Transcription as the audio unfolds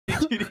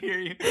could hear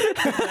you.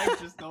 Zach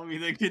just told me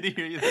they could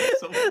hear you. That's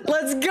so funny.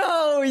 Let's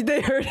go!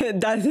 They heard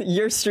it. That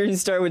your stream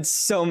start with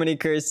so many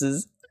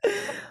curses.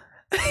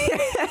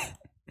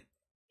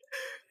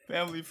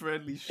 Family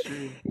friendly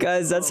stream.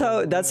 Guys, that's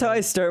how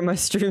I start my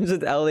streams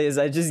with Ellie. Is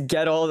I just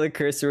get all the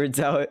curse words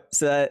out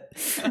so that.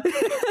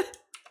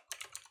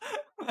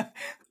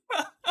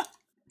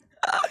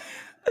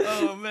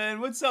 Oh man,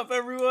 what's up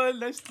everyone?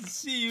 Nice to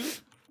see you.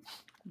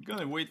 I'm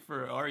gonna wait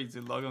for Ari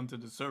to log on to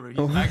the server.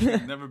 He's actually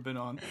never been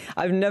on.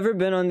 I've never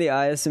been on the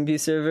ISMP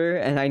server,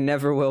 and I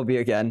never will be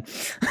again.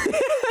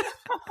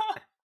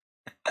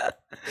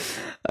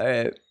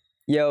 Alright.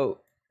 Yo,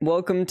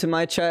 welcome to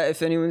my chat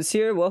if anyone's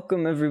here.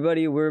 Welcome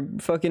everybody. We're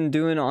fucking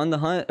doing On the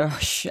Hunt. Oh,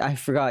 I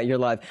forgot you're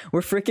live.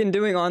 We're freaking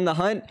doing On the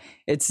Hunt.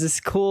 It's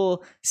this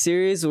cool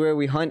series where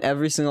we hunt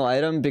every single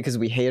item because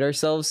we hate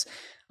ourselves.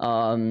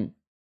 Yeah.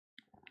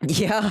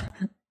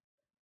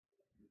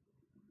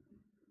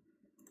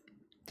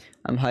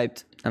 I'm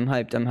hyped.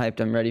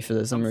 I'm ready for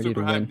this. I'm ready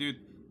to win. Dude.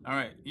 All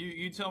right.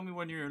 You tell me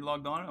when you're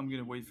logged on. I'm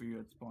going to wait for you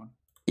at spawn.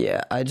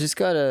 Yeah, I just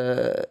got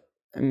to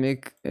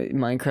make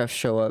Minecraft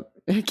show up.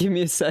 Give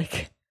me a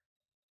sec.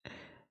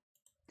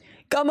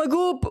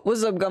 Gamagoop!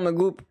 What's up,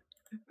 Gamagoop?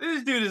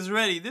 This dude is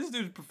ready. This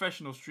dude's a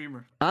professional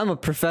streamer. I'm a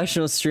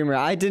professional streamer.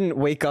 I didn't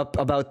wake up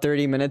about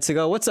 30 minutes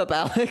ago. What's up,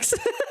 Alex?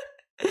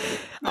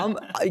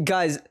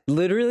 Guys,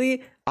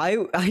 literally,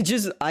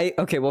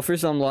 okay, well,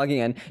 first of all, I'm logging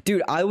in.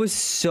 Dude, I was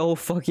so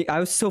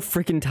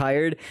freaking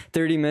tired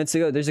 30 minutes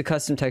ago. There's a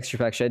custom texture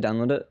pack. Should I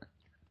download it?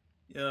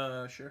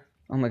 Yeah, sure.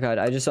 Oh my god,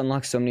 I just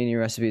unlocked so many new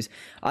recipes.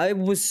 I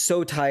was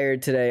so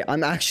tired today.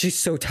 I'm actually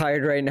so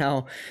tired right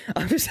now.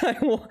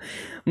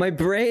 My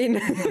brain.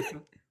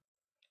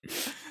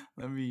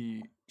 Let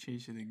me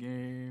change to the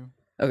game.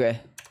 Okay.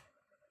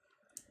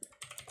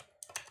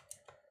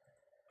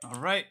 All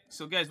right,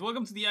 so guys,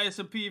 welcome to the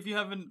ISMP. If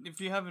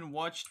you haven't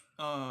watched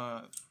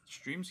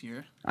streams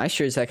here, I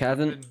sure as heck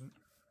haven't.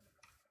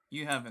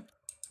 You haven't,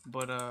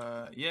 but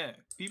yeah,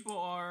 people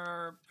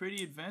are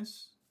pretty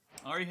advanced.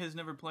 Ari has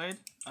never played.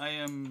 I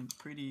am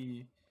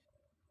pretty,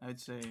 I'd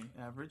say,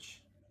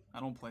 average.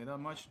 I don't play that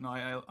much. No,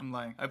 I'm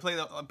lying. I play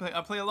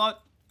a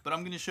lot, but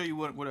I'm gonna show you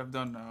what I've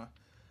done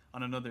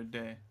on another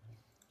day.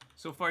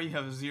 So far, you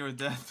have 0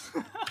 death.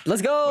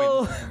 Let's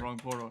go. Wait, this is the wrong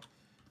portal.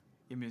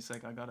 Give me a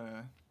sec. I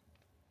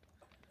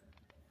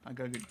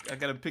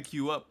gotta pick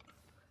you up.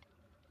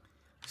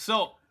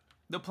 So,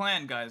 the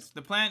plan, guys.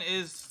 The plan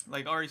is,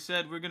 like Ari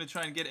said, we're gonna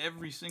try and get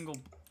every single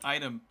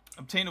item,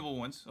 obtainable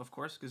ones, of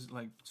course, because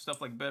like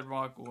stuff like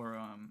bedrock or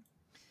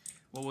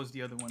what was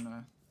the other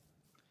one?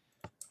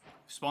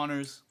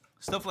 Spawners,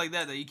 stuff like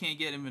that you can't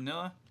get in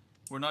vanilla.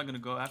 We're not gonna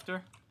go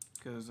after,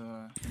 because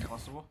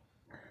impossible,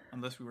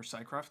 unless we were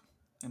Psycraft.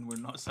 And we're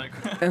not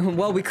Psycraft.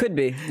 Well, we could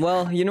be.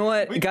 Well, you know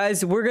what,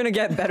 guys? We're gonna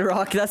get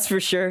bedrock, that's for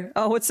sure.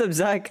 Oh, what's up,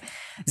 Zach?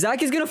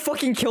 Zach is gonna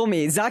fucking kill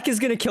me. Zach is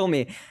gonna kill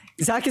me.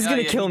 Zach is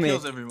gonna kill me. He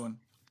kills everyone.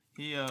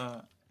 He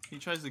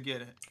tries to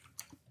get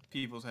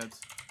people's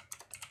heads.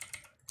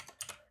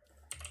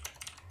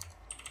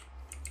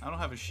 I don't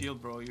have a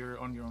shield, bro. You're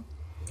on your own.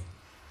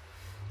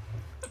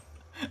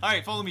 All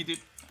right, follow me, dude.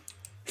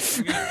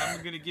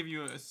 I'm gonna give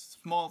you a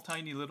small,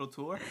 tiny little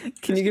tour.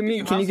 Can you give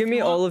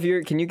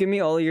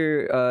me all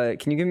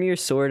your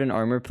sword and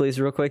armor, please,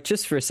 real quick,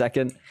 just for a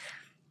second,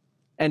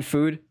 and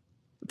food,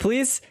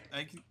 please.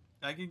 I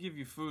can give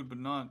you food, but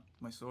not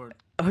my sword.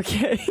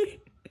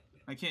 Okay.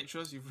 I can't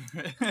trust you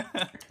for it.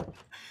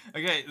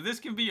 Okay, this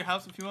can be your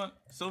house if you want.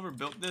 Silver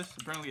built this.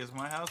 Apparently, it's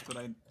my house, but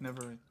I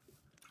never.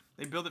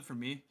 They built it for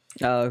me.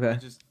 Oh, okay. I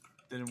just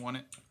didn't want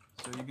it,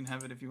 so you can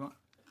have it if you want.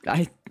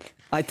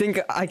 I think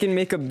I can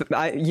make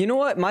you know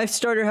what? My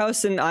starter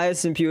house in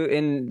ISMP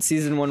in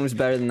season 1 was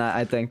better than that,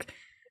 I think.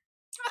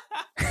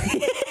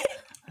 I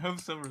hope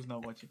Silver's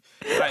not watching.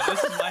 Alright,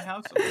 this is my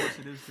house. Of course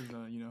it is,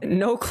 because, you know.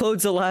 No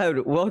clothes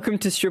allowed. Welcome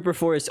to Stripper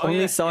Forest.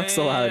 Only socks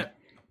allowed.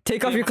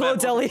 Take off your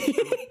clothes, Ellie.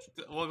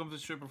 Welcome to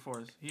Stripper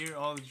Forest. Here,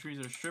 all the trees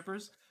are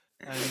strippers,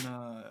 and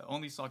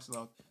only socks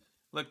allowed.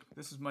 Look,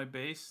 this is my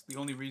base. The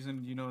only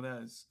reason you know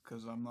that is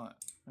because I'm not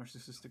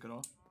narcissistic at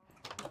all.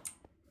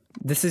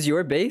 This is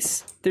your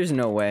base? There's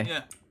no way.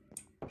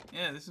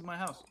 Yeah, this is my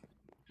house.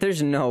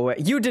 There's no way.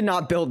 You did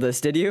not build this,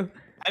 did you?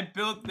 I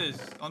built this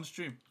on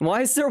stream.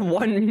 Why is there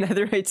one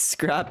netherite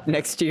scrap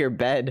next to your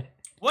bed?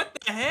 What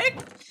the heck?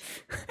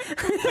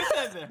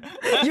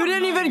 You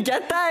didn't even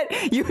get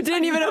that? You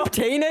didn't even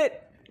obtain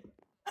it?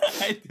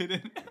 I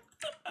didn't.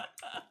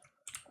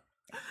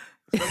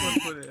 Someone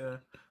put it.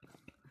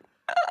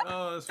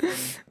 Oh, that's funny.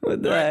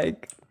 What the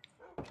heck?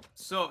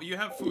 So, you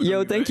have food.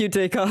 Yo, thank you,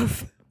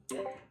 Takeoff.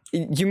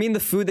 You mean the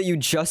food that you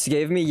just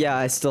gave me? Yeah,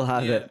 I still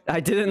have it.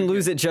 I didn't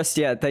lose it just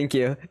yet. Thank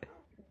you.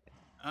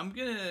 I'm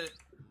gonna.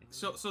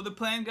 So the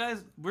plan,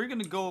 guys, we're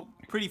gonna go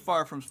pretty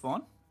far from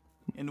spawn,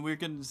 and we're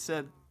gonna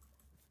set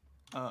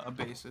a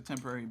base, a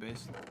temporary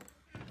base,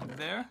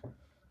 there.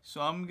 So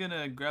I'm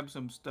gonna grab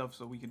some stuff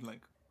so we can like,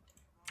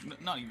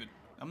 not even.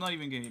 I'm not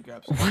even gonna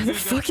grab some. Why the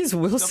fuck is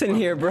Wilson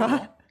here,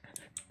 bruh?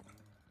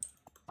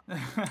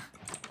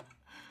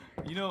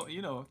 You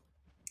know.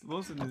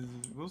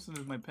 Wilson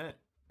is my pet.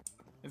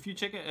 If you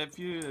check it, if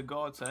you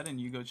go outside and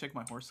you go check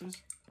my horses,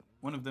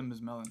 one of them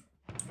is Melon.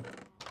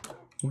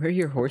 Where are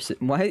your horses?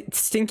 Why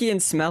stinky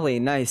and smelly?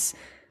 Nice.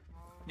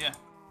 Yeah.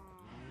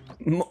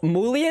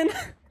 Mulian?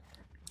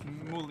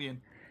 Mulian.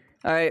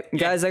 All right,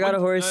 guys, I got a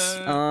horse.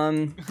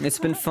 It's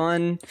been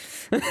fun.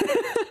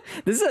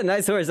 This is a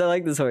nice horse. I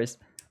like this horse.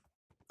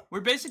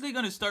 We're basically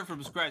gonna start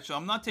from scratch, so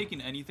I'm not taking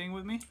anything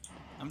with me.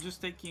 I'm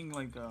just taking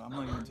like I'm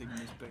not even taking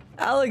this big.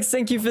 Alex,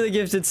 thank you for the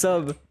gifted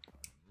sub.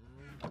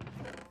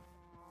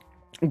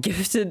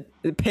 Gifted,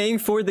 paying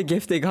for the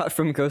gift they got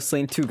from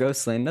Ghostlane to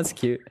Ghostlane. That's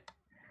cute.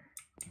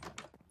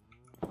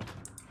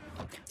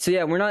 So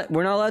yeah, we're not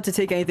allowed to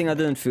take anything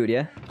other than food,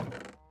 yeah?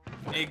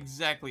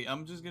 Exactly.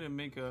 I'm just gonna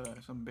make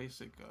some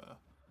basic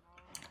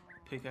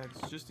pickaxe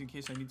just in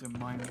case I need to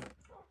mine.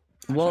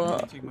 Actually, Well, I'm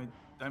gonna take my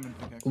diamond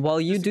pickaxe.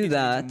 while you just in do case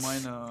I that, need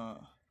to mine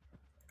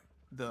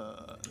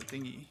the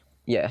thingy.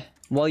 yeah.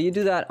 While you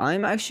do that,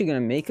 I'm actually gonna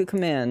make a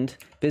command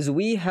because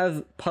we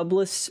have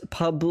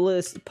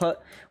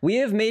we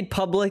have made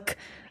public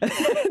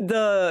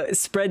the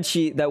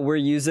spreadsheet that we're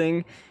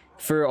using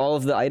for all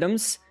of the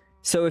items.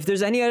 So if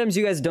there's any items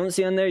you guys don't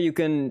see on there, you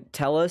can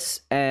tell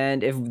us.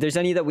 And if there's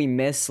any that we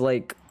miss,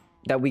 like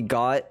that we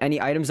got,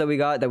 any items that we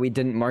got that we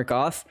didn't mark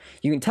off,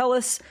 you can tell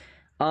us.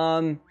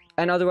 And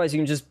otherwise, you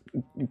can just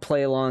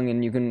play along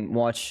and you can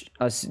watch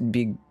us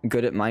be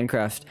good at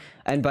Minecraft.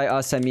 And by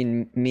us, I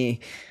mean me.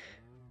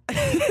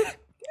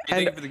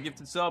 Thank you for the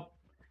gifted sub.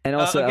 And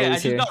also, okay, I Ellie's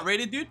just here. got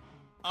rated, dude.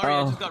 Alright,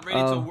 I just got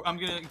rated, oh. so I'm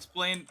gonna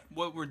explain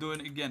what we're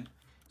doing again.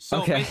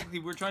 So Okay. basically,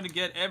 we're trying to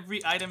get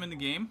every item in the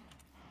game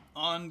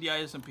on the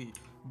ISMP.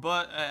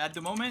 But at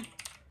the moment,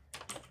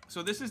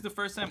 so this is the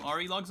first time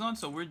Ari logs on,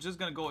 so we're just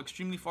gonna go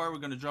extremely far. We're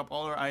gonna drop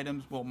all our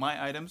items, well,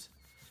 my items,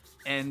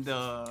 and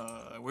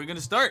we're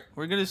gonna start.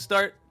 We're gonna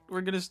start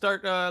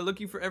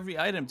looking for every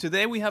item.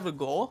 Today we have a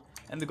goal,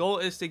 and the goal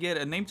is to get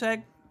a name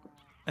tag,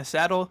 a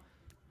saddle,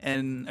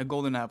 and a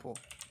golden apple.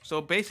 So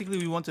basically,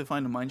 we want to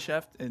find a mine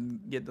shaft and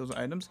get those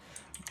items.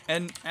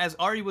 And as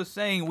Ari was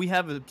saying, we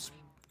have a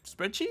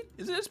spreadsheet.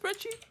 Is it a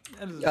spreadsheet?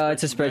 That is It's a right?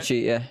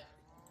 spreadsheet, yeah.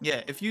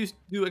 Yeah, if you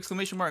do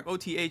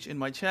 !OTH in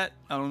my chat,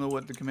 I don't know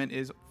what the command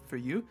is for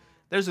you.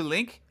 There's a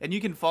link, and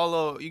you can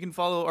follow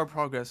our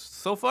progress.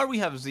 So far, we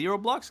have 0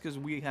 blocks because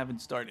we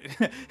haven't started.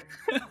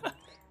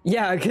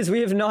 Yeah, because we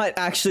have not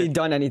actually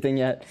done anything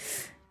yet.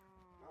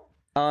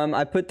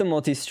 I put the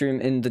multi-stream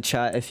in the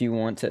chat if you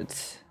want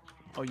it.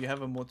 Oh, you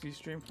have a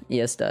multi-stream?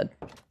 Yes, Dad.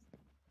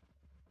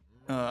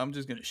 I'm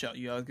just gonna shout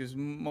you out because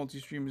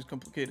multi-stream is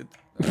complicated.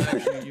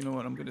 Actually, you know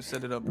what? I'm gonna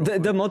set it up.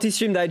 The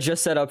multi-stream that I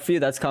just set up for you,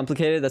 that's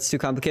complicated? That's too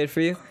complicated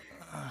for you?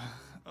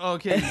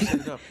 Okay, you set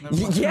it up. Never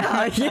mind.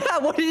 Yeah,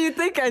 what do you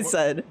think I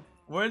said?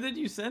 Where did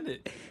you send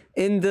it?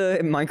 In the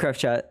Minecraft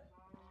chat.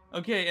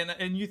 Okay,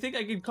 and you think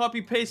I can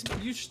copy paste?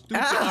 You stupid.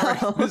 Ow.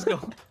 Alright, let's go.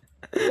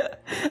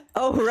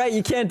 Oh, right,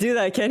 you can't do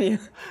that, can you?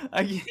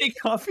 I can't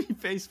copy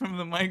paste from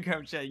the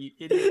Minecraft chat, you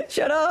idiot.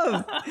 Shut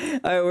up!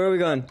 Alright, where are we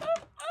going?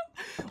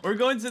 We're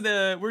going to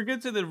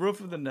the roof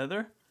of the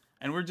Nether,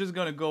 and we're just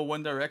gonna go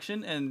one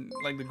direction, and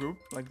like the group,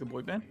 like the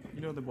boy band.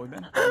 You know the boy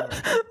band?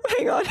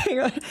 Hang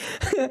on.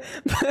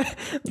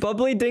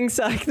 Bubbly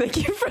Dingsack, thank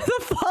you for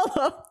the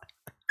follow.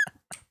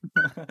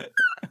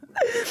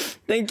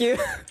 Thank you.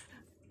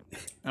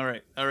 All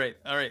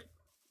right.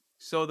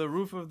 So the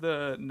roof of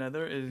the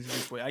Nether is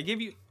this way. I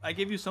gave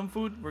you some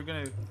food. We're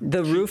gonna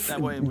The roof.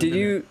 that way,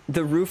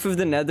 The roof of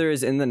the Nether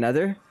is in the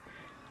Nether?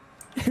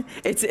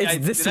 It's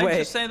this did way. I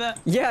just say that?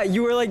 Yeah,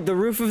 you were like, the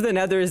roof of the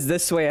Nether is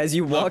this way as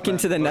you walk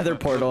into the Nether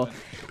portal.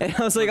 And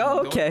I was like,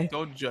 oh, okay.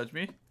 Don't judge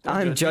me.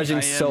 I'm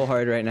judging so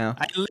hard right now.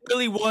 I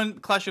literally won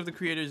Clash of the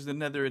Creators, the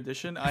Nether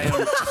edition. I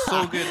am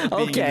so good at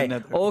being in the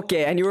Nether.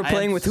 Okay, and you were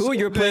playing with who? so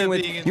You were good playing at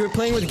with being in- you were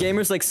playing with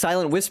gamers like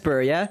Silent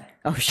Whisperer, yeah?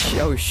 Oh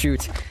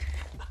shoot.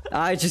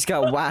 I just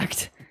got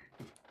whacked.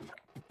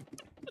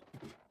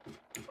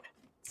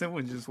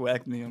 Someone just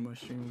whacked me on my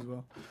stream as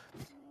well.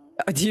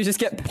 Do you just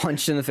get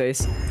punched in the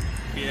face?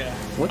 Yeah.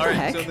 What the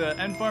heck? So the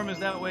end farm is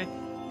that way.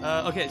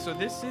 Okay, so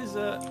this is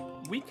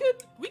we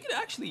could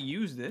actually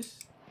use this.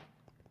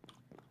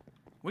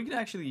 We could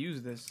actually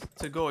use this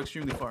to go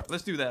extremely far.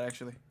 Let's do that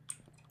actually.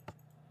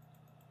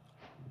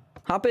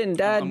 Hop in,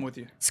 Dad. I'm with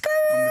you. Skirt!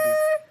 I'm with you.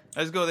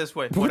 Let's go this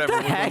way. What Whatever. the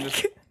we're going heck?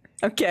 this-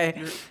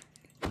 Okay.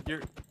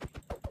 You're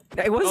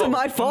It wasn't Oh,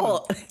 my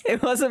fault.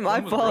 It wasn't my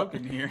almost fault.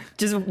 broken here.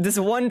 Just this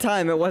one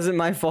time, it wasn't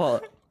my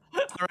fault.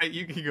 All right,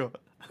 you can go.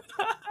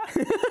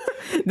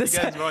 This You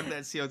guys rocked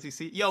that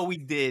COTC. Yo, we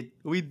did.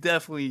 We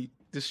definitely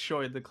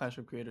destroyed the Clash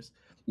of Creators.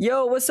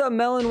 Yo, what's up,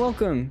 Melon?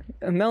 Welcome.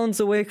 Melon's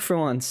awake for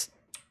once.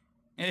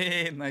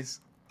 Hey, nice.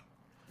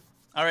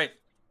 All right.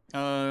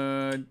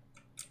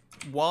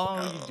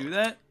 While you do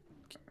that,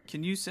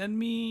 can you send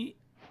me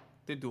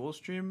the dual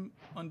stream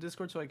on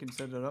Discord so I can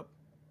set it up?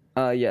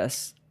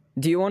 Yes.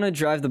 Do you want to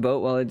drive the boat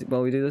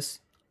while we do this?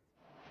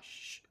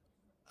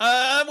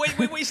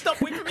 Wait,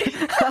 stop, wait for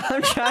me.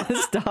 I'm trying to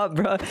stop,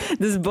 bro.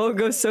 This boat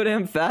goes so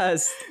damn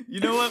fast. You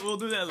know what? We'll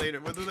do that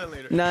later.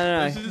 No.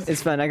 Let's just-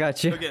 It's fine. I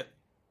got you. Okay.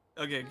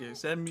 Okay.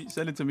 Send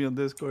it to me on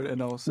Discord,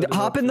 and I'll send it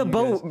Hop up in for the you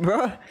boat,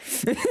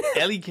 guys. bro.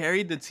 Ellie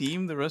carried the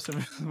team. The rest of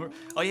it.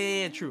 Oh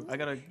yeah, true. I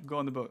gotta go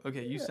on the boat.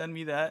 Okay, you send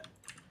me that.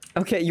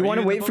 Okay, you Are want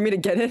to you in the wait for boat? me to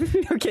get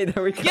in? Okay,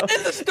 there we go. Get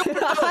in the stupid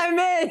boat! I'm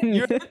in.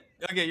 You're in?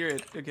 Okay, you're in.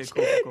 Okay,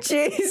 cool.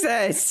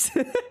 Jesus.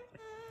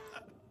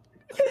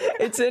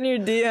 It's in your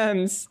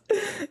DMs.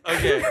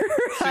 Okay.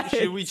 Right.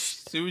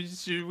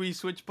 Should we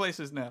switch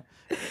places now?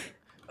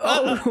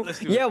 Oh, Let's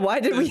do yeah, it. why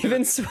did we Let's do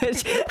even it.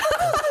 switch?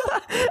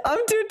 I'm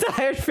too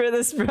tired for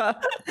this, bro.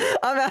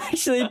 I'm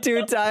actually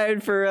too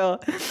tired for real. All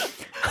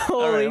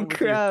Holy right, I'm with you.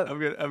 crap.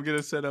 I'm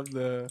gonna set up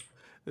the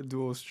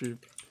dual stream.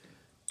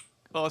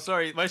 Oh,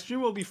 sorry, my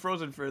stream will be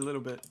frozen for a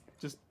little bit.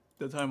 Just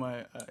the time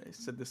I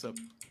set this up.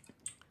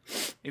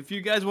 If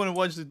you guys want to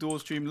watch the dual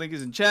stream, link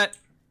is in chat.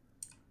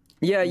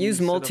 Yeah, You use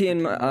set up multi the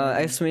in camera.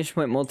 exclamation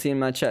point multi in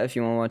my chat if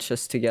you want to watch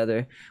us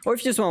together, or if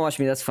you just want to watch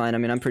me, that's fine. I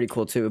mean, I'm pretty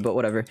cool too, but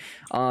whatever.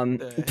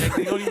 The heck,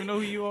 they don't even know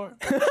who you are.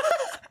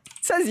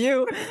 Says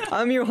you.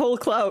 I'm your whole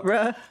clout,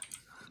 bruh.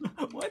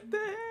 What the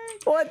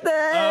heck? What the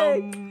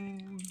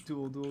heck?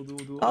 Duel.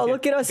 Oh,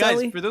 look at us, guys.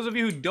 Ellie. For those of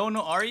you who don't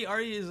know Ari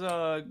is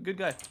a good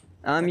guy.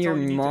 I'm that's your all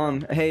you need to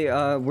mom. Hey,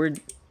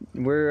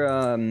 we're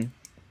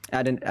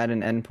at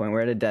an end point.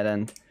 We're at a dead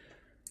end.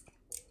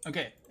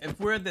 Okay, if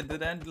we're at the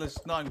dead end,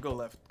 let's not go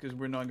left because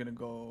we're not gonna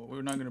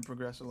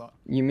progress a lot.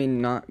 You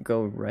mean not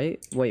go right?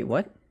 Wait,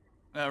 what?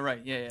 Right,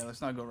 yeah, let's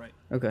not go right.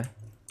 Okay.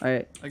 All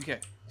right. Okay,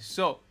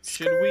 so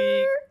should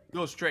we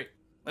go straight?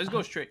 Let's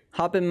go straight.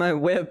 Hop in my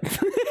whip.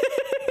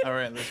 All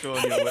right, let's go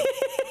on your whip.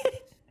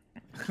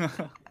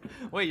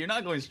 Wait, you're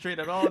not going straight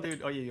at all,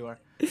 dude. Oh yeah, you are.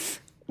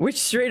 Which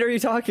straight are you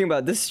talking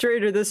about? This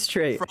straight or this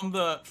straight? From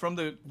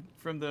the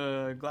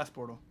glass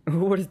portal. Who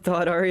would have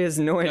thought Ari has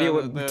no idea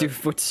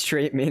what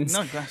straight means?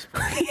 Not glass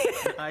portal.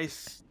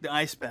 The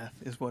ice bath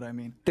is what I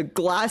mean. The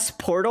glass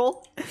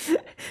portal?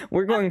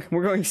 We're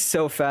going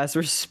so fast.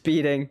 We're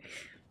speeding.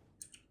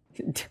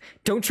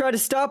 Don't try to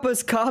stop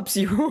us, cops.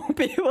 You won't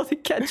be able to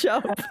catch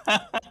up.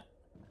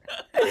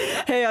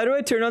 Hey, how do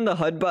I turn on the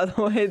HUD, by the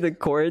way? The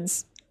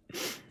chords?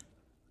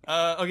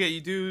 Okay,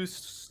 you do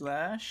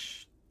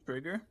slash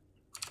trigger.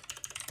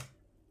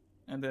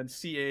 And then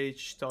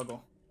CH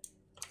toggle.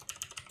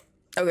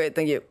 Okay,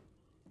 thank you.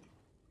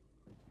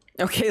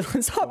 Okay,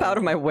 let's hop out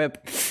of my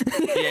whip.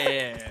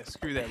 Yeah.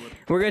 Screw that whip.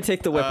 We're gonna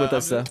take the whip with I'm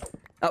us, though.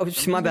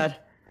 just- Oh, my bad.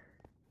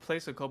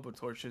 Place a couple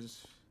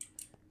torches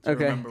to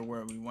Okay. remember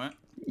where we went.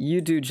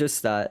 You do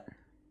just that.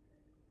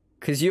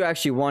 Because you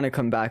actually want to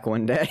come back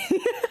one day.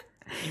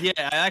 Yeah,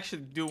 I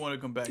actually do want to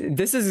come back.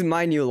 This is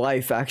my new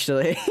life,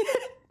 actually.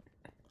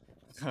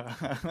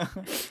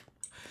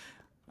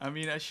 I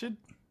mean, I should.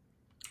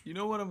 You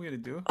know what I'm gonna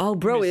do? Oh, Give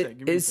bro, me a sec,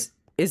 give me a sec.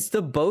 is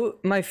the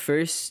boat my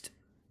first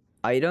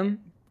item?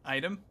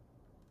 Item?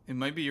 It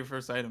might be your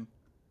first item.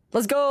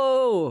 Let's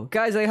go!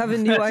 Guys, I have a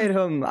new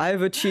item.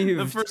 I've achieved.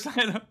 The first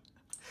item.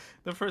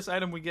 The first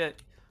item we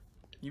get,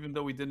 even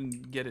though we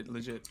didn't get it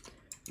legit.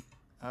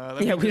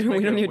 Let Yeah, me we just don't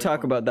make a need to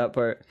talk waypoint. about that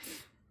part.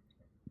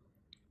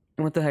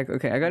 What the heck?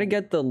 Okay, I gotta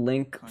get the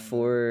link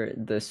for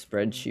the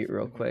spreadsheet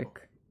real quick.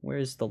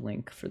 Where's the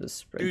link for the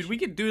spreadsheet? Dude, we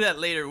could do that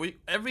later.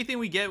 Everything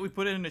we get, we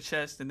put it in a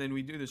chest, and then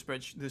we do the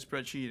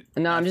spreadsheet.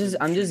 No, I'm after just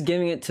the stream.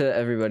 giving it to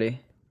everybody.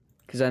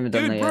 Because I haven't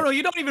done Dude, that yet. Bruno,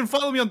 you don't even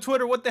follow me on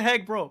Twitter. What the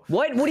heck, bro?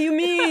 What? What do you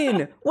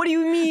mean? What do you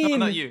mean? No,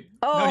 not you.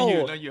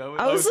 Oh, Not you.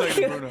 I was talking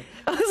to like, Bruno.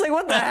 I was like,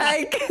 what the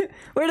heck?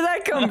 Where did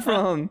that come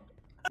from?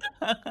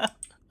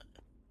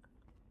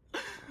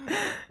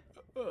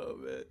 Oh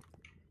man.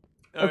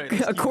 All right,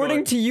 let's keep According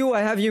going. to you,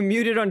 I have you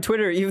muted on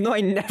Twitter, even though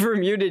I never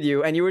muted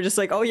you, and you were just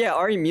like, "Oh yeah,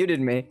 Ari muted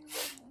me."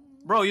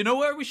 Bro, you know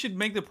where we should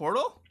make the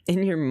portal?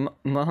 In your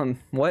mom.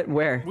 What?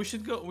 Where? We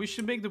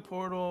should make the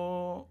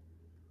portal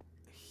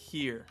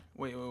here.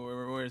 Wait,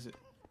 where is it?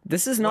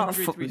 This is not.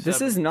 This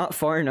 1337. is not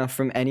far enough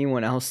from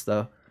anyone else,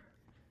 though.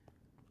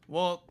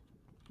 Well,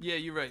 yeah,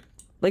 you're right.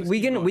 Like Let's we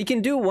keep can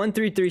going. do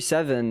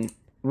 1337.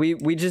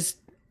 We just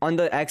on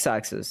the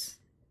x-axis,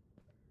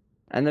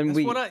 and then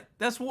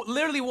That's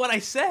literally what I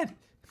said.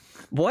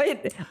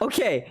 What?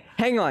 Okay,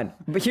 hang on.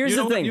 But here's You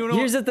the know what- thing. you know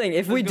Here's what? the thing.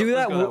 If we Let's go- do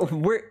let's that, go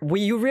that way.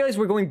 you realize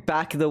we're going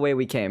back the way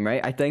we came, right?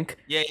 I think.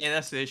 Yeah,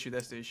 that's the issue.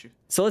 That's the issue.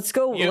 So let's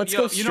go. Let's go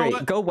You know straight.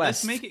 what? Go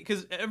west. Let's make it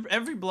because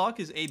every block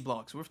is 8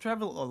 blocks. We've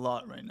traveled a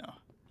lot right now.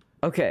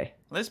 Okay.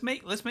 Let's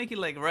make it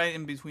like right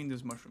in between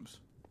those mushrooms.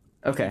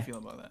 How do Okay. you feel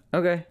about that?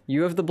 Okay.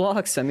 You have the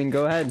blocks. I mean,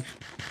 go ahead.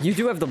 You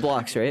do have the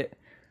blocks, right?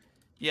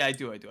 Yeah, I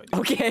do.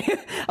 Okay.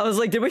 I was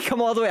like, did we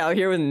come all the way out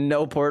here with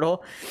no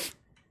portal?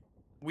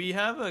 We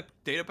have a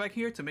data pack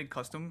here to make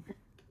custom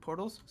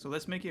portals, so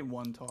let's make it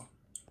 1 tall.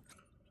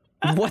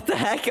 What the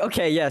heck?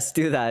 Okay, yes,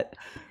 do that.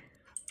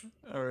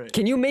 All right.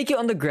 Can you make it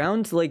on the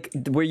ground, like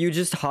where you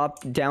just hop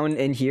down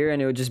in here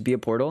and it would just be a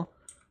portal?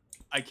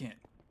 I can't.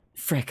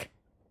 Frick.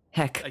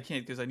 Heck. I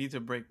can't because I need to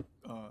break.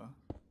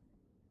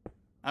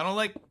 I don't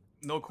like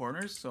no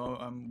corners, so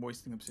I'm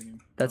wasting obsidian.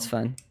 That's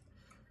fine.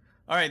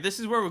 All right, this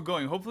is where we're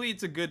going. Hopefully,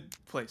 it's a good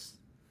place.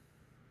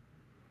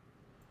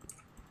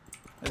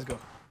 Let's go.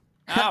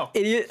 Ow!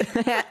 Idiot.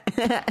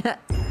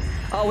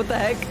 Oh, what the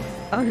heck?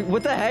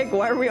 What the heck?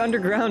 Why are we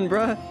underground,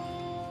 bruh?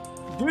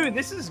 Dude,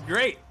 this is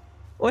great.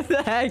 What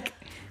the heck?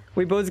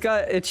 We both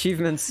got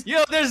achievements.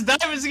 Yo, there's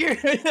diamonds here.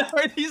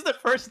 Are these the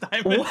first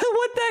diamonds?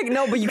 What the heck?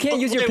 No, but you can't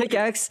use your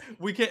pickaxe.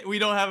 We can't. We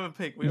don't have a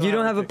pick. You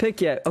don't have a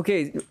pick yet.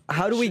 Okay,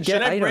 how do we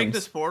get items? Should I break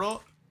this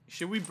portal?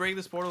 Should we break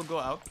this portal, go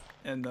out,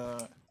 and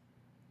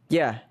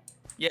Yeah.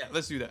 Yeah,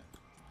 let's do that.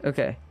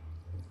 Okay.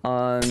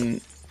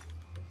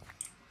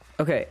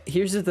 Okay,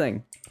 here's the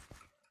thing.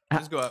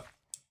 Let's go out.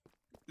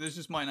 Let's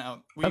just mine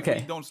out. We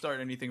don't start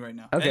anything right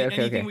now. Okay,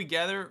 Anything we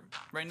gather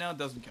right now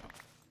doesn't count.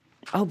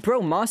 Oh,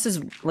 bro, moss is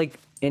like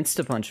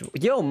insta-punch.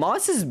 Yo,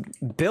 moss is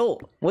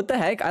built. What the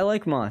heck? I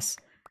like moss.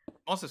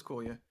 Moss is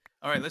cool, yeah.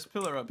 All right, let's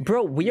pillar up here.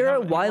 Bro, we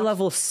are at Y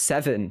level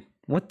 7.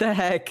 What the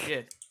heck?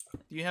 Yeah.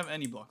 Do you have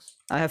any blocks?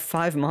 I have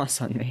 5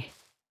 moss on me.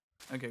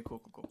 Okay,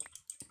 cool.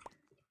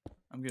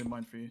 I'm getting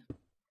mine for you.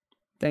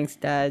 Thanks,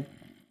 Dad.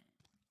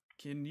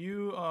 Can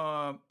you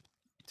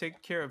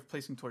take care of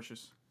placing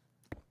torches?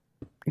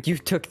 You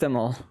took them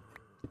all.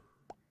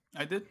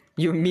 I did?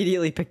 You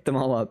immediately picked them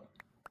all up.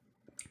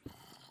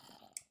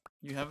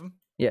 You have them?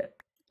 Yeah.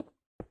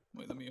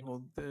 Wait, let me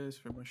hold this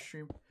for my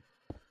stream.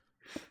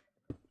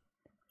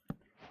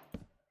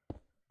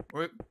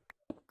 Wait,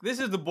 this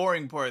is the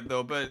boring part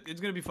though, but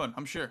it's gonna be fun.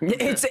 I'm sure.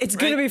 It's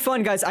gonna be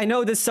fun, guys. I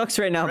know this sucks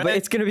right now, but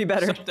it's gonna be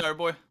better. What's up there,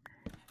 boy?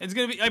 It's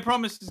gonna be. I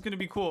promise, it's gonna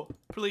be cool.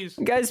 Please.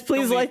 Guys,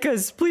 please like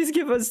us. Please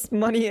give us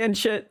money and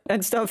shit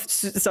and stuff.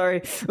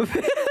 Sorry.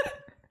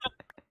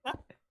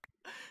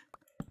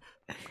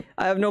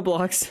 I have no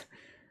blocks.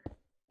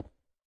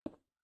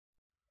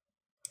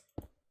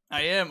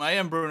 I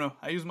am Bruno.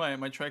 I use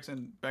my tracks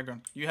and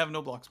background. You have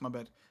no blocks, my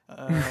bad.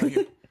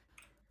 Here.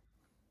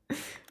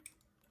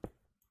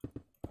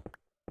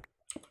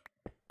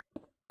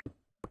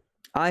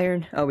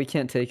 Iron. Oh, we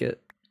can't take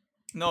it.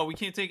 No, we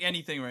can't take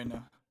anything right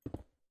now.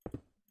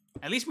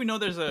 At least we know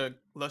there's a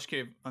lush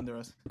cave under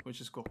us, which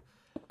is cool.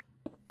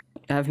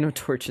 I have no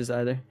torches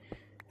either.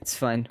 It's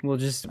fine. We'll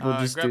just do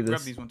this.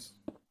 Grab these ones.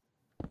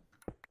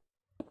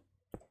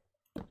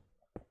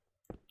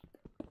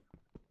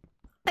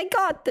 I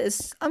got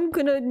this. I'm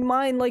gonna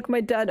mine like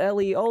my dad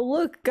Ellie. Oh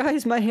look,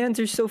 guys, my hands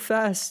are so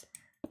fast.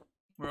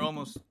 We're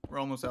almost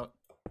out.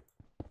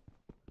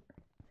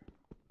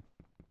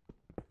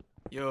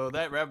 Yo,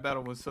 that rap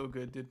battle was so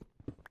good, dude.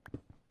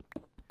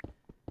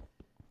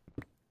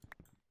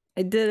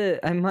 I did it.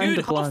 I mined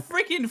the block. How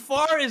freaking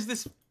far is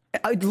this?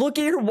 Look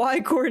at your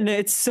Y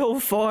coordinates. So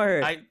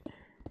far.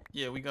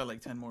 Yeah, we got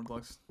like 10 more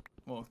blocks.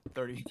 Well,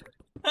 30.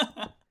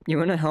 You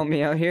wanna help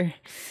me out here?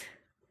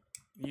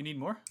 You need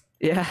more?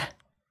 Yeah.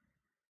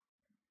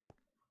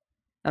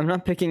 I'm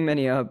not picking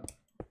many up.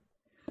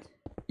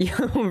 Yo,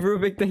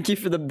 Rubik, thank you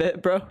for the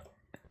bit, bro.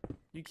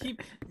 You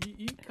keep.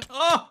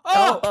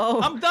 Oh!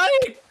 I'm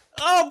dying!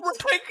 Oh, bro,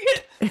 I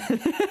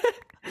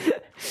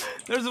can't.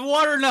 There's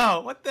water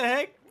now. What the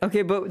heck?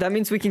 Okay, but that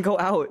means we can go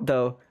out,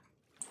 though.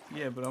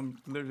 Yeah, but I'm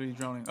literally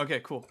drowning. Okay,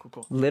 cool.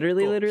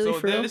 Literally, so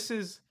for real? this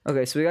is.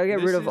 Okay, so we gotta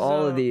get rid of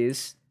all of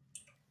these.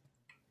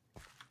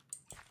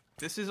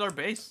 This is our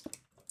base.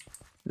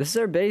 This is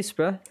our base,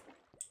 bruh.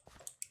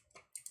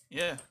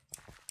 Yeah.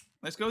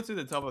 Let's go to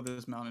the top of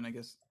this mountain, I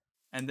guess,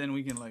 and then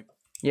we can like.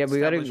 Yeah, we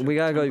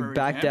gotta go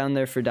back down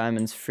there for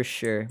diamonds for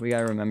sure. We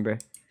gotta remember.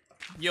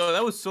 Yo,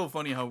 that was so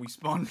funny how we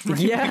spawned.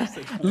 Yeah,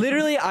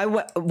 literally,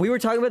 we were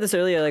talking about this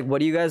earlier. Like, what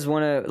do you guys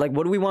want to like?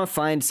 What do we want to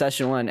find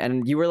session 1?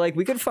 And you were like,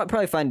 we could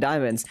probably find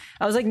diamonds.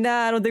 I was like,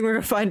 nah, I don't think we're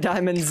gonna find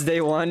diamonds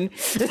day 1.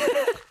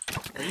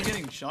 Are you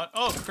getting shot?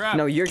 Oh crap!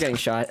 No, you're getting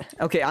shot.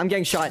 Okay, I'm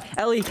getting shot.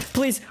 Ellie,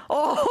 please.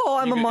 Oh,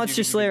 I'm a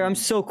monster slayer. I'm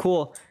so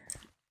cool.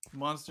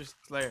 Monster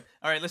slayer.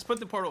 All right, let's put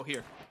the portal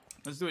here.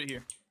 Let's do it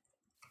here.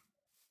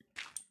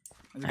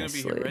 It's gonna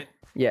be here, right?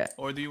 Yeah.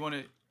 Or do you want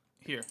it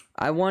here?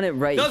 I want it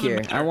right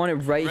here. I want it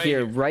right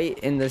here, right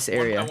in this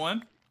area. 1 by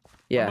 1?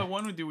 Yeah. 1 by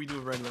 1, or do we do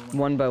a regular one?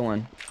 1 by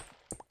 1.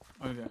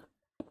 Okay.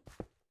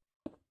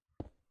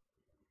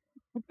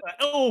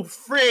 Oh,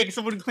 frig!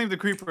 Someone claimed the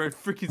creeper and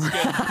freaking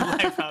scared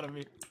the life out of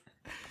me.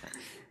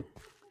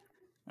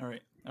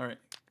 Alright.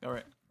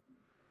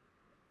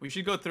 We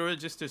should go through it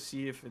just to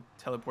see if it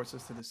teleports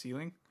us to the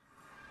ceiling.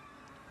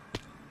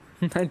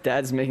 My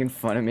dad's making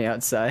fun of me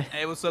outside.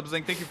 Hey, what's up,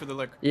 Zing? Thank you for the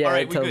look. Yeah,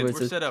 alright, we're good.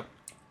 We're set up.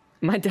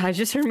 I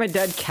just heard my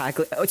dad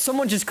cackling. Oh,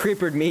 someone just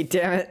creepered me,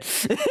 damn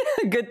it.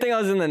 Good thing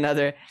I was in the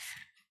nether.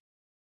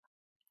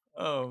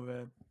 Oh,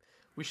 man.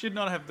 We should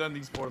not have done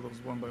these portals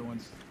 1 by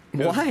 1s.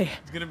 Why?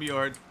 It's gonna be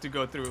hard to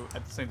go through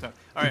at the same time.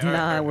 Alright,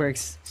 nah, it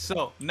works.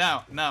 So,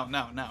 now.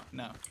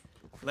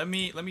 Let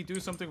me do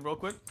something real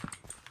quick.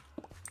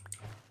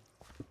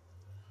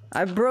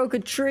 I broke a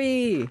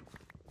tree.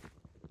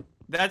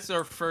 That's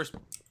our first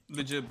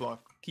legit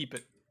block. Keep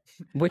it.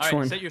 Which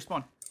one? Set your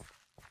spawn.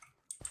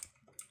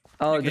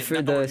 Oh, okay,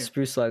 the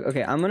spruce log.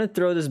 Okay, I'm gonna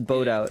throw this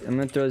boat out.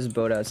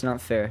 It's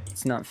not fair.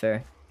 It's not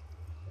fair.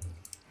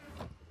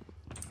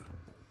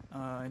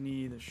 I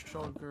need a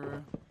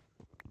shulker.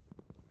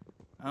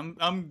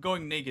 I'm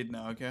going naked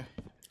now. Okay.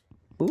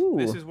 Ooh.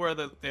 This is where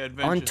the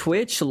adventure. On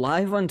Twitch,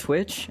 live on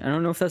Twitch. I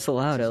don't know if that's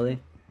allowed, Ellie.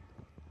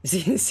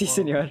 Si,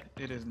 senor.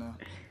 It is now.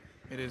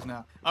 It is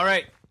now. All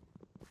right.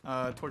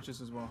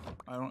 Torches as well.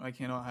 I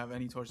cannot have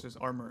any torches.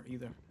 Armor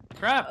either.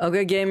 Crap.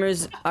 Okay,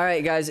 gamers. All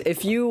right, guys.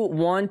 If you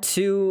want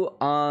to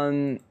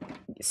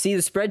see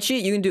the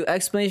spreadsheet, you can do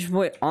exclamation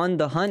point on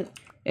the hunt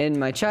in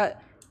my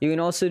chat. You can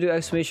also do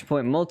exclamation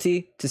point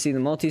multi to see the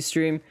multi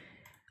stream.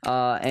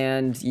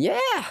 And yeah,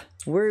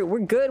 we're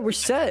good. We're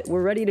set.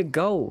 We're ready to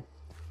go.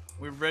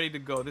 We're ready to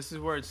go. This is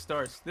where it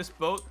starts. This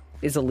boat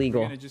Is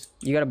illegal.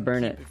 You gotta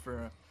burn keep it. it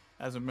for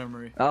as a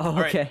memory. Oh, All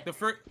right, okay.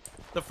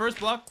 the first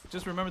block.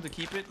 Just remember to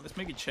keep it. Let's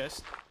make a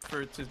chest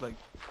for it to like.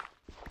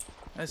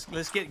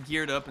 Let's get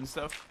geared up and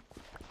stuff.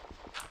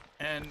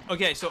 And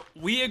okay, so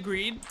we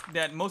agreed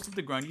that most of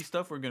the grindy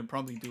stuff we're gonna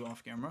probably do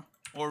off camera,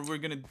 or we're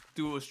gonna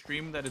do a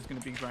stream that is gonna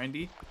be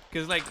grindy,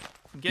 because like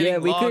getting Yeah,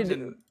 we logs could.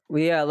 and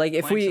Yeah, like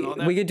if planks and all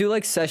that. we could do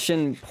like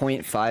session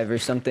 0.5 or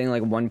something,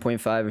 like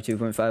 1.5 or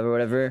 2.5 or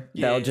whatever.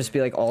 That'll Yeah. just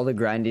be like all the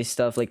grindy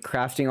stuff, like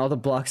crafting all the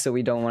blocks that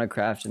we don't want to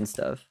craft and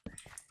stuff.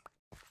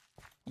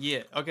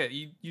 yeah.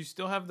 Okay, you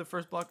still have the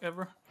first block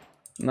ever?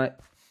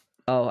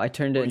 Oh, I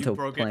turned it you into a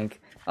broke it?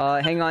 plank.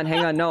 Hang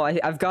on. No,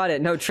 I've got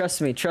it. No, trust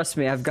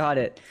me, I've got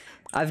it.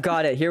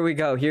 Here we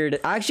go. Here it is.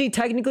 Actually,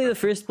 technically, the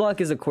first block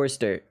is a coarse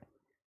dirt.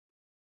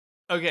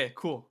 Okay,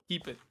 cool.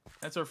 Keep it.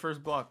 That's our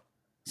first block.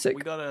 Sick.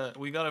 We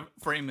gotta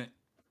frame it.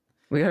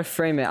 We gotta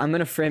frame it. I'm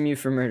gonna frame you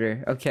for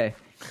murder. Okay.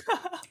 All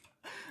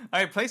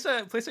right, place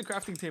a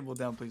crafting table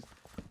down, please.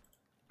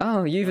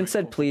 Oh, you even Alright,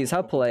 said cool, please.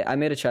 How polite. I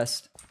made a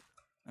chest.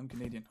 I'm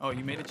Canadian. Oh,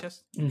 you made a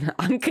chest?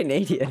 I'm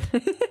Canadian.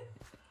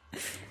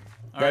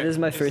 All That right, is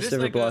my this first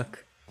ever like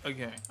block.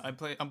 Okay,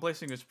 I'm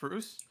placing a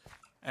spruce,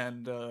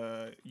 and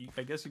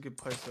I guess you could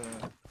place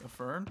a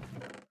fern.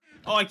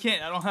 Oh, I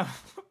can't. I don't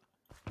have.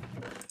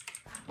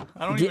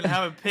 I don't even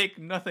have a pick.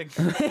 Nothing.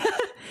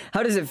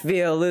 How does it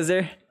feel,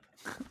 loser?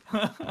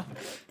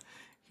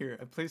 Here,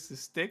 I placed a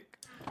stick.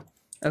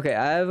 Okay,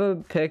 I have a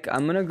pick.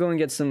 I'm gonna go and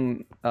get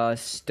some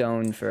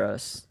stone for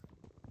us.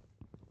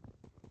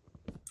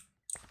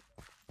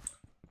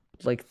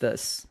 Like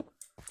this.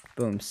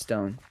 Boom,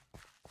 stone.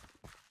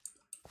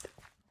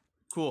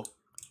 Cool.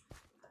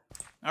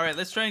 All right,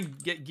 let's try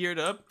and get geared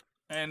up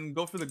and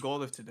go for the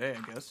goal of today,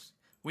 I guess.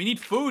 We need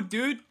food,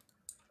 dude.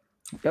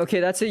 Okay,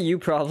 that's a you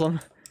problem.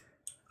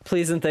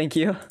 Please and thank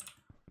you.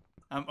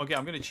 Okay,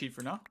 I'm gonna cheat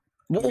for now.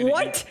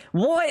 What?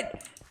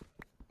 What?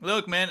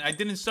 Look, man, I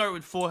didn't start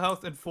with full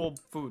health and full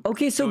food.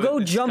 Okay, so go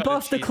it's jump kinda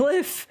off the cheating.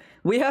 cliff.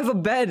 We have a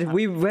bed.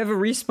 We have a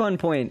respawn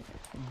point.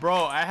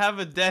 Bro, I have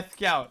a death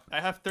count.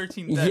 I have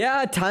 13 deaths.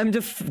 Yeah, time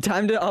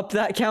to up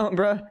that count,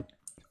 bruh.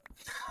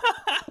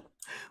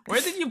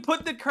 Where did you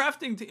put the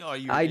crafting table? Oh,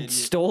 you I idiot.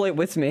 stole it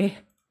with me.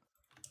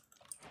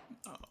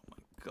 Oh my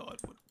god.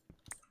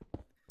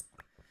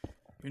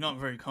 You're not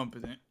very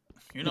competent.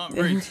 You're not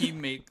very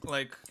teammate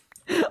like.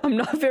 I'm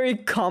not very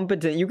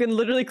competent. You can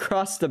literally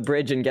cross the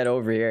bridge and get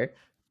over here.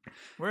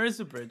 Where is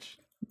the bridge?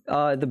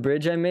 The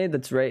bridge I made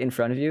that's right in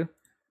front of you.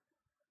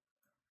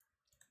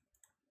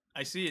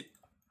 I see it.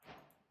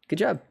 Good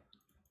job.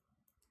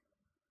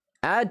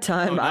 Ad Oh,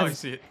 time. now I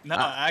see it. Now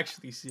I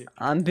actually see it.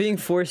 I'm being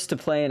forced to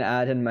play an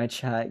ad in my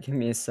chat. Give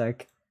me a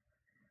sec.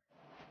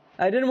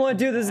 I didn't want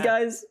to do this,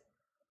 guys.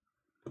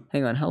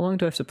 Hang on. How long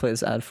do I have to play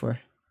this ad for?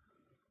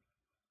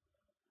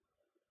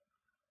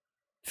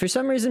 For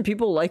some reason,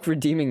 people like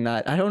redeeming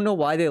that. I don't know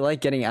why they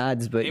like getting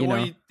ads, but you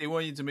know. They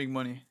want you to make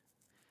money.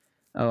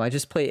 Oh, I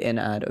just play an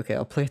ad. Okay,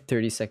 I'll play a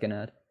 30-second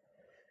ad.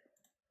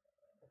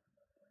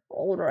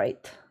 All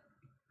right.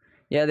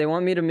 Yeah, they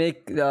want me to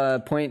make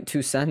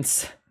 0.2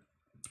 cents.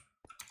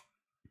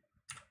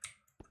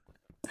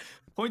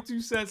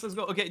 0.2 cents. Let's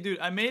go. Okay, dude.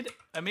 I made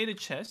a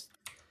chest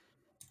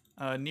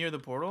near the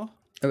portal.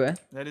 Okay.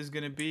 That is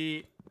gonna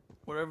be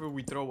whatever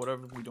we throw,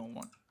 whatever we don't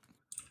want.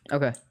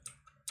 Okay.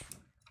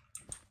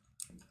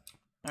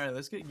 All right,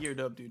 let's get geared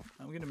up, dude.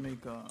 I'm gonna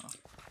make I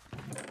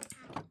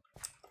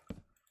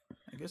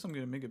guess I'm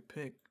gonna make a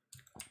pick.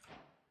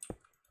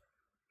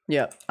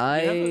 Yeah,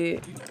 Do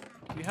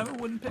you have a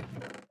wooden pick?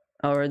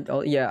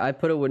 Oh, yeah, I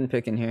put a wooden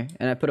pick in here,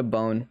 and I put a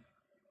bone,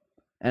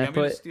 and Yeah, I I'm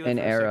gonna put steal it an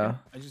for a arrow. second.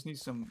 I just need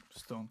some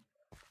stone.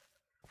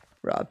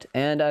 Robbed,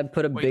 and I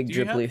put a Wait, big do you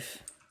drip have-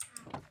 leaf.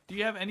 Do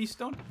you have any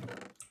stone?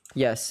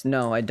 Yes,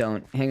 no, I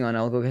don't. Hang on,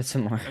 I'll go get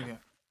some more. Okay.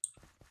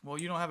 Well,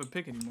 you don't have a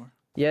pick anymore.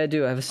 Yeah, I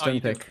do. I have a stone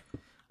you do. pick.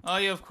 Oh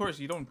yeah, of course.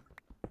 You don't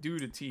do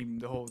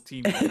the whole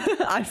team.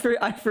 I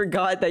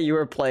forgot that you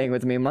were playing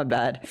with me. My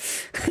bad.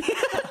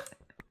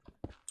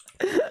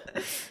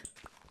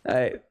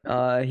 Alright,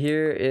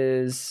 here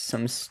is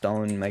some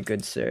stone, my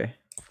good sir.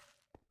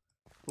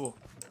 Cool.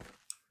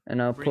 And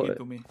Bring it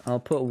to me. I'll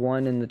put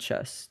one in the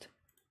chest.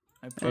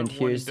 I put And one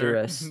here's the dirt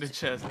rest. in the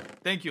chest.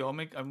 Thank you. I'll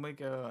make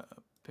a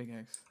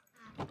pickaxe.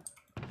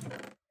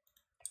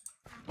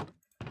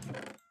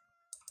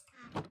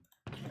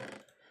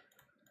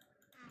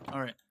 All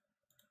right.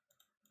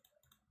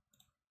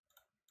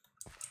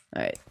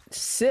 Alright,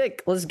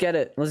 sick. Let's get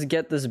it. Let's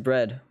get this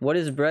bread. What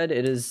is bread?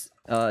 It is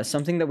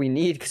something that we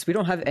need because we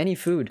don't have any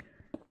food.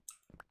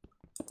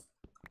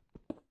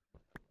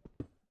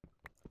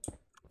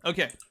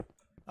 Okay.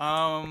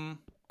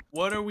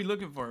 What are we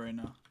looking for right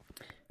now?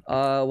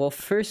 Well,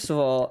 first of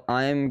all,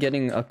 I'm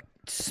getting a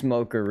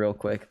smoker real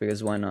quick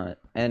because why not?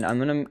 And I'm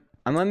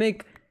gonna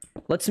make,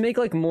 let's make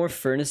like more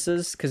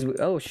furnaces because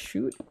oh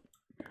shoot.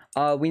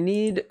 We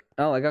need,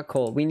 oh, I got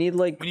coal. We need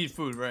like, We need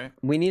food, right?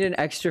 we need an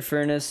extra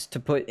furnace to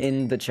put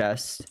in the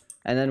chest.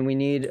 And then we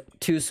need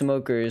 2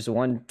 smokers,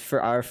 one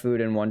for our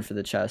food and one for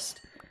the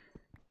chest.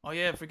 Oh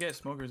yeah, forget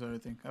smokers are a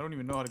thing. I don't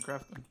even know how to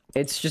craft them.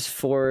 It's just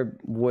 4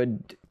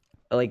 wood,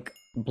 like,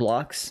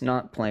 blocks,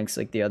 not planks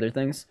like the other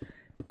things.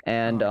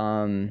 And,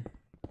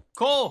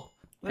 Coal!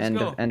 Let's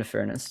go. and a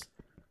furnace.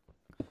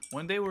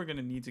 One day we're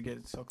gonna need to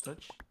get Silk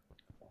Touch.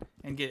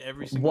 And get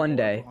every single One ore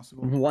day.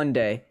 possible. One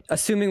day.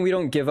 Assuming we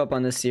don't give up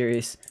on this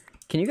series.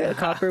 Can you get a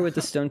copper with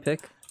the stone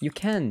pick? You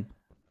can.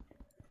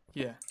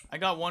 Yeah. I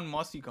got 1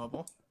 mossy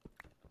cobble.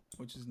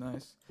 Which is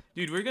nice.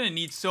 Dude, we're gonna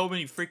need so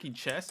many freaking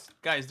chests.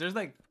 Guys, there's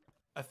like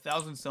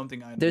 1,000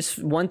 something items. There's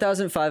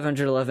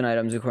 1,511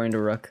 items according to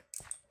Rook.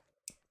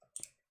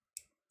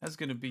 That's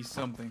gonna be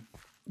something.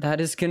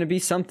 That is gonna be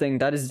something.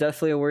 That is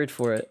definitely a word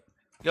for it.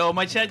 Yo,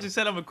 my chat just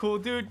said I'm a cool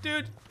dude,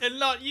 and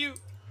not you.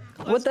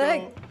 What the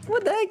heck?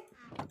 What the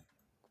heck?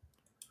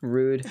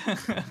 Rude.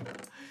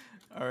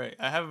 All right,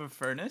 I have a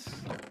furnace.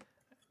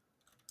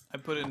 I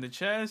put it in the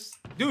chest.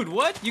 Dude,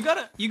 what? You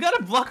got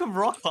a block of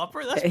raw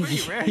copper? That's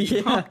pretty rare.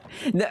 You know?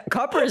 Yeah. No,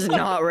 copper is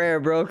not rare,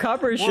 bro.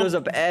 Copper shows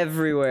up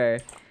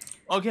everywhere.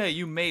 Okay,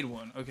 you made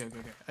one. Okay.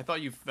 I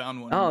thought you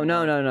found one. Oh,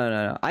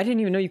 no. I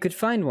didn't even know you could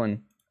find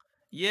one.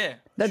 Yeah.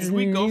 That's Should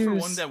we go for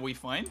news. one that we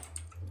find?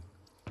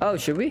 Oh,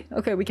 should we?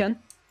 Okay, we can.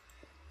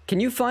 Can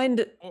you find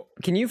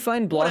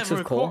blocks Whatever,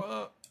 of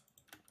coal?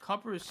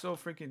 Copper is so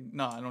freaking...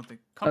 No, I don't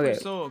think. Copper Okay.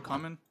 is so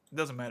common. It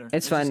doesn't matter. It's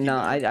Let's just fine. keep No,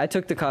 going. I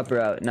took the copper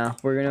out. No,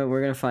 we're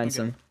gonna find Okay.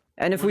 some.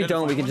 And if We're we gonna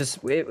don't, we find can one?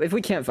 just if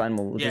we can't find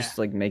one, we'll Yeah. just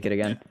like make it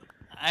again.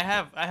 I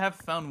have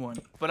found one,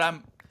 but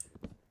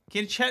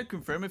Can chat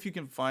confirm if you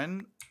can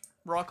find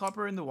raw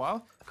copper in the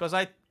wild? Because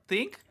I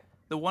think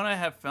the one I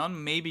have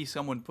found, maybe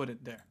someone put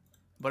it there,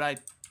 but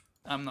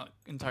I'm not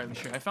entirely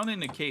sure. I found it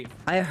in a cave.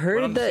 I But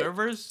heard on the that.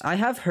 servers, I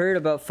have heard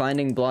about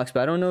finding blocks,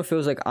 but I don't know if it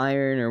was like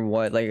iron or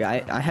what. Like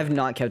I have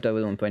not kept up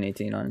with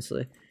 1.18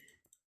 honestly.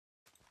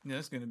 yeah,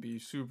 that's gonna be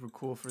super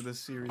cool for this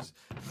series.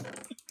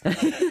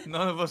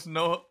 None of us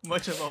know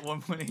much about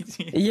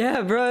 1.18.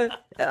 Yeah, bro.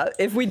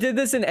 If we did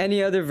this in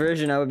any other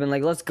version, I would have been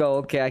like, let's go.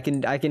 Okay, I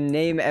can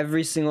name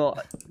every single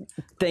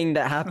thing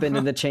that happened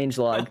in the change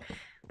log.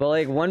 But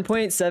like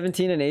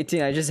 1.17 and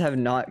 18, I just have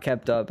not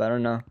kept up. I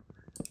don't know.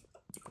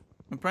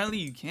 Apparently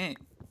you can't.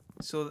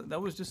 So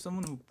that was just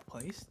someone who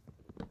placed.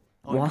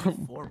 Oh, Wow. you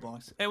put 4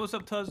 blocks. Hey, what's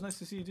up, Tuz? Nice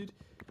to see you, dude.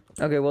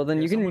 Okay, well then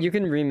Yeah, you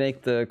can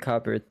remake the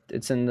copper.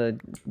 It's in the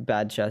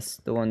bad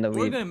chest, the one that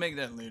We're we. gonna make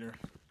that later.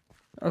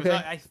 'Cause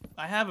Okay.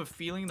 I have a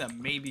feeling that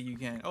maybe you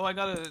can. Oh, I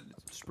got a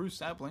spruce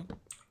sapling.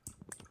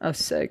 Oh,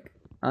 sick.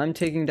 I'm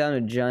taking down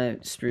a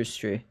giant spruce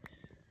tree.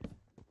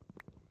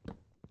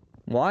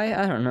 Why?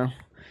 I don't know.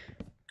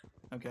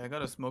 Okay, I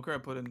got a smoker. I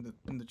put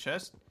in the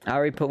chest. I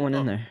already put one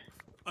in Oh. there.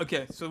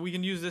 Okay, so we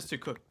can use this to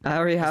cook. I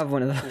already have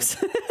one of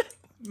those.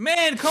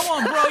 Man, come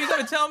on, bro! You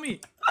gotta tell me.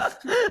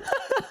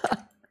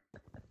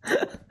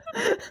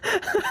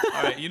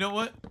 All right, you know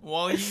what?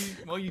 While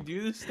you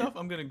do this stuff,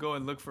 I'm gonna go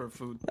and look for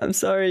food. I'm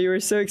sorry, you were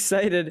so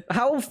excited.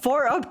 How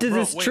far up does Bro,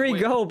 this wait, tree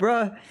wait. go,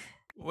 bruh?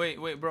 Wait,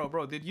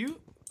 bro. Did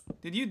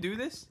you do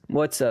this?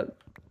 What's up?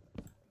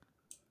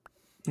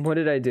 What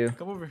did I do?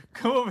 Come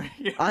over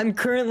here. I'm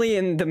currently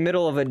in the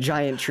middle of a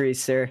giant tree,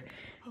 sir.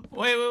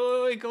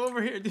 Wait, come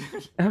over here,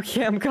 dude.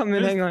 Okay, I'm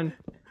coming. Hang on.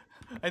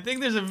 I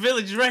think there's a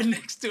village right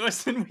next to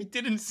us and we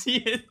didn't see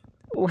it.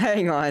 Oh,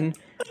 hang on.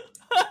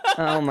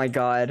 Oh my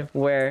god.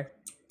 Where?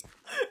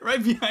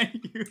 Right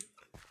behind you.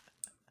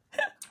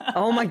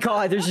 Oh my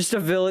god, there's just a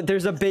village.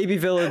 There's a baby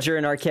villager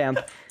in our camp.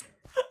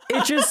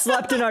 It just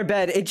slept in our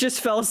bed. It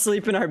just fell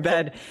asleep in our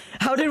bed.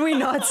 How did we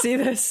not see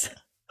this?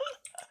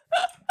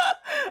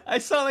 I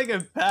saw like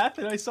a path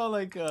and I saw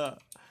like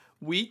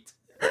wheat.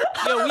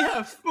 Yo, we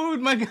have food,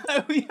 my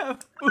guy. We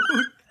have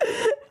food.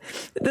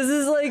 This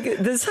is like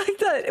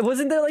that.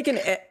 Wasn't there like an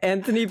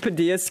Anthony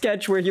Padilla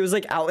sketch where he was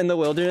like out in the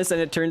wilderness and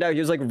it turned out he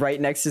was like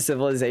right next to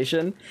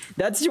civilization?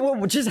 That's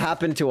what just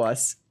happened to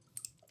us.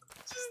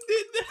 Just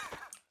did that.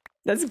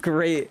 That's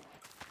great.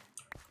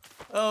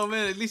 Oh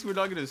man, at least we're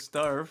not gonna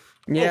starve.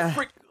 Yeah. Oh,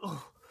 frick.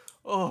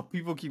 Oh,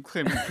 people keep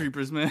claiming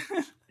creepers, man.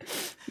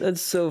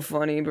 That's so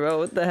funny, bro.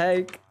 What the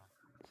heck?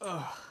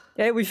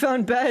 Hey, we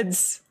found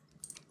beds.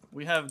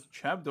 We have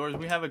trapdoors.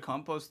 We have a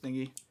compost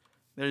thingy.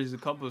 There's a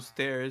couple of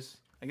stairs.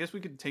 I guess we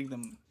could take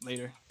them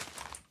later.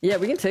 Yeah,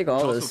 we can take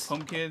all Also this.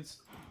 pumpkins.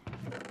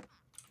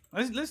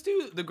 Let's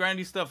do the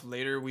grindy stuff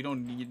later. We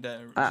don't need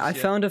that. I just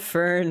yet. found a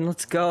fern.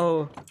 Let's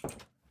go.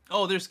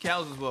 Oh, there's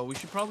cows as well. We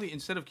should probably,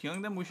 instead of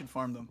killing them, we should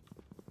farm them.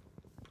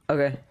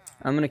 Okay,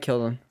 I'm gonna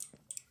kill them.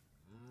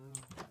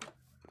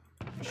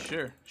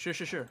 Sure.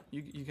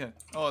 You can.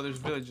 Oh, there's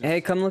villages.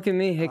 Hey, come look at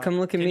me. Hey, come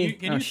look at can me. you-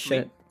 can Oh you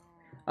shit. sleep?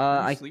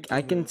 I sleep I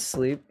over can there?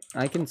 sleep.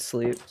 I can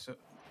sleep. So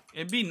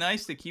it'd be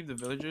nice to keep the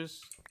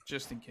villagers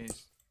just in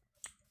case.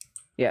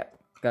 Yeah,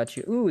 got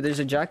you. Ooh, there's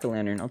a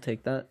jack-o'-lantern. I'll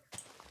take that.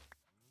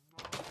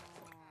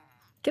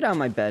 Get out of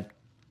my bed.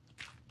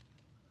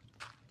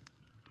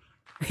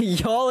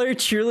 Y'all are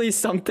truly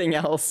something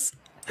else.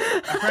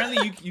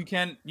 Apparently, you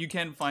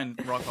can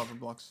find rock copper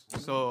blocks.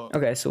 So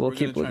Okay, so we'll we're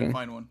keep gonna try and looking.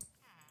 find one.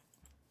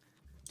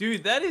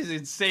 Dude, that is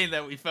insane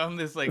that we found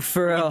this. Like,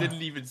 For real. we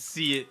didn't even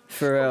see it.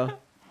 For real.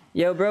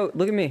 Yo, bro,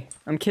 look at me.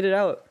 I'm kitted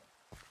out.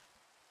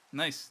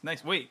 Nice,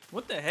 nice. Wait,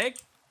 what the heck?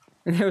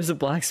 There was a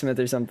blacksmith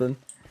or something.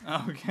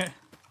 Oh, okay.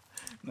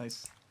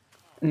 Nice.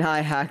 Nah,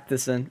 I hacked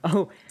this in.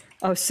 Oh,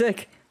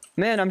 sick.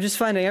 Man, I'm just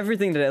finding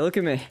everything today. Look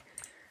at me.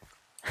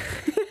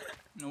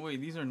 No,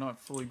 wait, these are not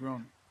fully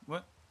grown.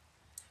 What?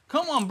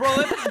 Come on, bro.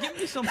 Give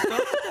me some stuff.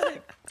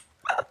 What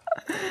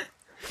the heck?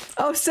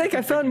 Oh, sick.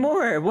 I found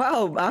more.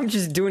 Wow, I'm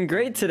just doing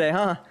great today,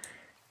 huh?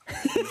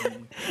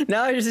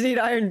 Now I just need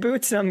iron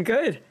boots and I'm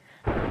good.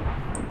 What the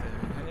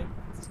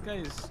heck? This guy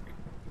is...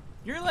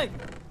 You're like...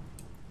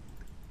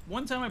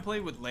 One time I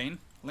played with Lane.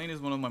 Lane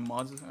is one of my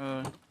mods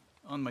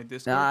on my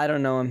Discord. Nah, I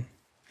don't know him.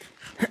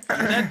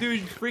 That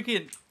dude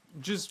freaking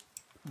just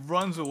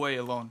runs away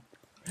alone.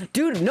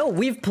 Dude, no,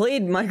 we've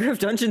played Minecraft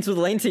Dungeons with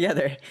Lane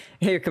together.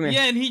 Here, come here.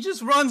 Yeah, and he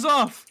just runs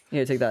off.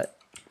 Here, take that.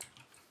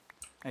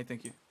 Hey,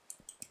 thank you.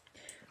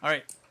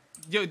 Alright.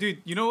 Yo, dude,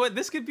 you know what?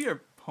 This could be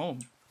our home.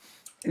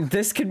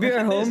 This could be Look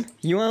our at home. this.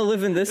 You want to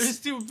live in There's this?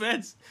 2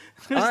 beds.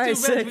 There's All right,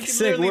 2 beds. We sick, can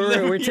sick. literally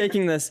live We're here.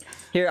 taking this.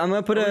 Here, I'm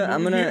gonna put Are we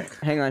I'm moving gonna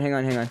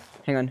here?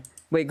 hang on.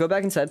 Wait, go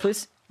back inside,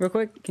 please, real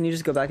quick. Can you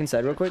just go back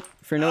inside, real quick,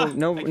 for no I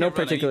can't run.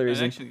 particular I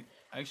reason?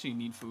 actually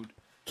need food.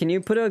 Can you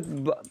put a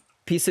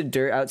piece of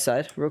dirt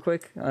outside, real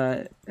quick,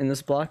 in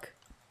this block?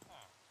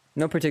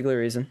 No particular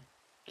reason.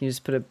 Can you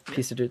just put a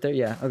piece of dirt there?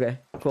 Yeah. Okay.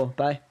 Cool.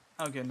 Bye.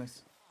 Okay,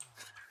 nice.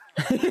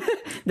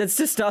 That's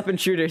to stop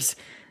intruders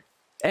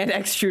and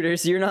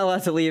extruders. You're not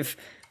allowed to leave.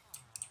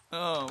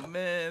 Oh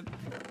man,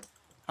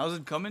 how's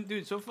it coming,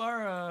 dude? So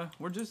far,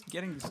 we're just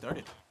getting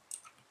started.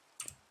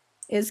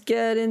 It's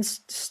getting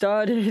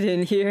started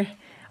in here.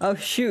 Oh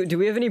shoot! Do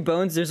we have any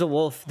bones? There's a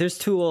wolf. There's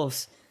 2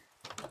 wolves.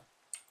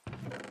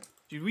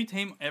 Did we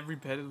tame every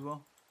pet as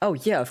well? Oh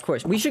yeah, of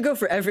course. We should go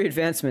for every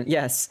advancement.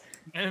 Yes.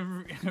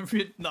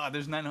 Every nah,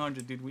 there's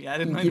 900, dude. We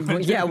added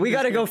 900. Yeah, we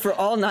gotta go for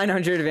all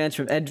 900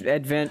 advancement.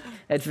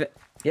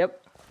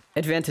 Yep.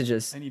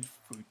 Advantages. I need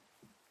food.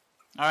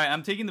 All right,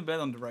 I'm taking the bed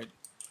on the right.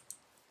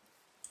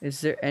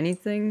 Is there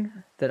anything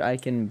that I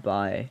can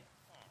buy?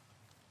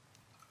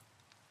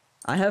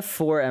 I have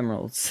 4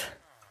 emeralds.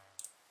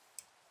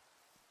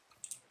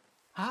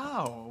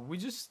 How? We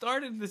just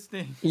started this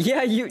thing.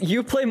 Yeah,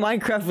 you play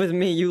Minecraft with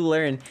me, you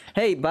learn.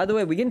 Hey, by the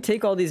way, we can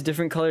take all these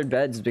different colored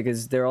beds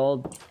because they're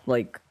all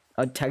like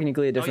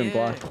technically a different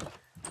block. Yeah.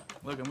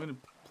 Look, I'm gonna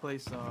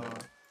place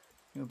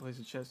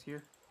a chest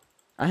here.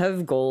 I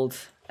have gold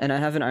and I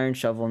have an iron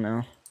shovel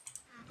now.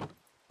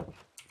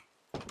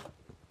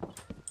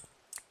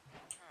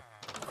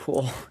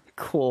 Cool,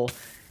 cool.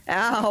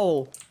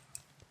 Ow!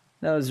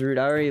 That was rude.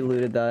 I already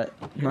looted that.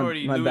 You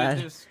already My looted bad.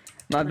 this.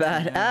 My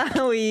bad. Yeah.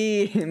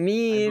 Owie! I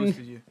Mean.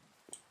 boosted you.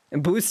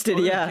 Boosted,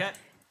 Oh, there's a yeah. cat.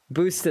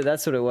 Boosted,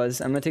 that's what it was.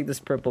 I'm gonna take this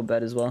purple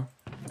bed as well.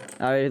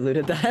 I already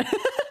looted that.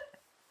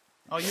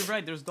 Oh, you're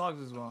right. There's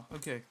dogs as well.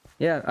 Okay.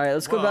 Yeah, alright,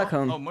 let's go Well, back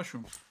home. Oh,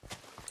 mushrooms.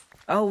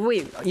 Oh,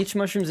 wait, each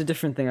mushroom's a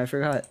different thing, I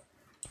forgot.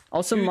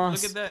 Also Dude,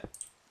 moss. look at that.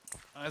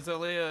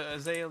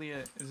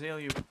 Azalea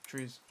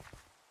trees.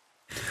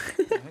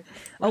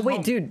 Oh, Where's wait,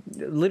 home? dude,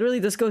 literally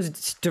this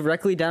goes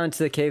directly down into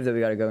the cave that we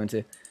gotta go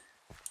into.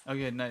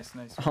 Okay, nice,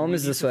 nice. Home We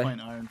is need this to way.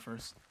 Find iron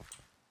first.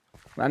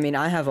 I mean,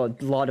 I have a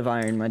lot of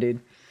iron, my dude.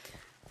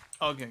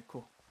 Okay,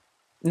 cool.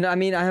 No, I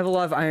mean, I have a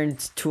lot of iron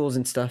tools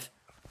and stuff.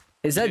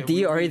 Is that Yeah, D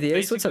we already the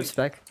ace? What's up,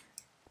 basically- Spec?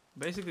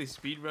 Basically,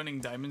 speed running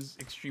diamonds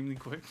extremely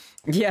quick.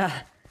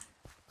 Yeah.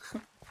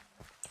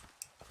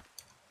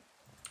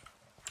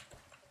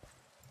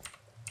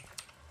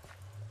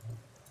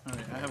 All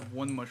right, I have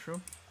 1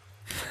 mushroom.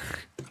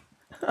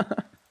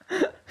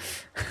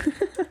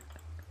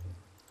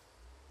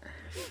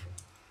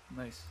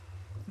 Nice.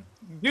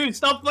 Dude,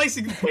 stop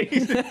placing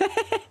things.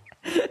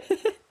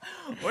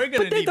 We're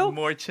gonna they need don't-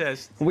 more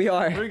chests. We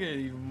are. We're gonna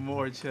need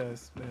more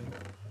chests, man.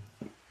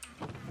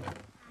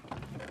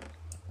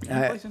 Can you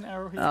Alright, place an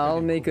arrow here? I'll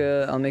Okay,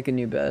 make a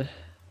new bed.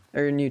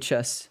 Or a new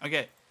chest. cool.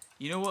 Okay,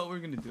 you know what we're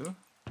gonna do?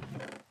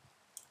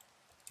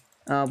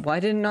 Why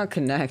did it not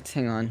connect?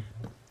 Hang on.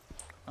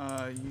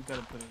 You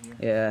gotta put it here.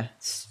 Yeah,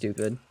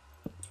 stupid.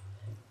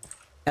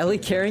 Ellie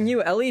carrying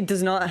you? Ellie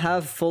does not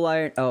have full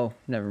iron. Oh,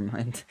 never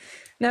mind.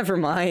 Never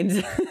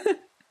mind.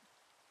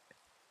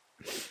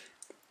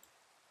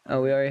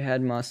 Oh, we already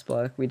had moss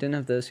block. We didn't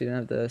have this. We didn't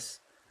have this.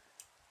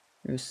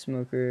 There's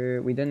smoker.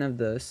 We didn't have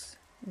this.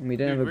 And we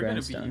didn't Dude, have a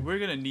grindstone. we're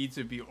gonna need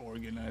to be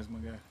organized, my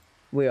guy.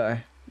 We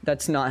are.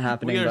 That's not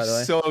happening, We by are the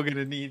way. so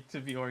gonna need to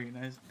be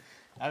organized.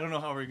 I don't know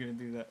how we're gonna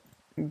do that.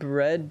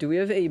 Bread. Do we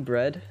have a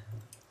bread?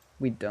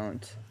 We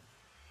don't.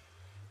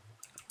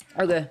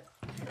 Okay.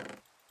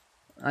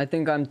 I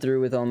think I'm through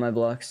with all my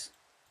blocks.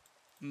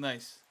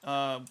 Nice.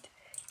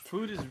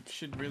 Food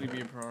should really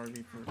be a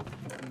priority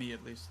for me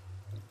at least.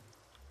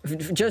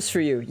 Just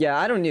for you. Yeah,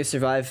 I don't need to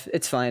survive.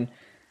 It's fine.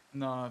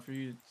 Nah, for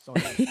you, it's all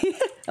good.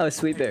 Oh,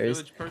 sweet Hey, berries.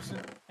 village person.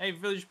 Hey,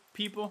 village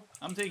people.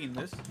 I'm taking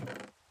this.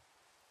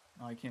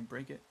 Oh, I can't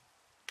break it.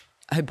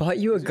 I bought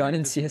you a Is it gun gonna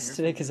in disappear CS from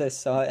today me? because I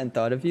saw it and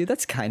thought of you.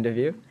 That's kind of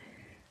you.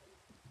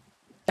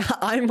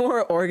 I'm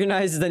more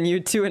organized than you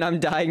two, and I'm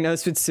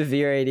diagnosed with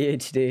severe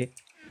ADHD.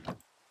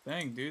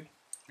 Dang, dude.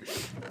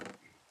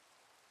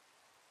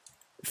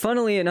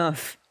 Funnily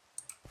enough,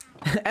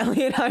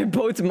 Ellie and I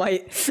both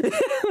might.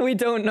 We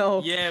don't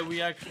know. Yeah,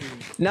 we actually.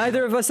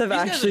 Neither of us have These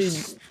guys are actually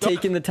stuck.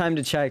 taken the time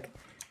to check.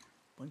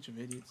 Bunch of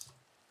idiots.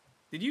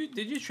 Did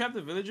you trap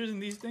the villagers in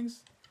these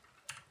things?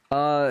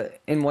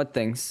 In what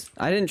things?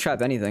 I didn't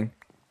trap anything.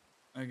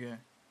 Okay.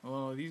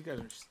 Well, these guys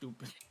are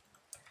stupid.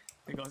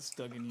 They got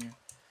stuck in here.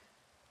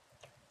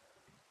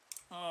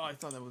 Oh, I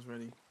thought that was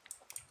ready.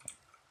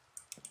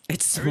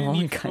 It's I really small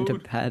and need kind of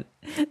food. bad.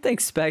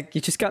 Thanks, Spec.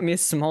 You just got me a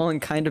small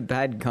and kind of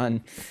bad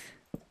gun.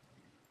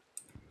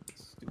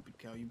 Stupid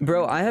cow. You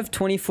Bro, better- I have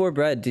 24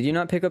 bread. Did you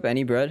not pick up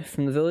any bread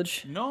from the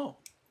village? No.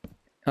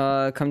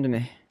 Come to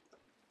me.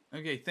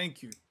 Okay,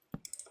 thank you.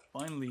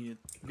 Finally,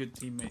 a good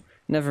teammate.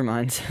 Never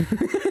mind.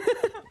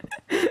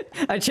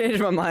 I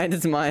changed my mind.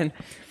 It's mine.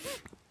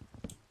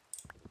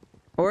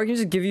 Or I can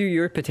just give you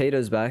your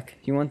potatoes back.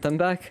 You want them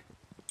back?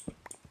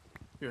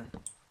 Here,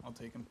 I'll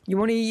take them. You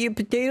want to eat your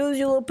potatoes,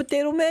 you little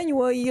potato man? You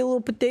want to eat your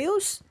little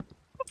potatoes?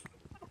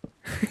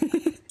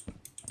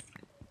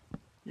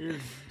 You're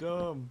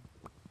dumb.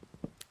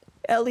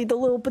 Ellie, the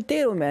little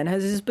potato man,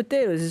 has his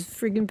potatoes, his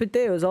freaking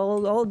potatoes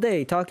all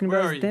day, talking Where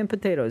about are his you? damn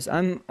potatoes.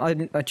 I'm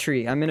on a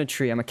tree. I'm in a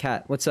tree. I'm a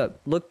cat. What's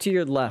up? Look to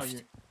your Oh,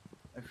 left.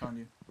 I found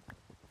you.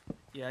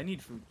 Yeah, I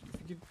need food.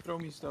 If you could throw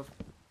me stuff,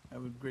 I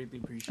would greatly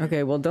appreciate it.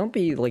 Okay, well, don't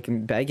be like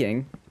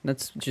begging.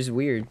 That's just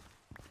weird.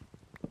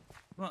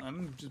 Well,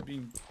 I'm just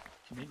being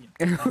Canadian.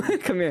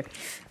 Come here.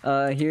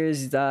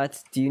 Here's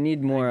that. Do you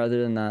need more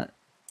other than that?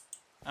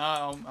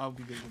 I'll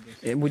be good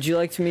with this. Would you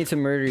like me to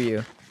murder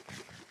you?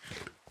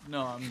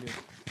 No, I'm good.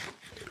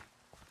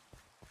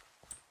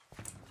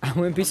 I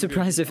wouldn't be I'm good.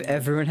 surprised if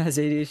everyone has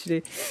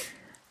ADHD.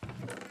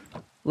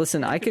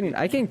 Listen, I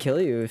can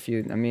kill you if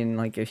you. I mean,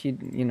 like if you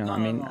know. No, I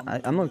no, mean,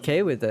 no, I'm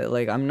okay with it.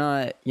 Like I'm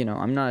not. You know,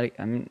 I'm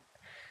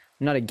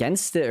not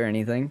against it or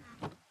anything.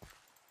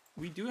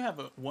 We do have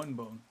one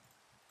bone.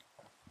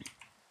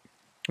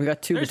 We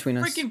got two There's between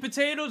us. freaking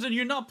potatoes and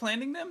you're not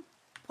planting them?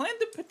 Plant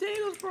the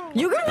potatoes, bro.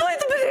 You can plant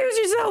the potatoes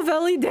yourself,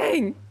 Ellie.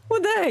 Dang.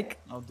 What the heck?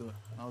 I'll do it.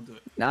 I'll do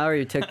it. I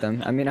already took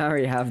them. I mean, I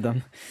already have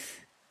them.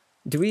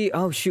 Do we?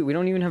 Oh shoot, we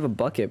don't even have a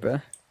bucket,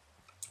 bruh.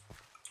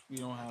 We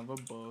don't have a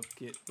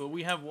bucket, but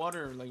we have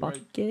water like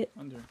Bucket? right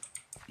under.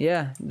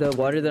 Yeah, the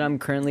water that I'm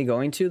currently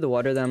going to, the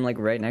water that I'm like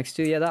right next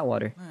to. Yeah, that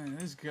water. Man,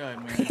 this guy,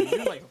 man.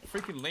 You're like a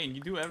freaking lane.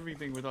 You do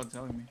everything without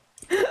telling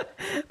me.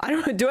 I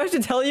don't. Do I have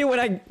to tell you when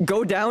I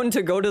go down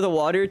to go to the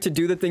water to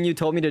do the thing you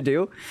told me to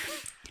do?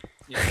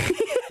 Yeah.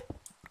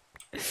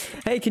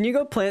 Hey, can you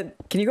go plant?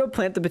 Can you go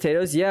plant the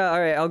potatoes? Yeah, all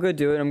right, I'll go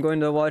do it. I'm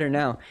going to the water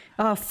now.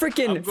 Ah,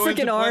 freaking, I'm going to freaking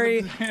plant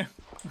Ari, the potato-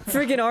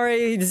 freaking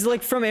Ari. He's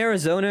like from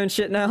Arizona and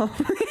shit now.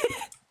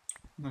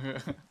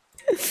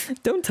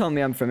 Don't tell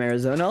me I'm from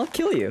Arizona. I'll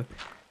kill you.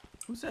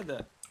 Who said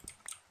that?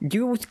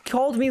 You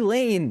called me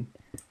Lane.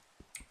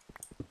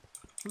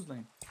 Who's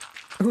lane?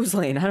 Who's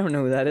Lane? I don't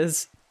know who that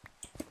is.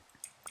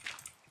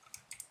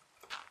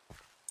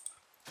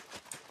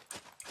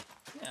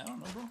 Yeah, I don't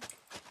know, bro.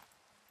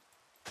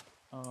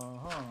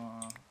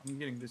 I'm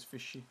getting this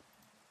fishy.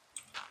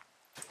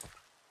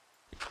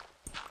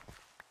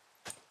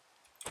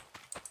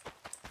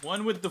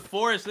 One with the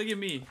forest. Look at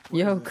me. What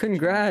Yo, is it?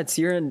 congrats!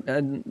 You're a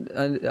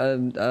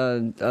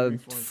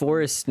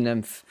forest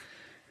nymph.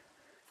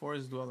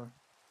 Forest dweller.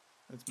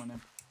 That's my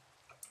name.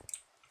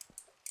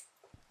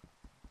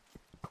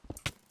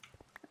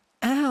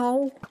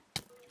 Ow!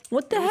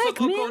 What the Hey, what's heck, up,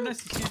 Loco? man?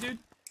 Nice to see you, dude.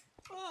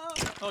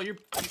 Oh, you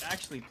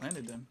actually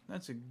planted them.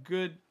 That's a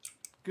good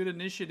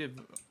initiative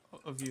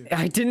of you.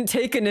 I didn't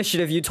take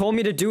initiative. You told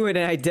me to do it,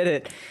 and I did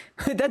it.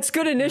 That's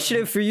good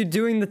initiative for you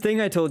doing the thing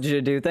I told you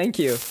to do. Thank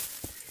you.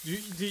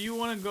 Do you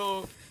want to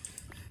go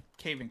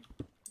caving?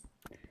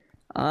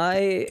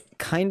 I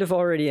kind of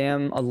already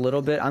am a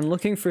little bit. I'm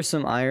looking for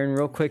some iron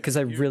real quick because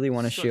I You're really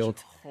want a such shield.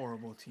 A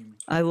horrible team.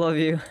 I love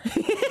you.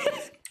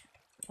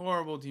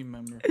 Horrible team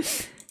member.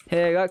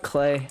 Hey, I got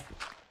clay.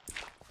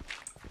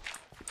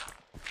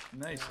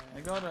 Nice.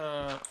 I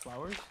got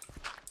flowers.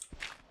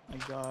 I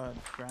got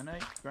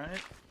granite.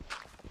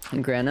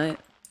 And granite.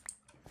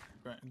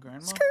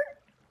 Grandma.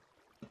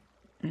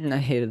 I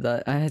hated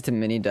that. I had to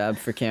mini dab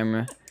for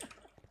camera.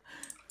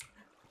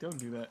 Don't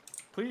do that.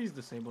 Please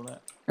disable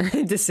that.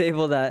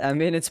 Disable that. I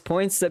mean, it's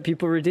points that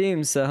people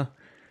redeem, so.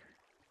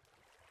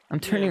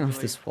 I'm turning but, off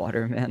like- this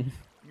water, man.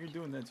 You're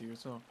doing that to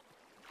yourself.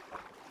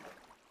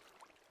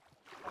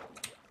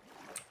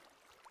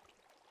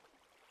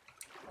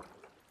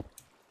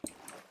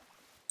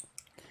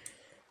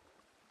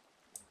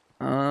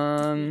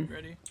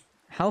 Ready?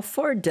 How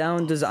far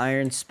down does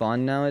iron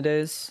spawn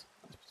nowadays?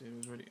 This potato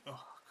is ready.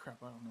 Oh crap!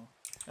 I don't know.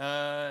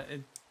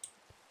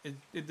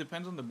 It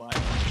depends on the biome,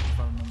 if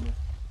I remember.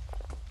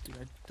 Dude,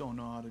 I don't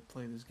know how to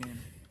play this game.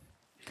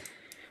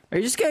 Are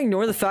you just gonna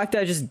ignore the fact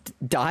that I just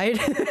died?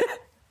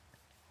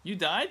 You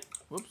died?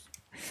 Whoops.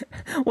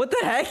 What the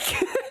heck?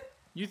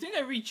 You think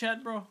I read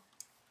chat, bro?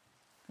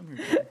 Come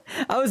here.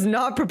 Bro. I was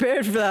not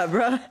prepared for that,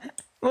 bruh.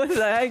 What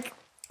the heck?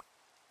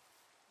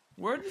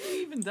 Where did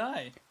you even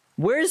die?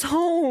 Where's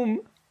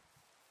home?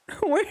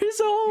 Where's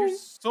home? You're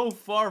so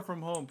far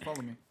from home.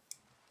 Follow me.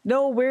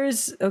 No,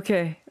 where's...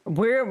 Okay.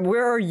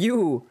 Where are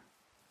you?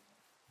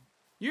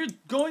 You're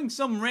going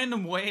some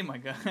random way, my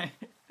guy.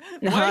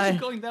 Why Hi. are you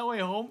going that way?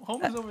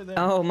 Home is over there.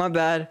 Oh, my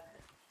bad.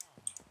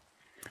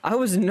 I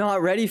was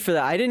not ready for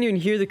that. I didn't even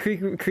hear the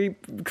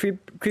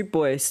creep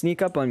boy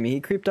sneak up on me.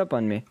 He creeped up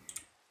on me.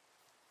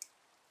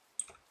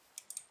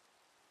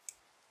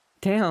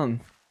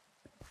 Damn.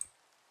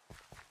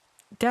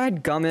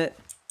 Dadgummit.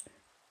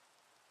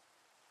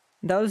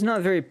 That was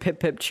not very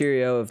pip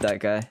cheerio of that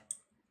guy.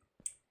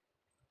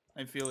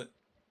 I feel it.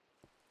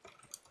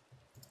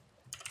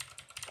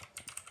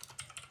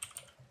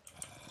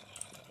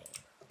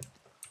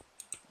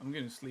 I'm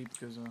gonna sleep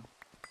because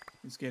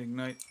it's getting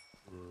night.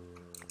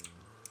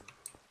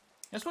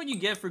 That's what you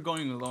get for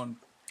going alone.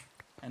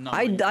 And not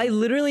I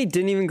literally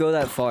didn't even go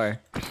that far.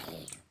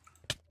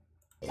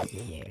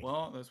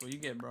 Well, that's what you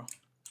get, bro.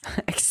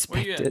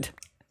 Expected.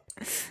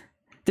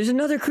 There's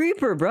another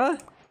creeper,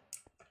 bruh.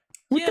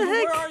 What yeah, the but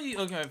heck? where are you?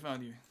 Okay, I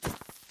found you.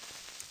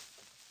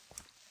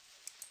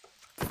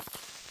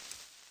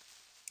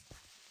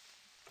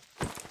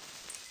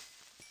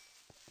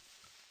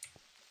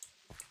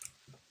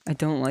 I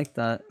don't like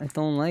that. I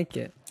don't like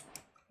it.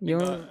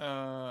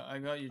 I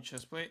got your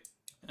chest plate,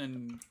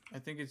 and I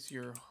think it's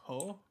your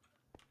hoe.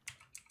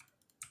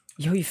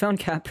 Yo, you found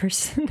cat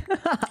person?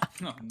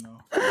 Oh no.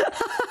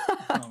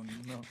 Oh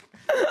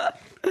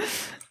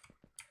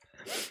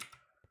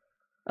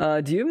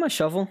no. Do you have my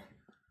shovel?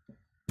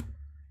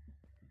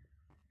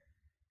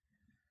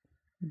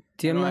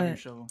 Do you I don't have have my... your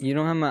shovel. You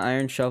don't have my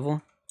iron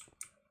shovel?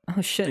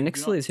 Oh shit, Wait,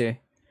 Nixley's here.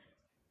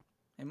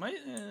 It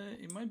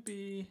might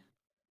be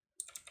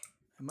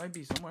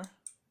somewhere.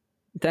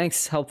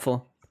 Thanks,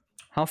 helpful.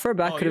 How far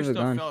back Oh, could your have it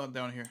stuff gone? fell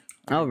down here.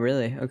 Oh,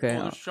 really? Okay.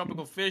 Oh, there's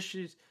tropical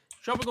fishes.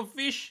 Tropical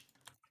fish.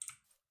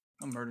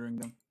 I'm murdering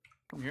them.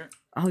 Come here.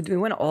 Oh, we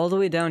went all the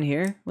way down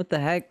here? What the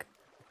heck?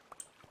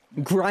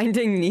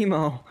 Grinding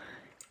Nemo.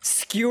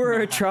 Skewer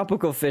a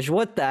tropical fish.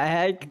 What the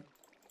heck?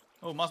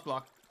 Oh, moss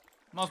block.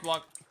 Moss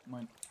block.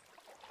 Mine.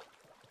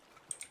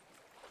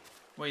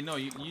 Wait, no,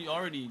 you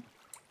already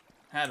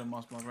had a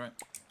moss block, right?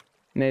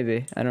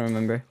 Maybe. I don't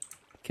remember.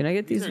 Can I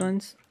get These these are-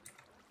 ones?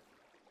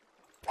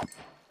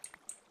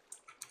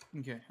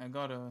 Okay, I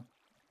got a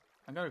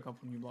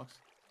couple new blocks.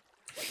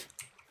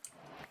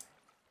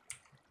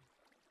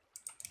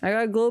 I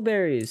got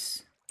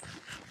glowberries.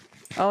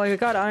 Oh, I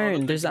got Oh, iron.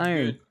 those There's are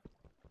iron. good.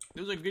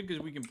 Those are good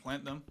because we can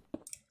plant them.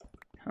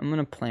 I'm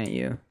gonna plant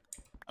you.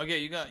 Okay,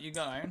 you got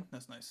iron.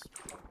 That's nice.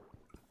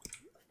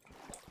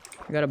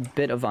 I got a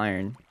bit of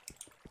iron.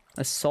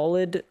 A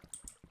solid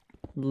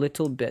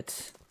little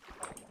bit.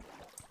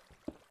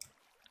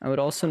 I would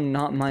also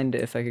not mind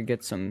it if I could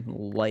get some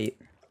light.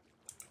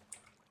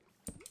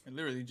 I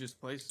literally just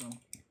placed them.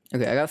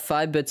 Okay, I got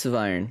 5 bits of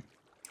iron.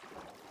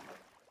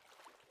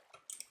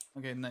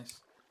 Okay, nice.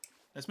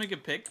 Let's make a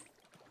pick.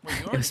 Wait, you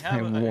It already was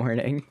have my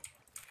warning.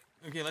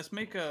 Okay, let's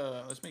make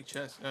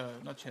chest.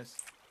 Not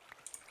chest.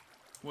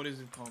 What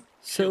is it called?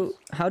 So, Shields,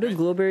 how do right?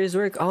 glowberries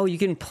work? Oh, you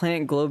can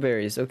plant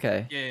glowberries.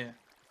 Okay. Yeah.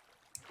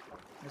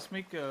 Let's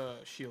make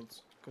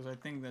shields, because I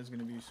think that's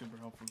gonna be super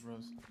helpful for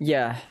us.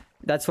 Yeah,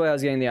 that's why I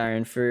was getting the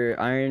iron. For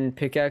iron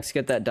pickaxe,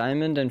 get that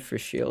diamond, and for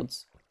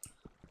shields.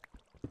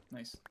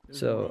 Nice. There's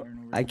So, more iron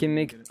over I here, can we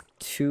make get it.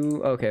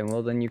 2... Okay,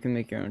 well then you can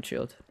make your own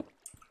shield.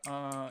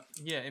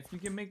 Yeah, if we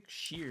can make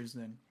shears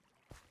then,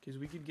 because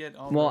we could get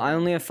all. Well, the... I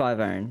only have 5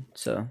 iron,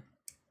 so...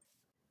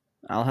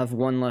 I'll have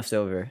 1 left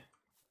over.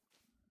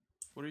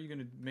 What are you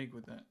gonna make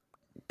with that?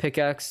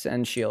 Pickaxe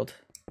and shield.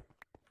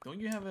 Don't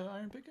you have an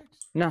iron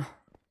pickaxe? No.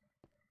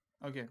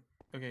 Okay.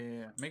 Okay.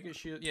 Yeah. Make a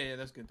shield. Yeah.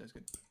 That's good. That's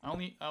good. I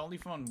only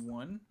found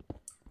 1,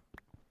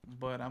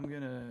 but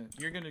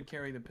you're gonna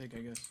carry the pick, I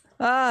guess.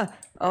 Ah!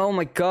 Oh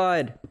my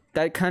god.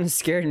 That kind of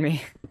scared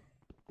me.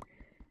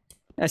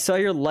 I saw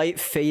your light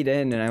fade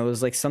in and I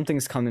was like,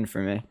 something's coming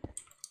for me.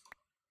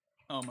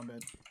 Oh my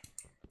bad.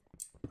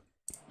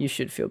 You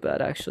should feel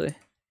bad, actually.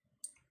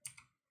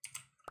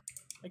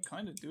 I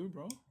kind of do,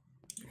 bro.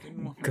 I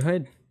didn't want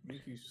Good. to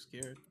make you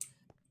scared.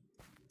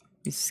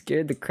 You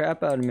scared the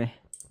crap out of me.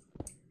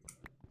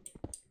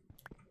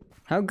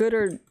 How good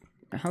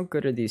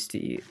are these to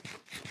eat?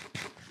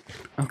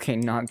 Okay,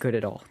 not good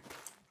at all.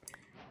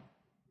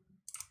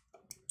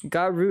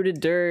 Got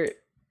rooted dirt.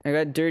 I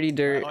got dirty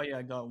dirt. Oh yeah,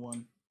 I got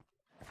 1.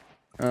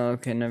 Oh,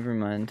 okay, never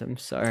mind. I'm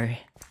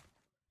sorry.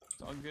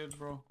 It's all good,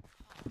 bro.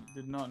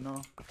 Did not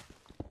know.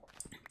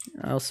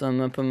 Also, I'm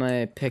gonna put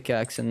my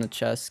pickaxe in the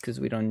chest because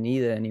we don't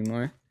need it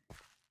anymore.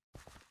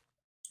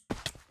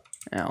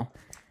 Ow.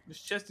 This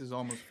chest is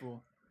almost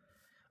full.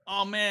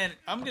 Oh man,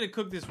 I'm gonna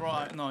cook this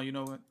raw. No, you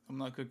know what? I'm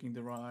not cooking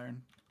the raw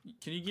iron.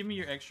 Can you give me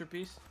your extra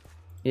piece?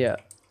 Yeah.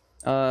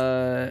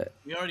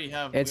 We already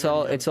have. It's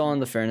all in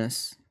the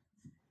furnace.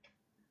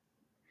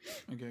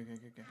 Okay.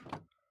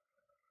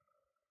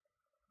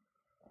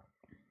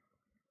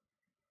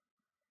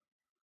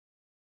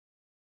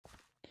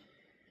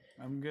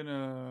 I'm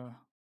gonna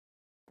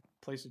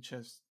place a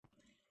chest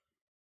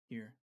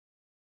here.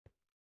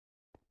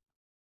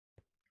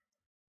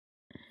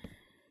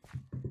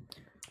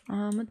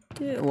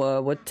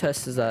 Well, what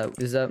test is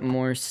that? Is that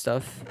more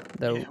stuff?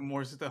 That Yeah,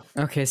 more stuff.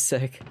 Okay,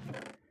 sick.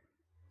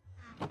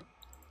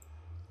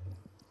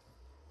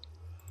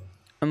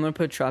 I'm gonna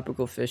put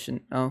tropical fish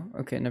in. Oh,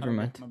 okay, never Okay,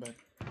 mind. my bad.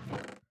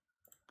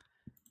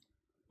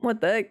 What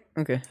the heck?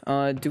 Okay.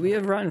 Do we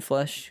have rotten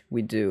flesh?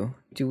 We do.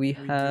 Do we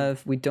We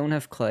have? We don't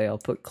have clay. I'll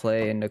put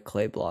clay in a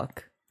clay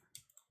block.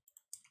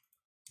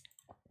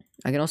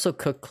 I can also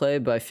cook clay,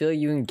 but I feel like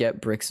you can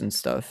get bricks and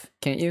stuff.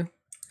 Can't you?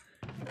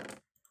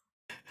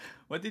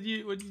 What did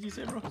you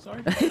say, bro?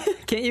 Sorry.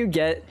 Can't you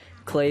get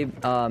clay?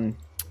 Can't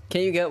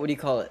you get, what do you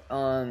call it?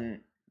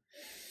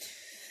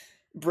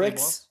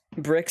 Bricks,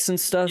 bricks and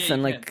stuff, Yeah,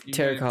 and you like can. You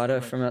terracotta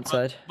can. from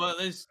outside. But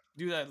let's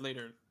do that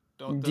later.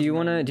 Do you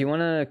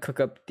wanna cook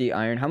up the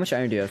iron? How much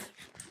iron do you have?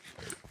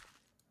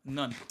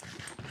 None.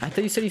 I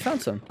thought you said you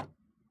found some.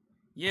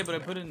 Yeah, but I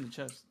put it in the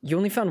chest. You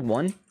only found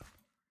one?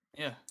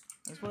 Yeah,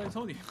 that's what I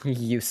told you.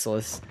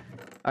 Useless.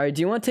 Alright,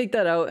 do you want to take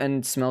that out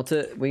and smelt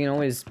it? We can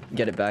always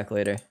get it back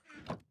later.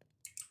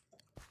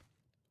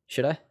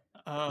 Should I?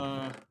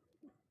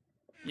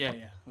 Yeah,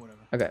 whatever.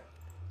 Okay.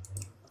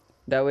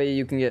 That way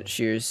you can get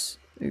shears,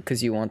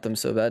 because you want them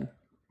so bad.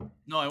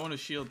 No, I want a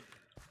shield.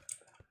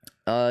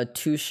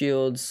 2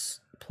 shields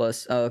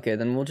plus... Oh, okay,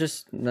 then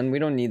then we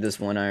don't need this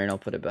 1 iron, I'll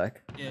put it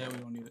back. Yeah, we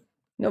don't need it.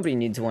 Nobody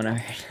needs 1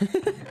 iron.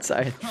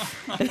 Sorry.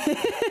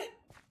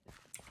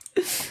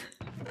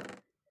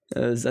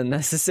 That was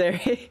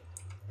unnecessary.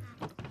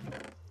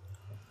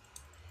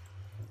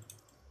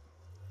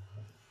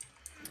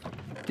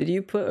 Did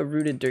you put a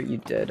rooted dirt? You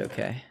did,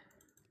 okay.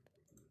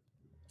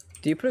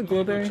 Do you put a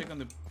glowberry?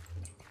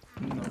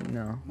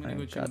 No, I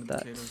got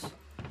that.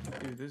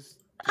 Dude, this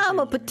I'm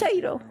a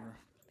potato!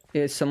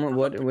 Yeah, someone,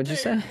 what'd you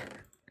say?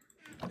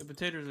 The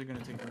potatoes are gonna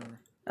take forever.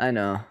 I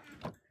know.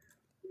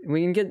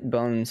 We can get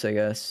bones, I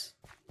guess.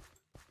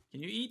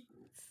 Can you eat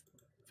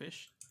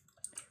fish?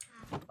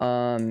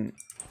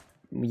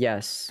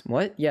 Yes.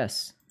 What?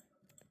 Yes.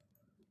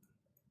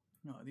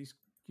 No, these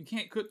you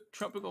can't cook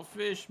tropical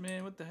fish,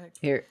 man. What the heck?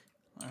 Here.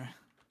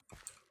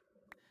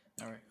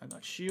 Alright. I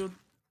got shield.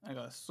 I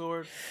got a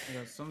sword. I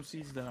got some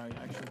seeds that I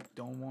actually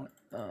don't want.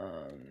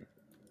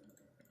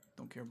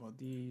 Don't care about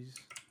these.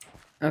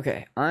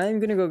 Okay, I'm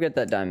gonna go get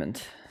that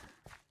diamond.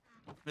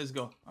 Let's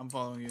go. I'm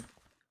following you.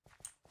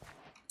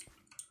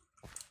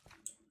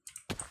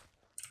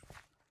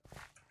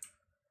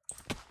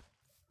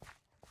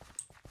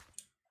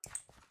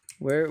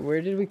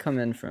 Where did we come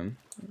in from?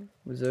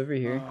 Was it over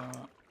here?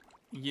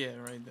 Yeah,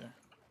 right there.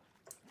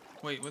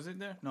 Wait, was it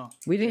there? No.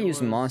 We didn't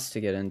use moss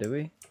to get in, did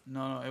we?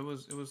 No, it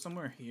was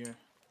somewhere here.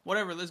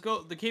 Whatever, let's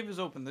go. The cave is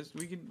open.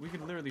 We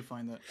can literally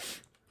find that.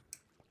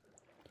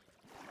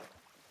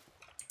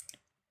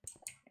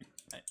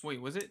 Wait,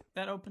 was it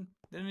that open?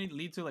 Didn't it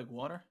lead to like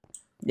water?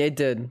 It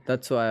did.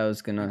 That's why I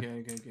was gonna.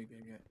 Okay.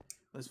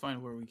 Let's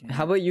find where we can.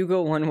 How about you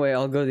go one way,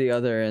 I'll go the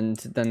other, and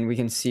then we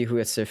can see who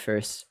gets there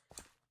first.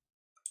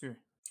 Here.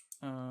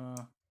 I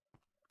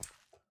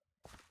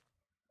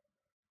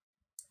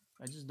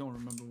just don't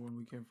remember where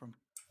we came from.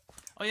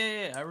 Oh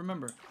yeah, I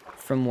remember.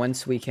 From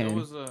whence we came.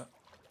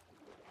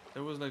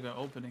 There was like an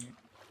opening.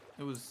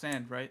 It was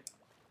sand, right?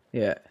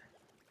 Yeah.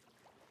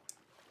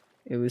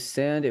 It was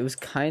sand. It was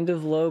kind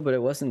of low, but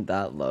it wasn't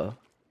that low.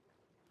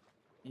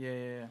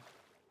 Yeah.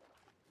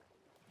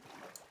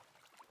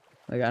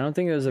 Like, I don't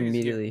think it was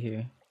immediately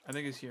here. I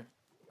think it's here.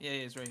 Yeah,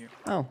 it's right here.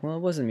 Oh, well,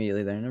 it was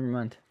immediately there. Never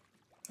mind.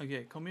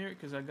 Okay, come here,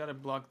 because I gotta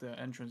block the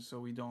entrance so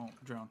we don't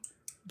drown.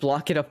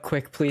 Block it up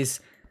quick,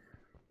 please.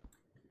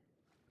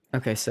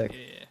 Okay, sick.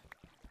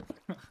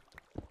 Yeah.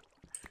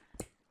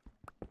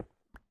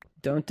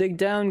 Don't dig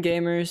down,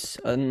 gamers,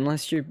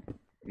 unless you're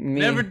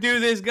me. Never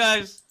do this,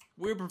 guys.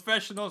 We're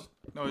professionals.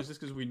 No, it's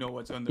just because we know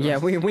what's under Yeah,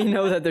 us. we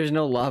know that there's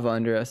no lava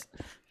under us.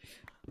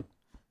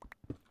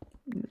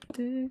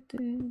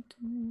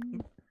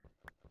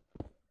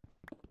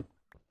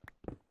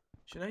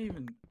 Should I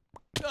even...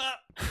 Ah!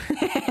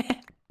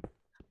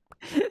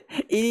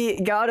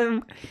 Idiot, got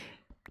him.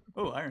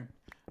 Oh, iron.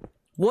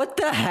 What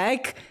the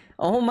heck?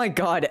 Oh my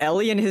god,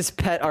 Ellie and his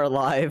pet are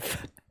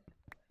live.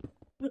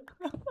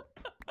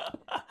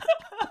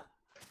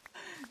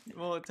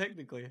 Well,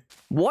 technically.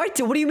 What?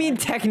 What do you mean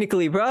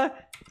technically, bruh?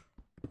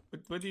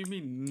 What do you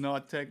mean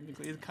not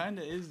technically? It kind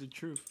of is the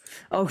truth.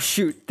 Oh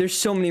shoot, there's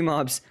so many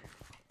mobs.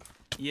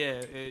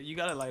 Yeah, you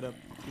gotta light up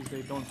because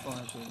they don't spawn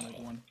after like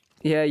one.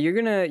 Yeah,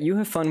 you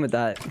have fun with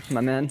that,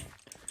 my man.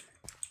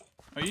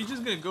 Are you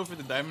just gonna go for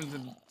the diamonds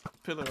and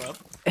pillar up?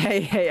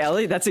 Hey,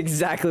 Ellie, that's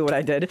exactly what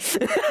I did.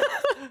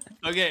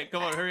 Okay,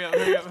 come on, hurry up.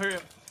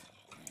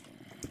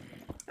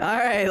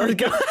 Alright, let's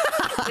go.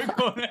 We're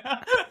going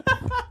out.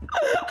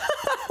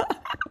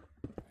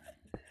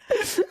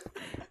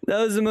 That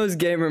was the most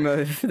gamer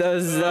move. That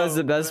was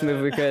the best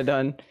move we could have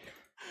done.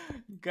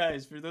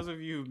 Guys, for those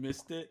of you who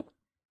missed it,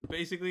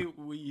 basically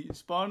we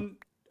spawn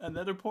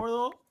another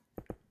portal,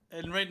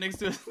 and right next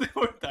to it there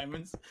were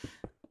diamonds.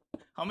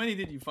 How many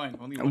did you find?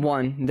 Only one.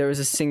 One. There was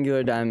a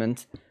singular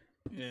diamond.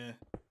 Yeah,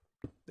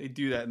 they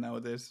do that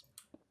nowadays.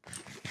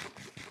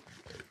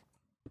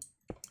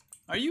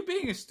 Are you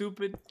being a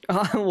stupid?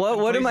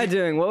 What am I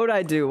doing? What would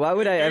I do? Why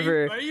would I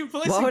ever? Are you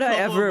placing Why would I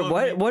cobble ever? above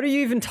What? me? What are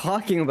you even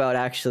talking about?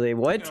 Actually,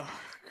 what? Ugh,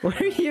 What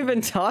are you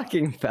even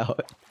talking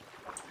about?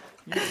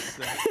 you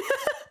suck.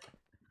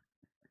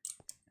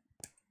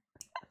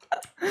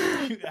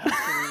 You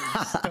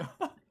absolutely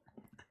suck.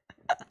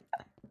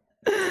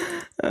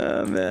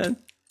 Oh man.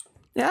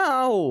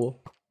 Ow!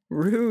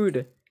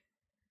 Rude.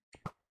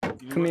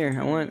 You Come here.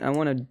 I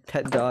want a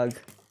pet dog.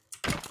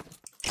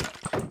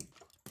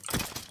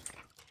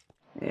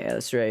 Yeah,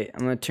 that's right. I'm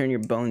gonna turn your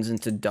bones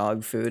into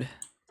dog food.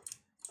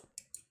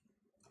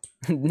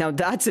 Now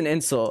that's an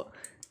insult,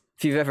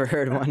 if you've ever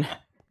heard one.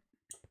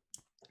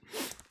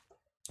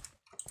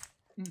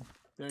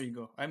 There you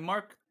go. I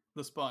marked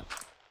the spot,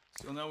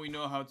 so now we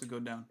know how to go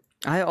down.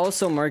 I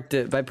also marked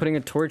it by putting a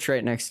torch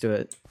right next to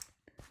it.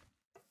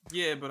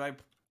 Yeah, but I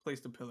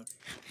placed a pillar,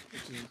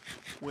 which is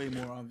way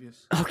more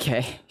obvious.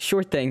 Okay,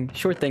 sure thing,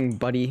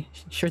 buddy.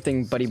 Sure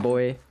thing, buddy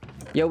boy.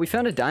 Yo, we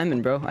found a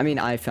diamond, bro. I mean,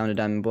 I found a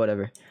diamond, but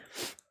whatever.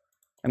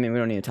 I mean, we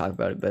don't need to talk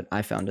about it, but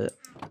I found it.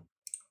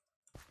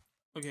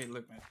 Okay,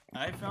 look, man.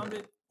 I found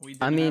it. We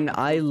I didn't mean, have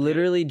the I proof yet.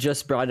 literally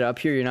just brought it up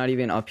here. You're not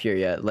even up here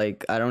yet.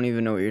 Like, I don't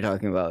even know what you're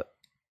talking about.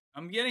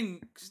 I'm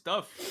getting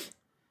stuff.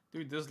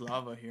 Dude, there's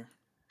lava here.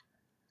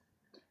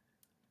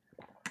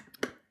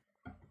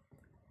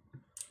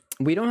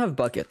 We don't have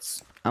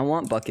buckets. I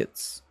want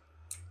buckets.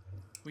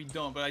 We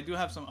don't, but I do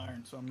have some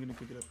iron, so I'm gonna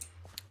pick it up.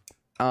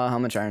 How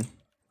much iron?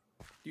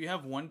 Do you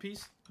have one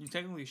piece? You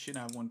technically should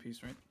have one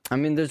piece, right? I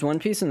mean, there's one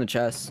piece in the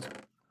chest.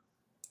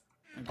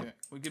 Okay,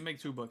 we can make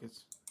 2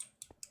 buckets.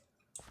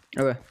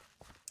 Okay.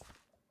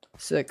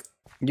 Sick.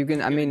 You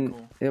can, I Getting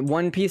mean,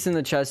 one piece in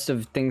the chest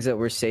of things that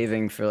we're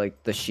saving for,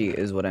 like, the sheet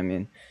is what I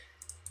mean.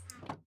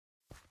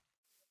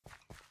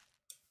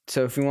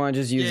 So if we want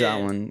to just use that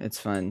Yeah. one, it's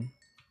fine.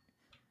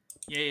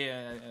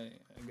 Yeah,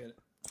 I get it.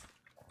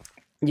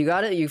 You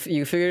got it? You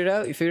figured it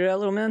out? You figured it out,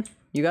 little man?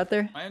 You got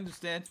there? I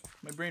understand.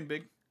 My brain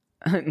big.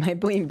 My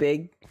brain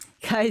big.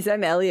 Guys,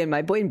 I'm Elliot.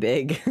 My brain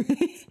big.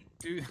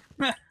 Dude.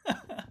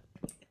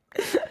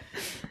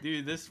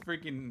 Dude, this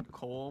freaking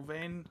coal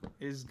vein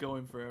is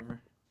going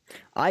forever.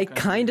 I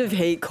kind of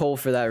hate coal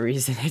for that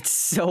reason. It's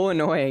so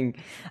annoying.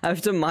 I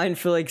have to mine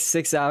for like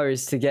 6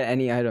 hours to get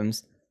any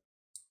items.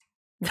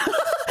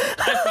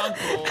 I found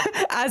coal.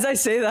 As I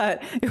say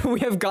that,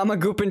 we have Gamma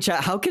Goop in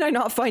chat. How can I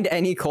not find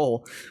any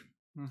coal?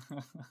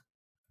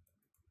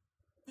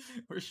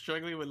 We're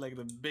struggling with like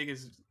the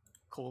biggest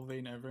coal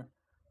vein ever.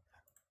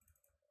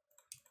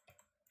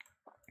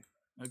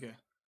 Okay.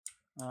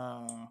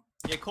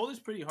 Yeah, coal is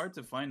pretty hard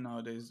to find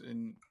nowadays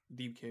in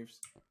deep caves.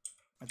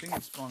 I think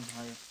it spawns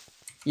higher.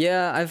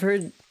 Yeah, I've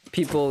heard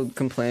people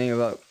complaining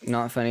about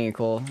not finding any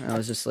coal. And I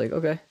was just like,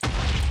 okay.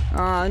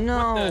 Ah,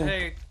 no. What the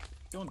heck?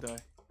 Don't die.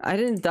 I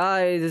didn't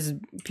die. This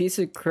piece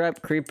of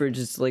crap creeper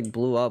just like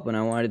blew up when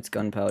I wanted its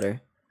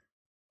gunpowder.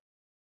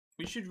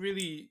 We should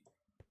really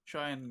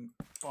try and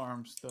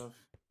farm stuff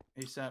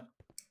ASAP.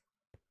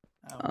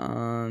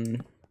 Ow.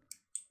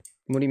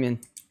 What do you mean?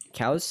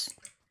 Cows?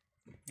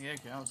 Yeah,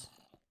 cows.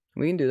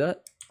 We can do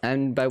that.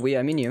 And by we,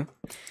 I mean you.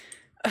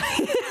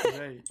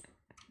 Right.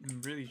 I'm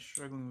really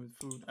struggling with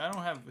food. I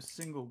don't have a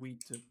single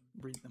wheat to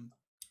breed them.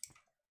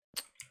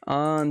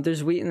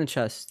 There's wheat in the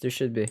chest. There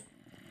should be.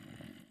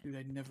 Dude,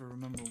 I never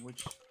remember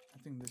which. I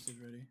think this is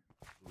ready.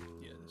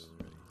 Yeah, this is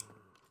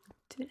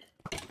ready.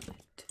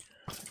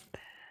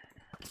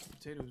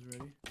 Potatoes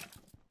ready.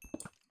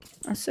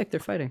 Oh, sick. They're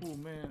fighting. Oh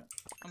man,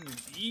 I'm gonna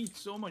eat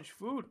so much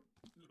food.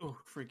 Oh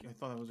freak! I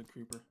thought that was a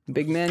creeper.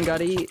 Big man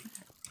gotta eat.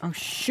 Oh,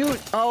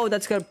 shoot. Oh,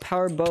 that's got a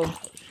power bow.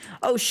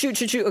 Oh,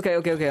 shoot. Okay.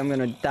 I'm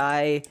gonna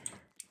die.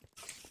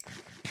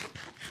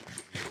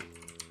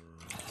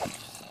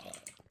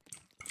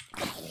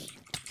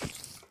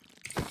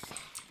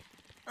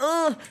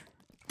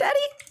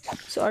 Daddy!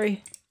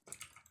 Sorry.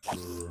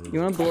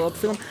 You wanna blow up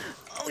film?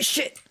 Oh,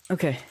 shit.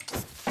 Okay.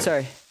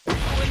 Sorry. Go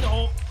in the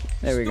hole.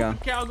 There we go.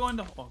 Stupid cow, go in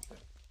the hole.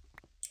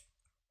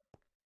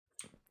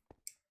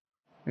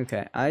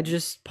 Okay, I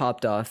just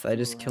popped off. I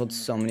just killed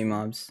so many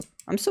mobs.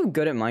 I'm so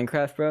good at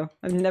Minecraft, bro.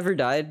 I've never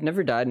died,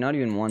 not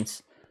even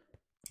once.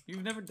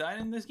 You've never died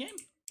in this game?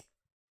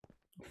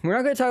 We're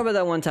not gonna talk about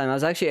that one time. I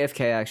was actually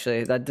AFK,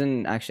 actually. That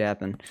didn't actually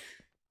happen.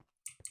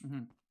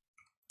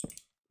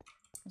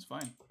 That's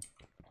fine.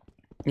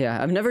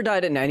 Yeah, I've never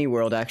died in any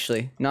world,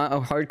 actually. Not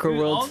a hardcore Dude,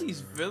 world. all these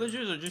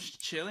villagers are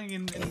just chilling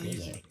in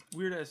these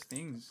weird ass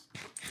things.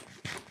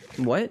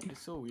 What?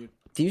 It's so weird.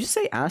 Did you just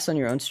say ass on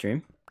your own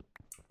stream?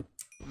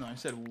 No, I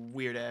said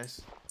weird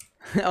ass.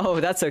 Oh,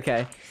 that's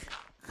okay.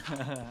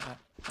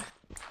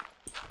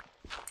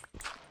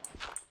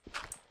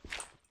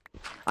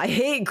 I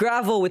hate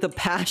gravel with a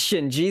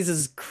passion.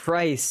 Jesus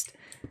Christ.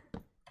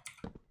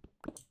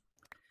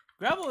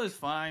 Gravel is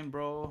fine,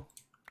 bro.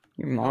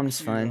 Your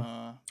mom's Helps you,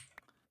 fine.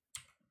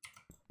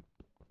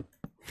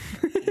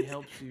 He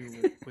helps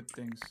you with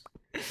things.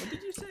 What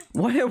did you say?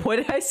 What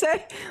did I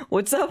say?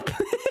 What's up?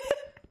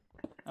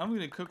 I'm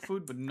gonna cook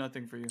food, but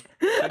nothing for you.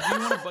 So do you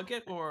want a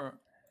bucket or?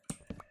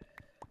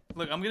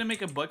 Look, I'm gonna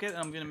make a bucket and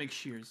I'm gonna make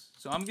shears.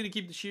 So I'm gonna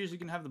keep the shears. You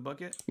can have the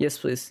bucket. Yes,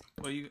 please.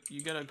 Well, you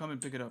gotta come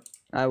and pick it up.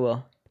 I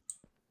will.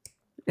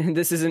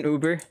 This isn't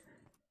Uber.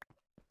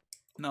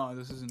 No,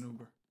 this isn't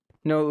Uber.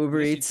 No Uber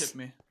Unless you Eats. tip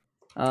me.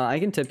 I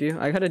can tip you.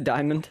 I got a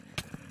diamond.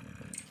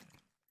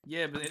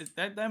 Yeah, but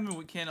that diamond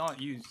we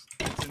cannot use.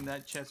 It's in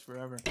that chest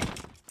forever.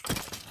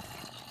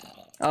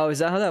 Oh, is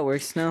that how that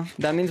works now?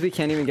 That means we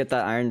can't even get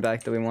that iron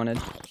back that we wanted.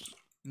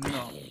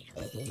 No.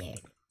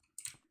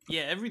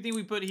 Yeah, everything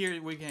we put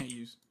here we can't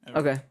use.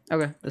 Ever.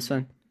 Okay, that's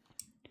fine.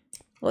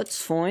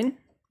 Let's fine.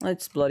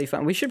 Let's bloody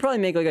fine. We should probably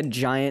make like a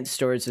giant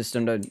storage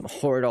system to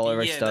hoard all of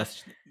our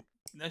stuff.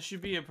 That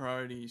should be a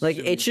priority. Like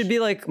it should be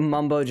like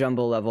mumbo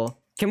jumbo level.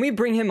 Can we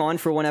bring him on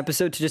for one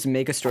episode to just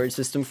make a storage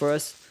system for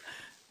us?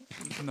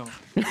 No.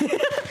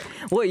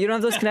 What? You don't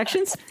have those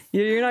connections?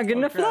 You're not good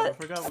enough for that? I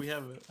forgot we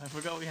have it. I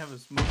forgot we have a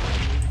smoker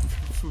waiting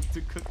for food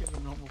to cook in the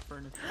normal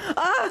furnace.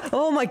 Ah!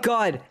 Oh my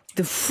god!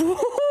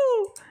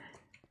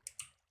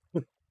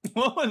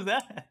 What was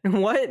that?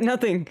 What?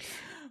 Nothing.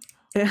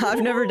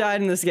 I've never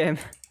died in this game.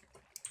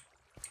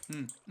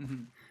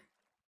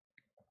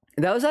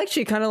 That was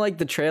actually kind of like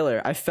the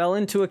trailer. I fell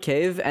into a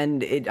cave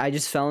and I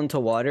just fell into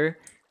water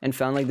and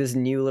found like this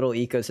new little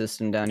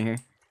ecosystem down here.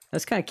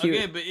 That's kind of cute.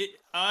 Okay, but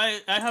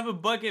I have a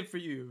bucket for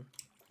you.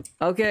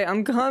 Okay,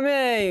 I'm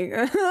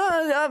coming.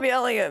 Stop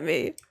yelling at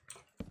me.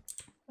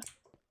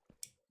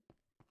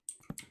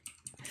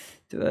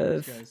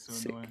 This guy's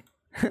so annoying.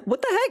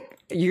 What the heck?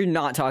 You're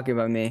not talking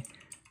about me.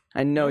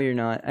 I know you're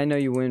not. I know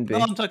you wouldn't be. No,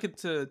 I'm talking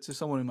to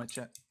someone in my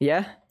chat.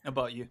 Yeah?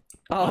 About you.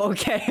 Oh,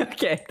 okay,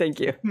 okay. Thank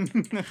you.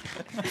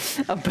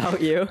 About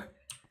you.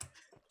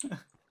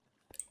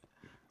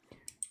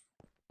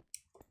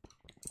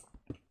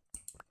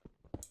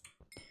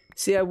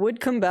 See, I would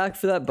come back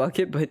for that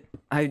bucket, but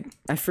I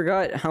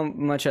forgot how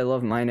much I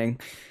love mining.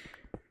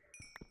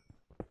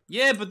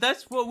 Yeah, but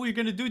that's what we're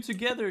gonna do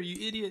together,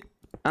 you idiot.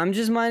 I'm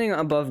just mining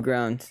above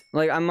ground.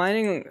 Like, I'm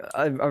mining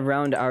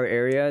around our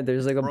area.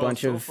 There's like a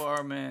bunch of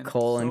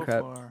coal and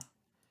crap.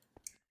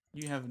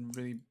 You haven't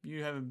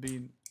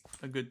been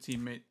a good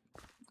teammate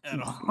at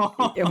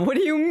all. What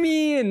do you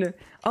mean?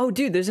 Oh,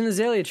 dude, there's an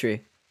azalea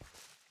tree.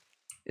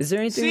 Is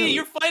there anything? See,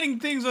 you're fighting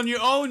things on your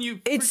own.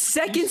 It's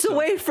seconds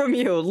away from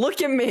you.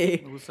 Look at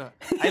me. What's that?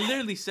 I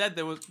literally said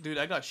there was. Dude,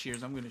 I got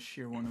shears. I'm gonna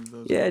shear one of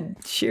those. Yeah,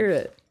 shear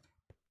it.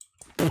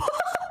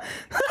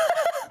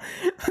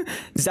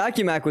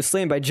 Zakumac was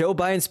slain by Joe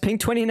Biden's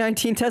pink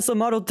 2019 Tesla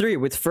Model 3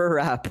 with fur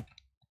wrap.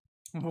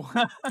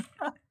 What?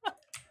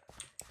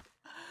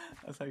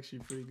 That's actually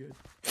pretty good.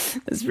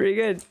 That's pretty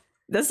good.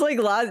 That's like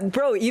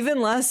bro,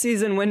 even last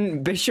season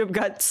when Bishop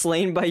got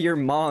slain by your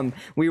mom,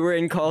 we were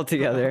in call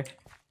together.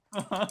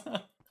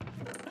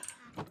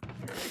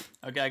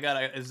 Okay, I got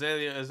a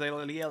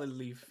azalea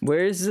leaf.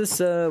 Where's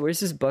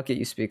this bucket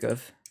you speak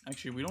of?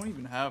 Actually, we don't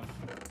even have.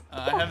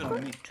 I have it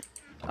on me.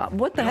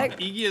 What the heck?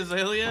 Iggy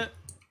azalea,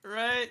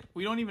 right?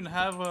 We don't even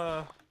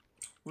have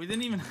we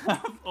didn't even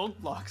have oak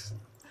blocks.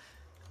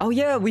 Oh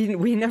yeah,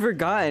 we never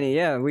got any.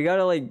 Yeah, we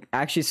gotta like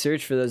actually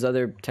search for those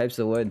other types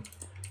of wood.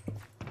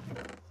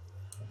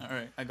 All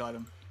right, I got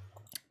him.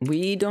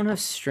 We don't have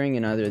string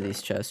in either of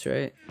these chests,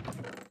 right?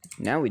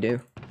 Now we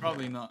do.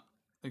 Probably not.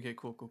 Okay,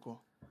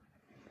 cool.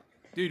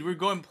 Dude, we're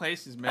going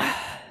places, man.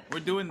 We're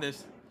doing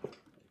this.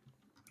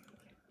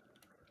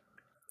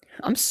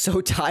 I'm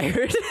so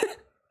tired.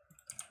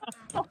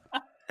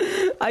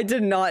 I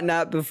did not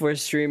nap before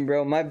stream,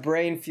 bro. My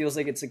brain feels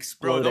like it's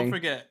exploding. Bro, don't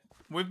forget.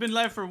 We've been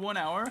live for 1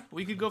 hour.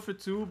 We could go for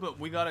 2, but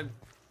we gotta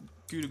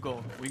do the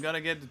goal. We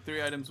gotta get the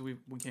 3 items we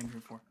came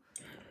here for.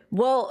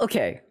 Well,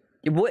 okay.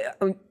 What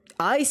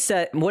I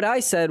said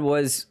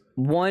was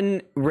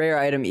 1 rare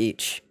item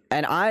each,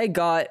 and I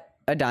got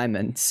a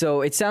diamond.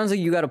 So it sounds like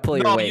you gotta pull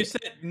your weight.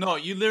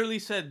 You literally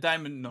said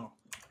diamond. No,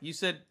 you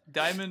said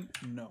diamond.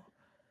 No.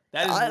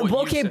 That is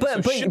what okay, you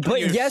said.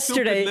 but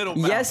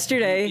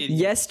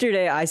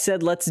yesterday I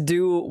said let's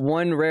do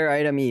 1 rare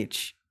item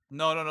each.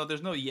 No.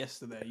 There's no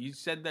yesterday. You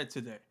said that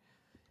today.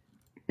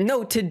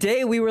 No,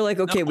 today we were like,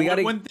 okay, we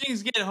gotta. When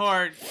things get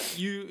hard,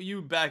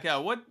 you back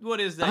out.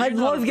 What is that? I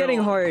love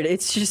getting hard.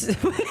 It's just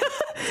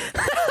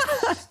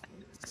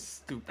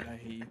stupid. I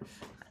hate you.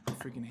 I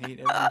freaking hate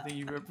everything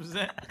you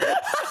represent.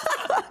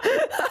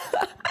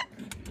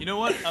 You know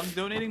what? I'm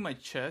donating my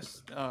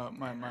chest,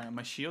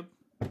 my shield.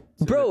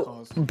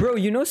 Bro,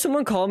 you know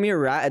someone called me a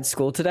rat at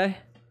school today?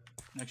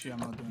 Actually, I'm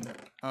not doing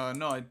that.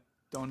 No, I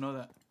don't know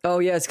that. Oh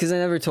yeah, it's because I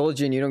never told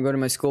you and you don't go to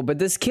my school. But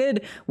this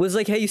kid was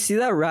like, hey, you see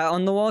that rat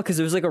on the wall? Because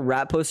there was like a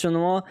rat poster on the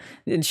wall.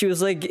 And she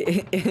was like,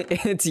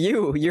 it's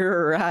you.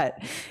 You're a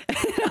rat. And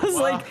I was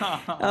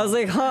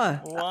like, huh.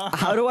 Wow.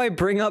 How do I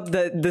bring up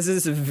that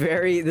this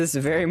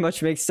very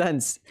much makes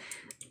sense?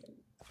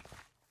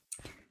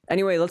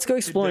 Anyway, let's go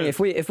exploring. If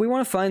we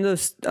want to find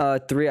those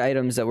 3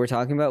 items that we're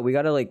talking about, we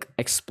gotta like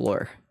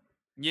explore.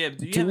 Yeah,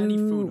 do you have any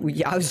food?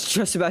 Yeah, I was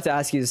just about to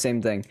ask you the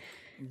same thing.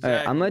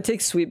 Exactly. I'm gonna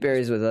take sweet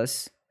berries with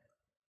us,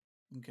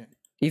 Okay.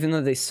 even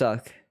though they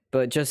suck,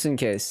 but just in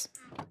case.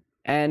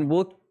 And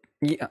we'll.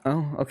 Yeah,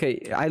 oh,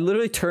 okay. I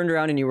literally turned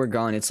around and you were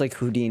gone. It's like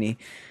Houdini.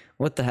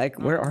 What the heck?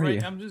 Where are right,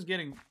 you? I'm just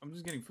getting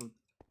food.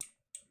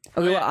 Okay,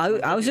 Oh, well,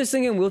 yeah, I was just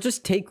thinking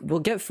we'll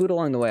get food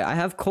along the way. I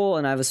have coal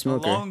and I have a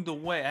smoker. Along the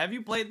way. Have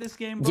you played this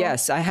game, bro?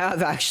 Yes, I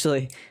have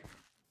actually.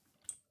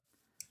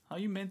 How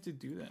you meant to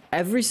do that?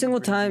 Every single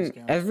Bring these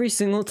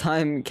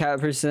time, Cat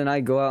Person and I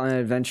go out on an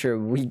adventure,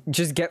 we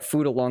just get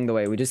food along the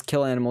way. We just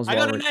kill animals. I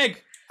while got an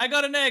egg. I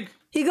got an egg.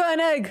 He got an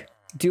egg.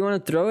 Do you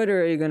want to throw it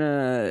or are you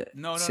gonna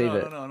save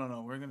it?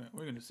 No. We're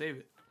gonna save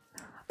it.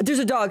 There's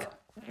a dog.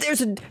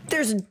 There's a.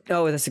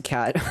 Oh, that's a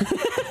cat.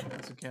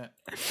 That's a cat.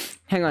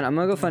 Hang on, I'm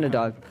gonna go find a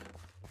dog.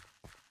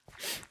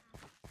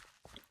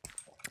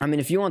 I mean,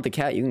 if you want the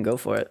cat, you can go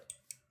for it.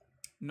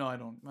 No, I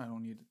don't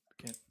need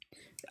a cat.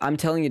 I'm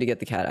telling you to get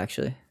the cat.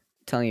 Actually,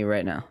 telling you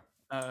right now.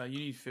 You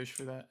need fish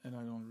for that, and I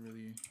don't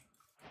really.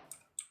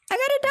 I got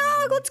a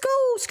dog. Let's go.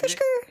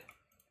 Skr.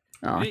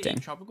 Oh Do they dang.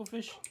 eat tropical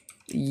fish?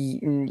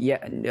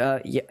 Yeah.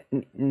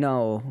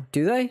 No.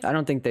 Do they? I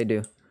don't think they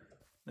do.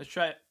 Let's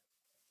try it.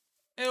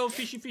 Oh,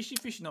 fishy.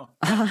 No.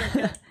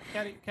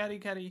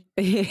 Catty.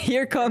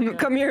 Here,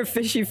 come here,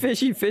 fishy. Come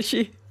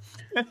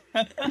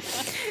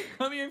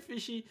here,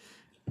 fishy.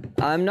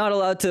 I'm not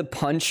allowed to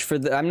punch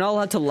I'm not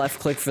allowed to left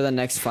click for the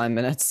next 5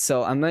 minutes,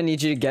 so I'm gonna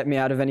need you to get me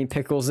out of any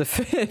pickles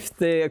if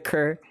they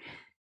occur.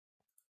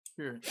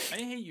 Here, I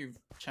hate your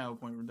channel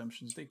point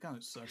redemptions. They kind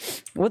of suck.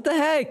 What the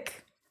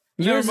heck?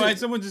 Never mind.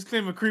 Someone just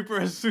claimed a creeper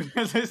as soon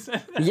as I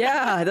said that.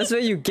 Yeah, that's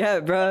what you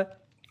get, bruh.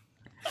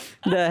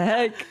 The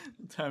heck?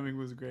 The timing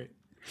was great.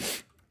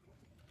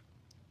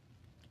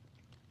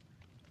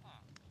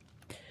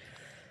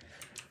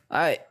 All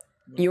right,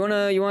 you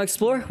wanna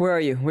explore? Where are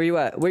you? Where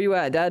you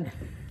at, Dad?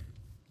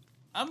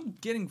 I'm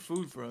getting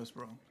food for us,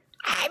 bro.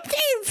 I'm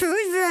getting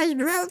food for us,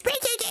 bro.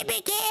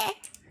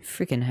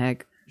 Freaking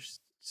heck! You're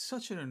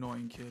such an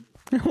annoying kid.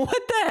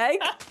 What the heck?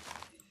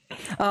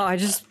 Oh, I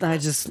just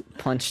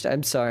punched.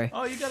 I'm sorry.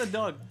 Oh, you got a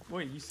dog.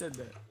 Wait, you said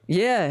that.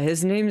 Yeah,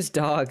 his name's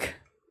Dog.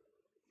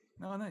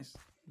 Oh, nice.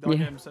 Dog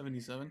Yeah.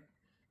 M77.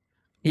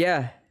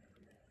 Yeah.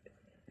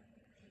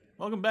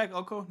 Welcome back,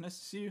 Alco. Nice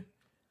to see you.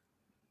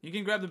 You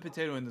can grab the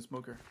potato in the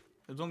smoker.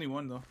 There's only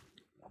one though.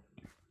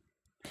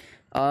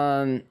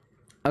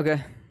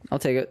 Okay, I'll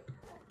take it.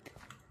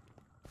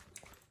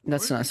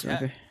 That's Where'd not a the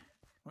smoker. cat-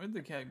 Where'd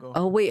the cat go?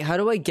 Oh wait, how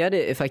do I get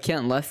it if I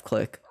can't left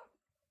click?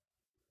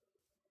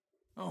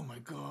 Oh my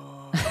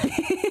god.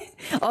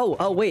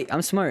 Oh wait,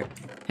 I'm smart.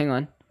 Hang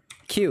on.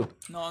 Q.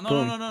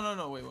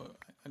 No. Wait.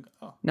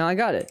 Oh. No, I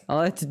got it. All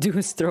I have to do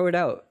is throw it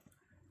out.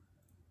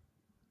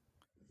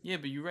 Yeah,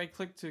 but you right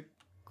click to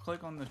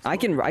click on the. I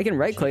can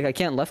right click. I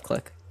can't left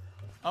click.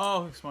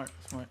 Oh, smart.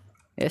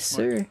 Yes,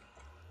 Smart. sir.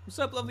 What's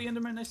up, lovely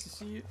Enderman? Nice to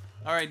see you.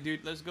 All right,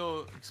 dude. Let's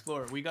go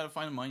explore. We gotta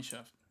find a mine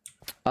shaft.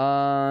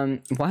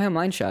 Why a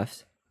mine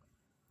shaft?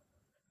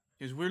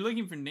 Because we're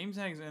looking for name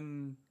tags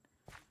and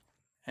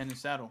a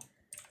saddle.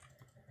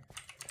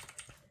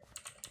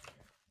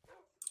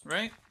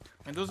 Right?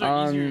 And those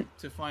are easier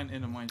to find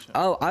in a mine shaft.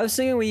 Oh, I was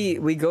thinking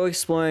we go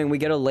exploring. We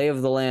get a lay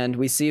of the land.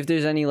 We see if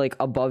there's any like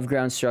above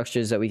ground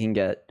structures that we can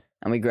get,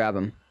 and we grab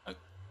them.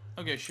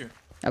 Okay, sure.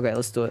 Okay,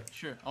 let's do it.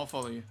 Sure, I'll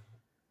follow you.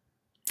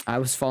 I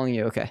was following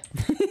you. Okay.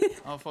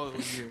 I'll follow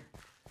you.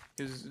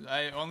 Because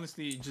I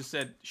honestly just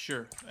said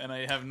sure, and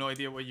I have no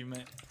idea what you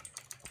meant.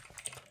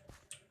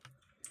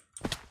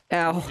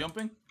 Ow.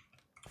 Jumping?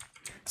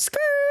 Skrrr.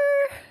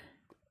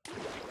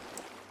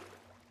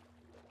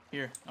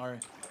 Here,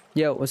 alright.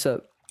 Yo, what's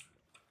up?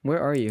 Where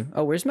are you?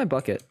 Oh, where's my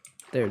bucket?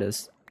 There it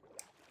is.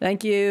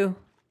 Thank you.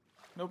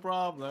 No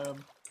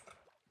problem.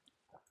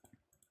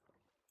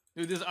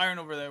 Dude, there's iron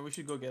over there. We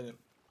should go get it.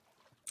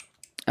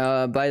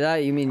 By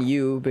that you mean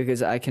you,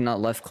 because I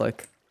cannot left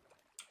click.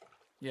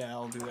 Yeah,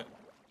 I'll do that.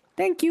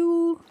 Thank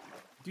you.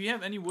 Do you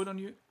have any wood on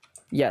you?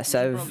 Yes, We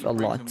I should have a probably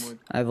bring lot. some wood.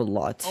 I have a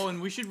lot. Oh,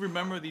 and we should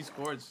remember these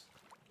cords.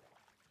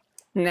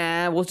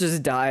 Nah, we'll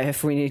just die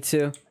if we need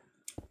to.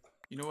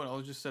 You know what?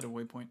 I'll just set a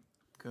waypoint.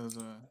 Because,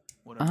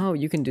 whatever. Oh,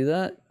 you can do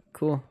that?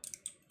 Cool.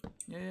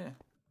 Yeah.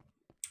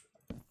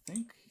 I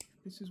think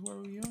this is where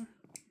we are.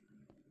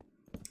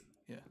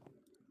 Yeah.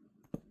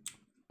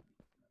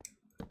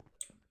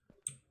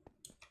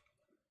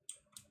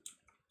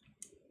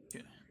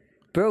 Yeah.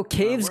 Bro,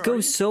 caves where are go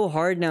you? so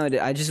hard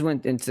nowadays. I just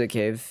went into the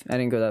cave. I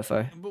didn't go that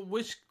far. But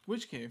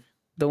which cave?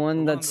 The one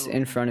on that's the in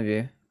left. front of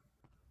you.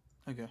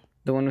 Okay.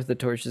 The one with the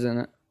torches in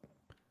it.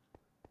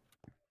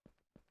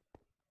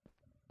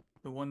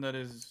 The one that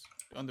is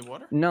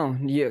underwater? No,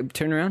 you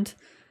turn around.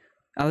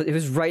 It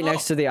was right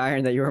next to the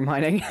iron that you were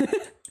mining.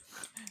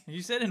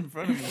 You said in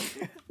front of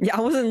me. Yeah,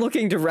 I wasn't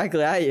looking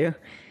directly at you.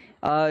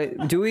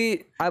 Do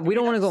we? We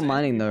don't want to go sand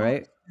mining though,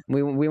 right?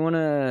 We want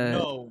to.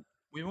 No,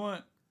 we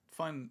want to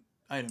find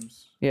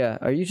items. Yeah.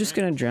 Are you just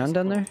Right, gonna drown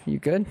down there? You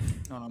good?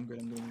 No, I'm good.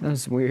 I'm doing That good.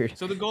 was weird.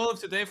 So the goal of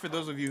today, for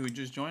those of you who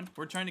just joined,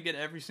 we're trying to get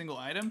every single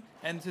item,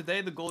 and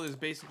today the goal is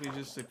basically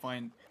just to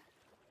find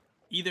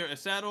either a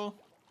saddle,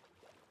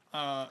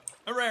 a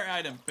rare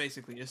item,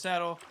 basically. A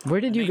saddle.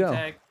 Where did a you name go?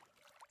 Tag.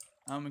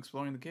 I'm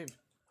exploring the cave.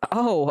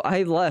 Oh,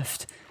 I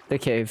left the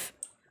cave.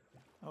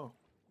 Oh.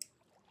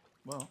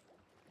 Well,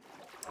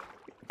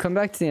 Come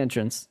back to the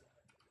entrance.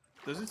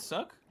 does it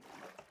suck?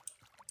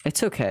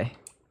 It's okay.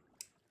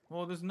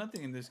 Well, there's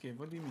nothing in this cave.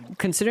 What do you mean?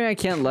 Considering I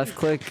can't left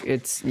click,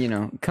 it's, you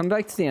know, come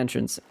back to the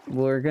entrance.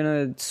 We're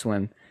gonna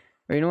swim.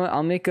 Or you know what?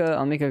 I'll make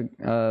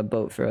a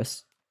boat for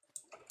us.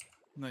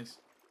 Nice.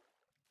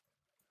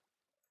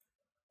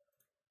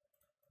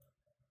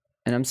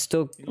 And I'm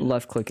still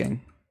left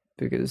clicking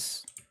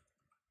because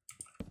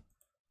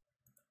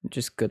I'm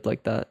just good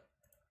like that.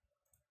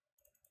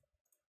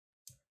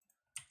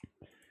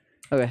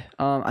 Okay,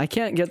 I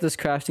can't get this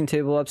crafting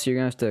table up, so you're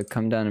gonna have to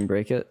come down and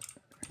break it.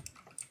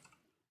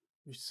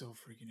 You're so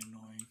freaking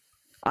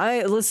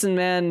annoying. Listen,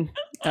 man.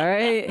 All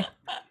right.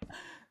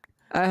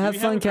 I have Do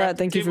we fun, a cat. crafting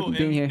Thank you for table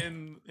being here.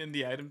 In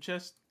the item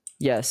chest?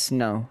 Yes.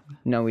 No.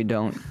 No, we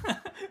don't.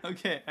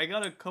 Okay, I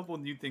got a couple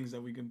new things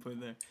that we can put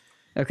there.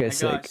 Okay, I got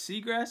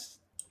sick. seagrass.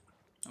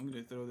 I'm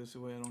gonna throw this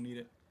away. I don't need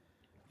it.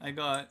 I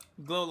got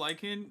glow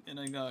lichen and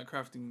I got a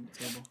crafting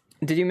table.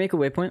 Did you make a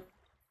waypoint?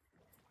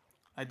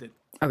 I did.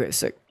 Okay,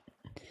 sick.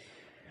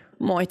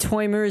 My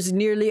timer is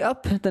nearly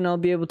up. Then I'll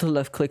be able to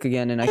left click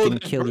again, and I can there's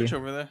kill you. birch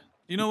over there.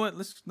 You know what?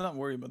 Let's not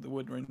worry about the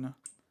wood right now.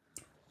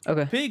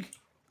 Okay. Pig.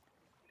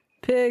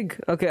 Pig.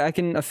 Okay, I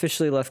can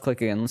officially left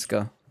click again. Let's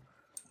go.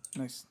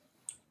 Nice.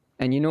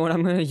 And you know what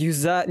I'm gonna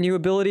use that new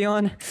ability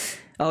on?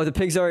 Oh, the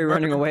pig's already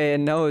running away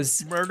and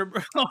knows. Murder.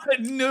 Oh, I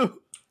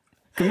knew.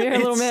 Come here,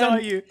 little man. It saw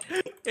you.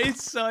 It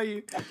saw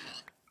you.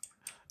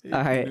 It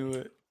All right. knew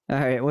it. All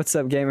right. What's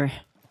up, gamer?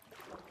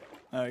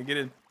 All right, get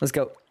in. Let's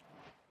go.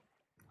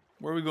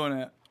 Where are we going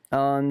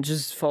at?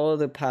 Just follow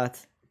the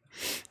path.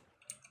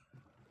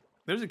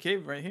 There's a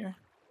cave right here.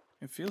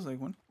 It feels like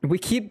one. We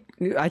keep.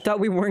 I thought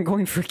we weren't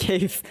going for a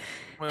cave.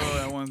 Wait,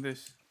 I want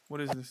this.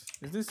 What is this?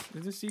 Is this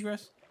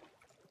seagrass?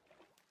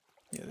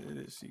 Yeah, it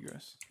is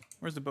seagrass.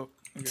 Where's the boat?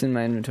 Okay. It's in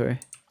my inventory.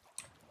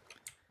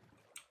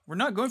 We're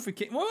not going for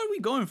cave. What are we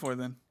going for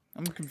then?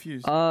 I'm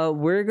confused.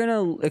 We're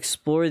gonna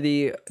explore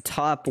the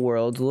top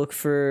world. Look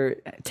for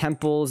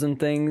temples and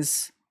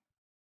things.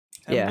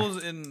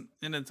 Temples in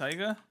a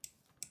taiga?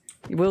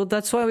 Well,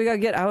 that's why we gotta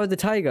get out of the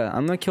taiga.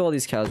 I'm gonna kill all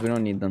these cows. We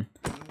don't need them.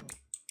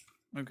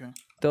 Okay.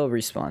 They'll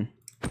respawn.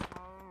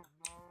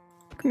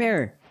 Come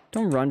here.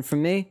 Don't run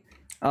from me.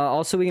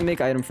 Also, we can make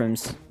item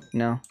frames.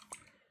 No.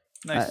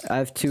 Nice. I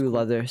have 2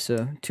 leather,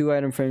 so 2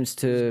 item frames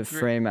to Great.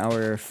 frame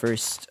our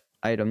first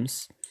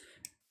items.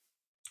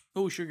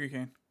 Oh,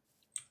 sugarcane.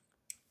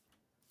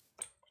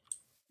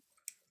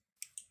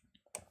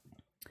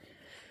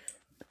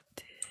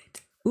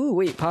 Ooh,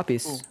 wait,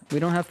 poppies. Ooh. We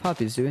don't have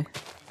poppies, do we?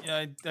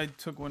 Yeah, I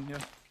took one, yeah.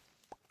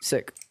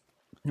 Sick.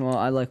 Well,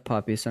 I like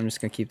poppies, so I'm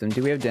just gonna keep them.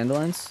 Do we have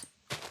dandelions?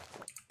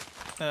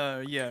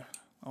 Yeah,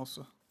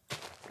 also.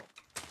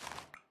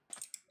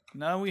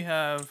 Now we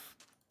have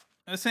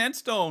a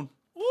sandstone.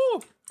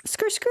 Woo!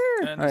 Skr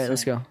skr! And Alright,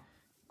 let's go.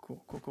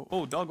 Cool.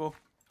 Oh, doggo.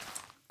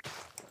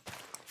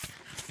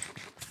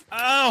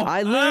 Ow!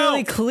 I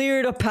literally Ow!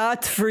 cleared a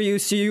path for you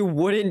so you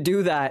wouldn't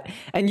do that,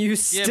 and you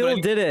still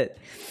did it.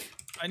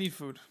 I need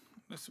food.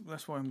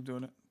 That's why I'm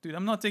doing it. Dude,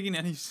 I'm not taking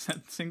any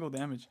single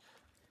damage.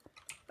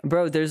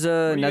 Bro, there's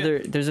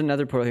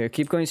another portal here.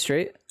 Keep going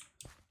straight.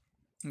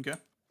 Okay,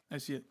 I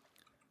see it.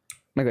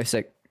 Okay,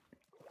 sick.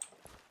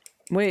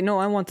 Wait, no,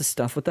 I want the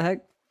stuff. What the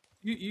heck?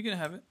 You can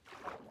have it.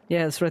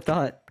 Yeah, that's what I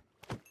thought.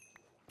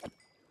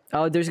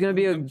 Oh, there's gonna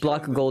be a I'm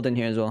block of chilling. gold in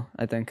here as well,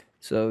 I think.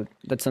 So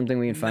that's something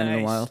we can find in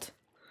the Nice. wild.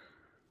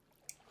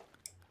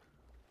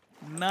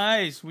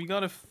 Nice. We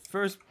got a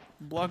first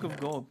block of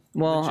gold.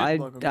 Well, Legit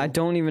block of I gold.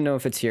 don't even know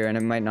if it's here, and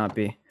it might not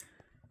be.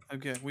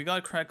 Okay, we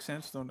got cracked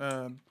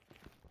sandstone.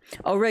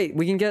 Oh, right,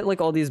 we can get like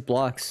all these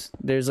blocks.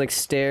 There's like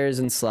stairs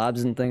and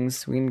slabs and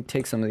things. We can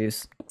take some of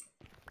these.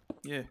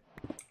 Yeah.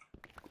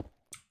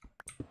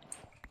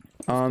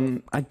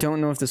 I don't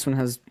know if this one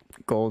has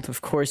gold.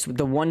 Of course,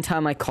 the one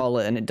time I call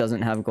it and it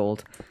doesn't have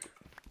gold.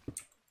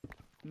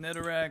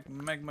 Netherrack,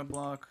 magma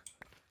block.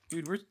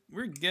 Dude,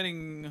 we're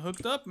getting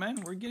hooked up,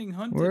 man. We're getting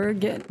hunted.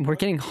 We're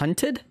getting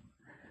hunted?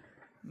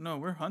 No,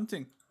 we're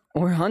hunting.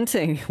 We're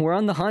hunting. We're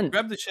on the hunt.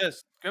 Grab the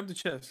chest. Grab the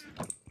chest.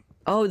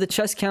 Oh, the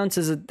chest counts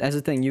as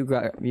a thing. You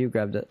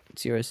grabbed it.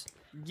 It's yours.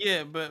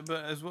 Yeah, but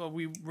as well,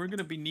 we're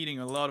gonna be needing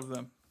a lot of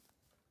them.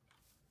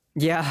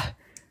 Yeah.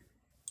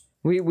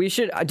 We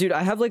should, dude,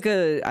 I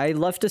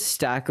left a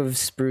stack of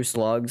spruce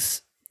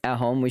logs at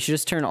home. We should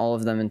just turn all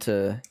of them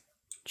into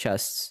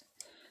chests.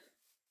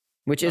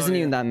 Which isn't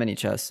even that many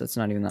chests. That's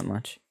not even that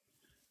much.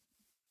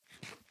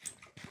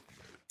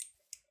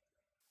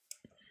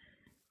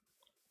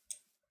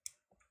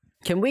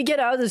 Can we get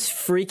out of this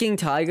freaking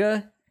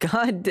taiga?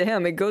 God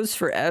damn, it goes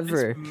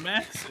forever. It's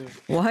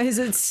massive. Why is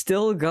it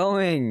still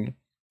going?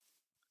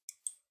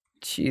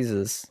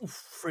 Jesus. Oh,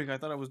 freak! I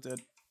thought I was dead.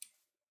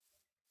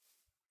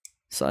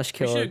 Slash We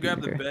kill. should our have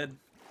grabbed the beaver. bed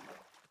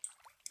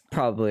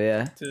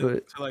to to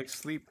but like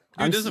sleep.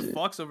 I'm Dude, there's a s-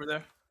 fox over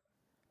there.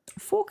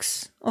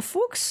 fox, a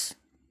fox.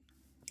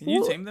 Can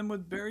you Wha- tame them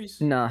with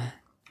berries? Nah.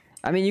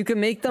 I mean, you can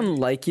make them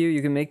like you.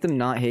 You can make them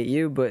not hate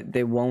you, but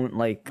they won't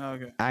like Oh,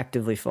 okay.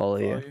 actively follow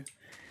Follow you. you.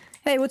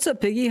 Hey, what's up,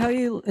 Piggy? How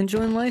you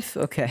enjoying life?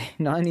 Okay,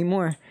 not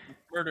anymore.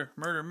 Murder,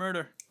 murder,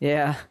 murder.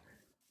 Yeah.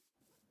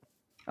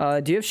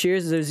 Do you have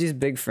shears? There's these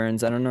big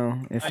ferns. I don't know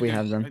if we do,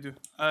 have them. I do.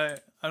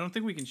 I don't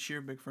think we can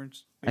shear big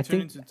ferns. They I turn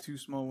think- into 2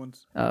 small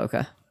ones. Oh,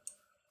 okay.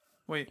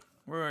 Wait,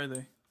 where are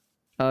they?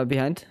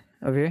 Behind?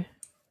 Over here?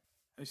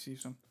 I see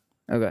some.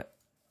 Okay.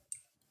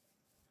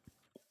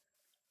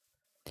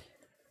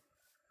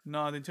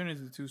 No, they turn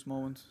into 2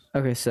 small ones.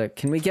 Okay, sick.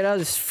 Can we get out of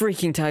this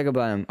freaking taiga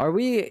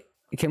biome?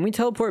 Can we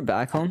teleport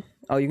back home?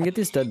 Oh, you can get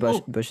these dead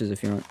Oh. bushes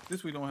if you want.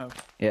 This we don't have.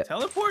 Yeah.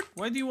 Teleport?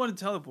 Why do you want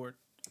to teleport?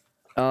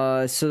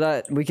 So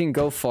that we can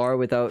go far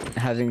without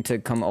having to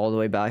come all the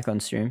way back on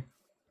stream.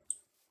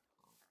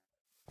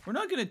 We're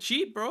not gonna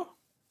cheat, bro.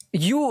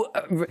 You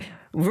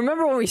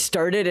remember when we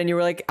started and you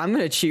were like, I'm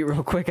gonna cheat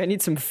real quick. I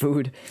need some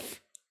food.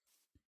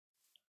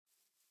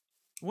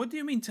 What do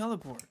you mean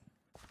teleport?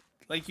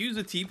 Like use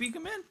a TP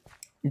command?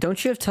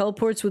 Don't you have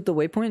teleports with the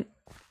waypoint?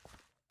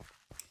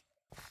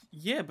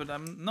 Yeah, but I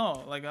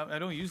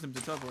don't use them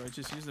to teleport. I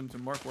just use them to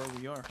mark where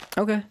we are.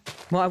 Okay.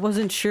 Well, I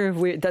wasn't sure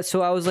if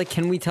so I was like,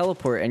 can we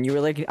teleport? And you were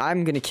like,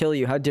 I'm gonna kill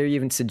you. How dare you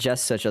even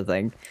suggest such a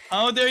thing?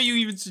 How dare you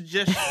even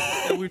suggest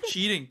that we're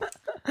cheating?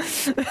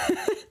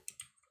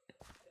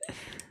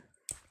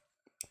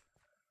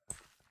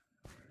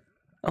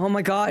 Oh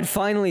my god,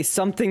 finally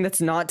something that's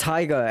not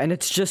taiga and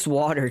it's just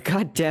water.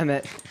 God damn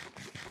it.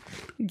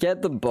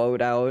 Get the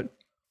boat out.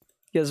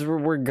 Because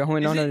we're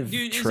going on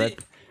a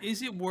trip.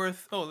 Is it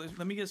worth... Oh,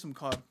 let me get some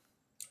cod.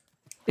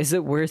 Is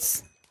it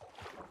worth...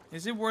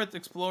 Is it worth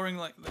exploring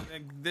like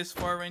this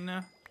far right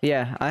now?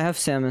 Yeah, I have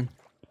salmon.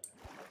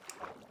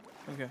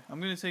 Okay, I'm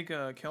gonna take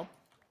a kelp.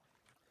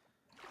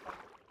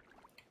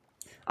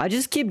 I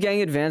just keep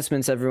getting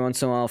advancements every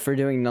once in a while for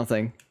doing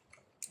nothing.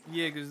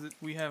 Yeah, because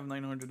we have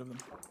 900 of them.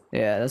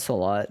 Yeah, that's a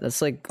lot.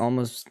 That's like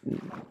almost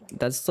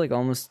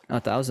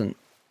 1,000.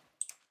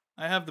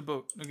 I have the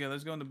boat. Okay,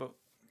 let's go on the boat.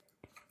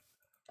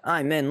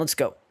 Alright, man, let's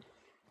go.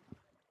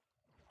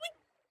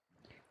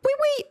 Wee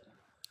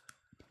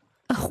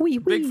wee.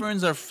 Big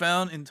ferns are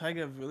found in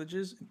taiga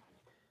villages.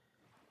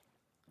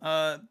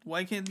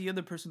 Why can't the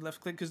other person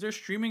left click? Because they're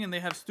streaming and they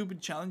have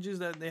stupid challenges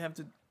that they have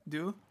to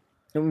do.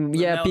 But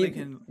Yeah, now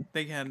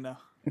they can now.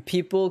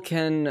 people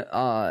can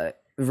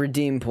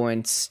redeem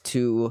points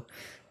to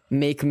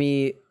make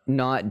me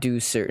not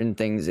do certain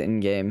things in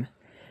game.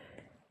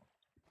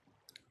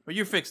 But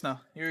you're fixed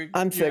now. You're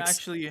fixed.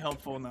 actually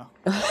helpful now.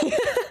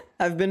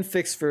 I've been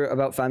fixed for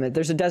about 5 minutes.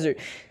 There's a desert.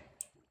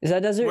 Is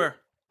that desert? Where?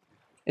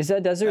 Is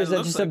that desert? Or It is that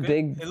looks just like a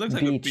big It looks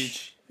beach? like a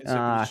beach. It's a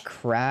Ah, beach.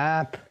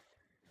 crap.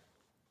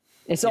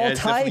 It's Yeah, all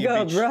it's definitely a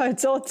taiga, beach. bro.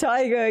 It's all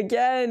taiga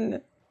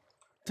again.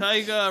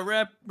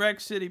 Taiga, Rack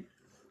City.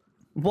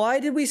 Why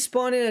did we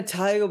spawn in a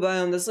taiga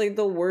biome? That's like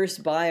the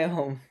worst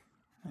biome.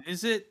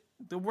 Is it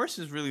the worst?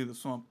 Is really the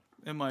swamp,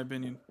 in my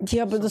opinion.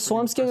 Yeah, but the Sounds pretty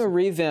swamp's getting a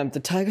impressive. revamp. The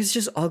taiga's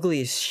just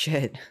ugly as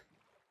shit.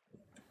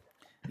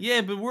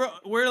 Yeah, but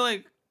we're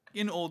like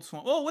in old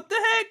swamp. Oh, what the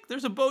heck?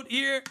 There's a boat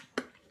here.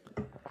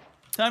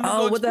 Time to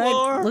Oh, go what the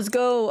explore. heck? Let's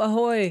go.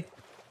 Ahoy.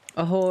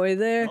 Ahoy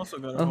there. Also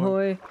got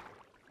ahoy. Ahoy.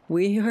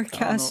 We are I don't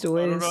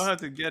castaways. know how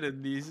to get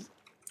in these.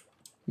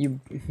 You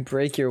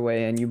break your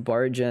way and you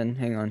barge in.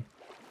 Hang on.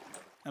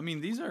 I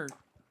mean,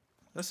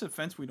 that's a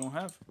fence we don't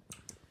have.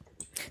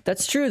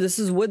 That's true. This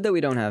is wood that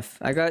we don't have.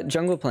 I got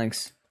jungle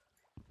planks.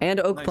 And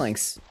oak Nice.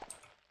 planks.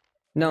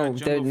 No, got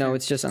jungle no, fruit.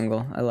 it's just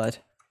ungle. I lied.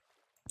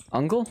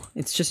 Ungle?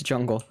 It's just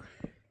jungle.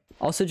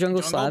 Also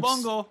jungle, Jungle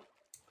slabs. bongo.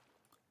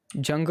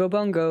 Jungle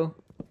bungo.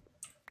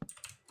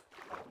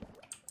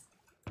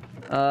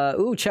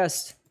 Ooh,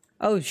 chest.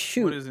 Oh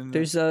shoot. is in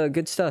there? There's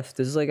good stuff.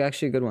 This is like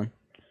actually a good one.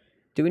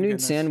 Do we need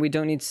nice. sand? We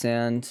don't need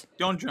sand.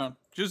 Don't drown.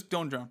 Just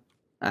don't drown.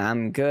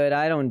 I'm good.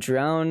 I don't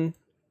drown.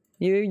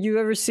 You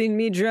ever seen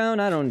me drown?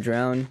 I don't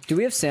drown. Do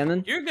we have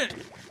salmon? You're good.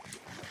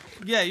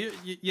 Yeah,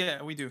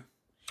 yeah, we do.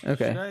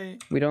 Okay. Should I?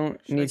 We don't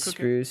should I need cook it?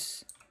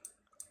 spruce.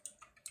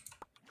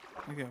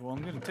 Okay, well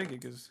I'm gonna take it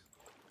because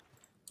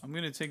I'm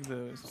gonna take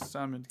the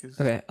salmon because.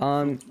 Okay.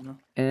 You know,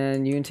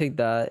 And you can take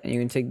that, and you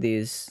can take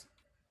these,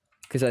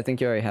 because I think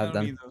you already I have don't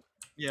them. need those.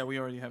 Yeah, we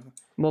already have them.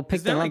 Well, pick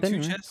Is there them like up two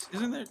anyway. chests?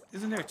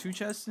 Isn't there 2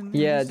 chests in?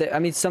 Yeah, these? I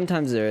mean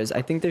sometimes there is.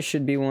 I think there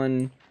should be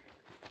one.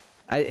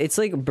 It's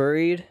like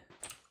buried.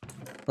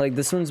 Like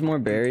this one's more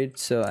buried,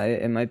 so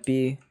it might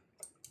be,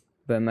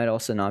 but it might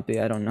also not be.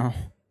 I don't know.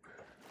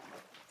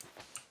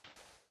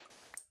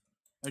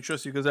 I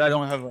trust you because I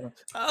don't have a.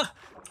 Ah,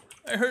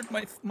 I hurt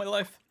my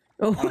life.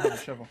 I don't have Oh, a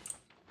shovel.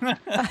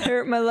 I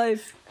hurt my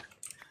life.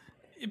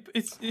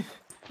 It's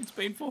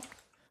painful.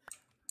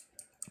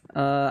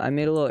 I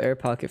made a little air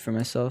pocket for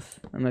myself.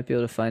 I might be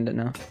able to find it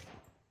now.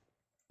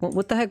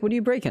 What the heck? What are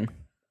you breaking?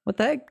 What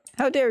the heck?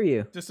 How dare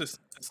you? Just a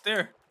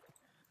stair.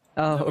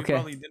 Oh, That we okay.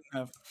 probably didn't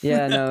have.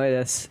 Yeah, no, it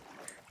is.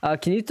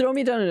 Can you throw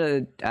me down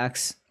an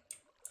axe?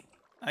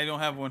 I don't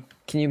have one.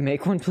 Can you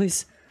make one,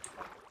 please?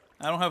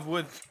 I don't have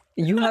wood.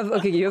 You have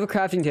okay. You have a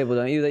crafting table,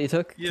 don't you? That you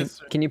took? Yes,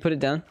 sir. Can you put it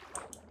down?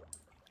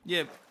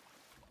 Yeah.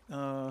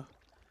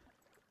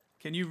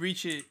 Can you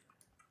reach it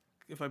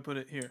if I put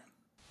it here?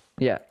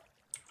 Yeah.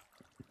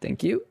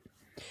 Thank you.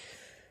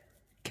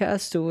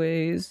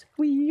 Castaways.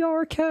 We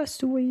are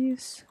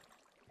castaways.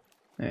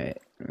 Alright,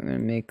 we're gonna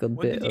make a bit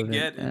What did you of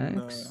get an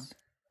in axe.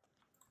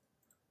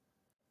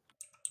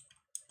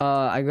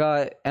 I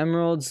got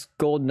emeralds,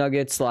 gold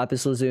nuggets,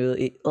 lapis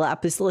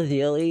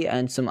lazuli,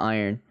 and some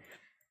iron.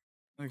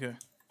 Okay.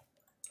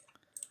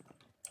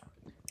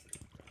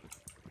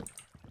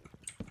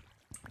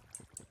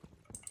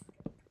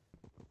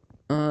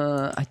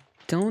 I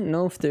don't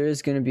know if there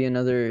is gonna be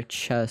another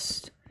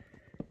chest.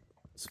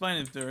 It's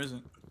fine if there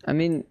isn't. I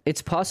mean,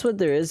 it's possible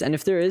there is, and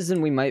if there is,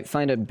 then we might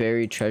find a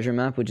buried treasure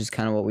map, which is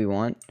kind of what we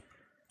want.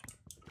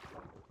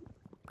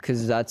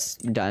 Because that's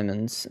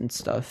diamonds and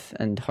stuff,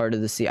 and Heart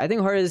of the Sea. I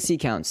think Heart of the Sea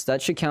counts.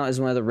 That should count as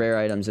one of the rare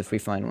items if we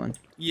find one.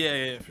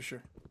 Yeah, for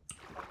sure.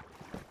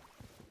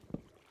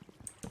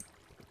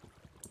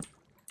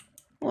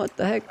 What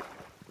the heck?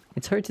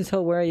 It's hard to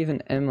tell where I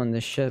even am on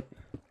this ship.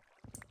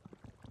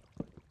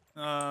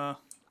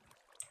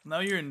 Now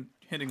you're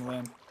hitting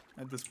land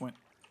at this point.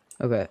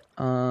 Okay,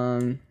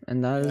 and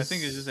that is... I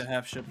think it's just a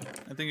half ship.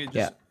 I think it just...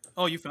 Yeah.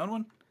 Oh, you found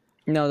one?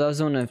 No, that was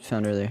the one I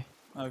found earlier.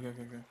 Okay.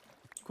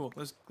 Cool,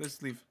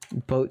 let's leave.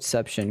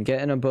 Boatception.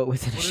 Get in a boat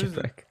within a What is it?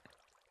 shipwreck.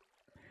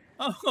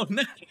 Oh,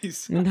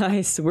 nice!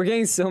 Nice. We're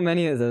getting so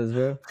many of those,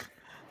 bro.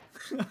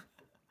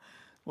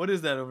 What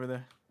is that over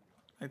there?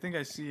 I think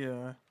I see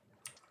an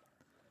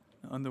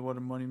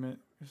underwater monument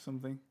or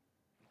something.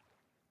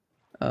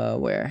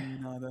 Where?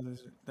 No,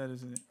 that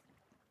isn't it.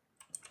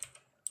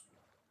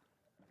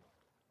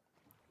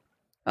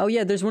 Oh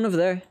yeah, there's one over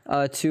there.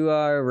 To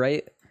our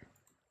right.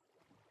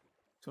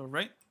 So,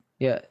 right?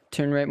 Yeah,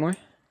 turn right more.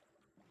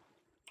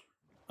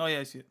 Oh,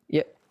 yeah, I see it.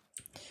 Yep.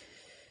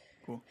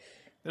 Cool.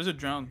 There's a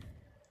drown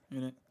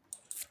in it.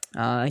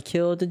 I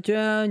killed the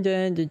drowned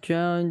and the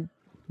drowned.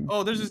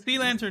 Oh, there's a sea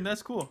lantern.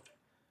 That's cool.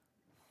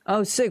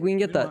 Oh, sick. We can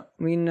get We that. want-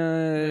 We can.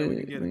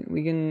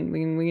 we can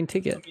get it. We can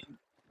take it.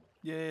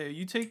 Yeah,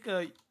 you take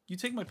my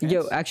pants.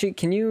 Yo, actually,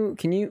 you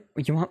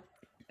want?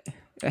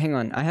 Hang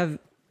on. I have.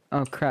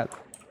 Oh crap.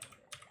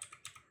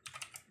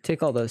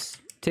 Take all those.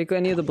 Take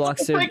any of the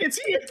blocks Oh, that. I can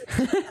see it.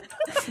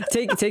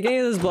 Take any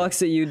of those blocks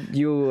that you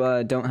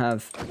don't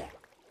have.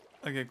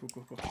 Okay, cool.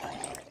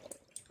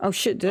 Oh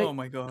shit. Oh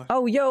my god.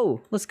 Oh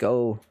yo, let's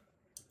go.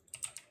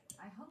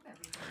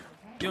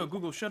 Yo,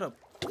 Google, shut up.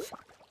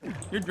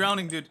 You're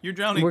drowning, dude. You're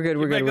drowning. We're good.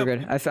 We're Get good. We're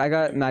back good. up. I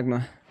got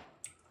magma.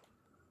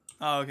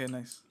 Oh, okay,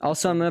 nice.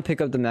 Also, I'm gonna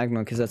pick up the magma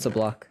because that's a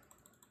block.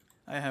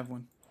 I have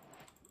one.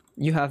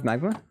 You have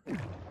magma?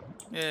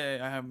 Yeah,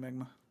 I have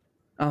magma.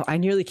 Oh, I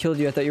nearly killed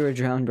you. I thought you were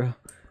drowned, bro.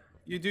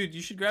 Dude,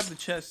 you should grab the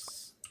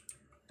chests.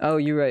 Oh,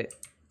 you're right.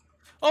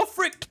 Oh,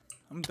 frick!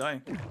 I'm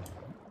dying.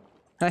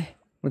 Hi.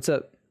 What's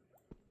up?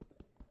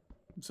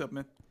 What's up,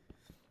 man?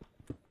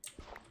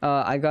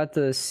 I got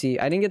the sea.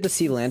 I didn't get the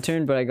sea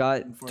lantern, but I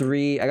got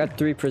three. I got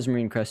 3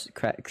 prismarine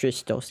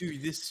crystals.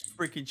 Dude, this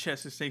freaking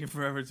chest is taking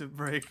forever to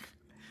break.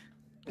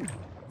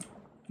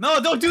 No,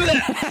 don't do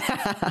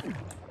that!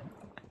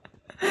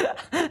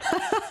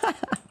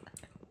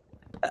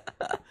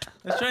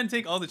 Let's try and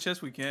take all the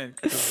chests we can,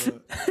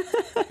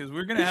 because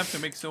we're gonna have to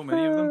make so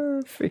many of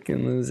them.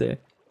 Freaking loser.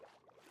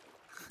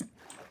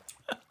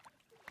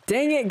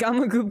 Dang it,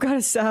 Gamagoop got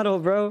a saddle,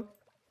 bro.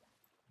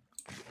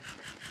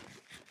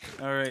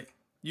 All right,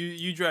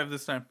 you drive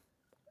this time.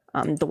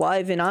 I'm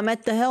driving. I'm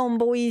at the helm,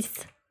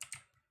 boys.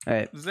 All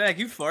right. Zach,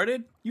 you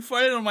farted? You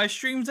farted on my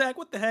stream, Zach?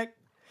 What the heck?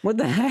 What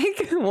the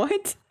heck?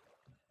 What?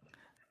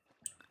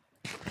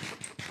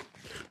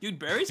 Dude,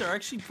 berries are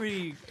actually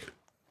pretty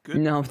good.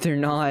 No, they're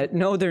not.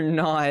 No, they're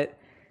not.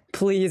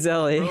 Please,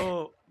 Ellie.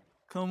 Bro,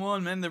 come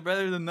on, man. They're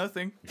better than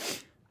nothing.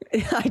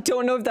 I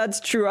don't know if that's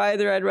true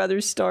either. I'd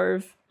rather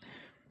starve.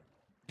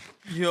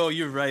 Yo,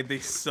 you're right. They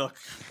suck.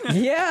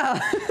 Yeah.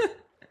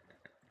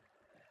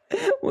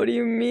 What do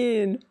you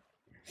mean?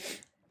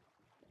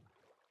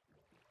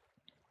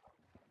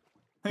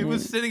 I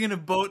was sitting in a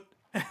boat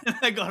and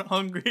I got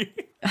hungry.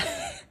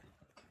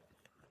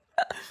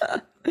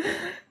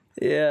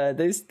 Yeah,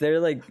 they're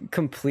like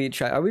complete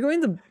trash. Are we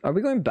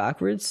going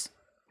backwards?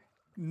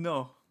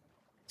 No.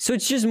 So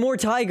it's just more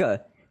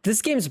taiga.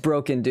 This game's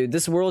broken, dude.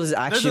 This world is There's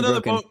actually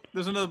another broken. boat.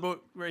 There's another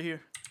boat right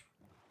here.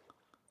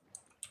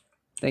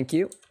 Thank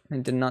you. I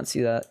did not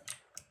see that.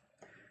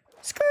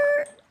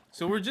 Skirt.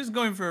 So we're just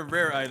going for a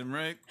rare item,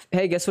 right?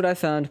 Hey, guess what I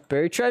found?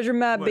 Buried treasure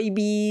map, What?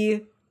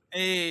 baby.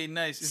 Hey,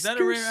 nice. Is that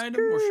a rare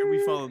item or should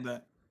we follow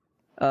that?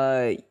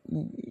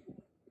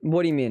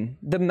 What do you mean?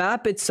 The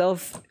map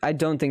itself, I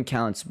don't think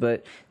counts,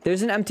 but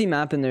there's an empty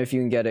map in there if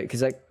you can get it,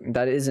 because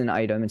that is an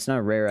item. It's not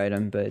a rare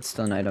item, but it's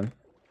still an item.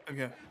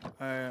 Okay.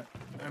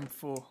 I'm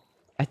full.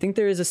 I think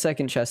there is a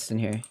second chest in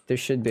here. There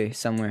should be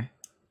somewhere.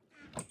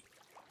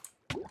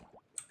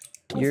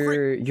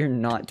 You're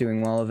not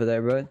doing well over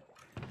there, bro.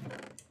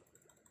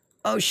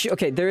 Oh shit.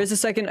 Okay, there is a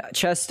second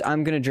chest.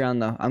 I'm gonna drown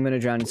though. I'm gonna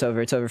drown. It's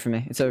over. It's over for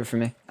me. It's over for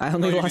me. I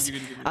only you're lost.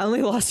 good, you're good. I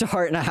only lost a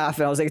heart and a half,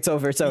 and I was like, it's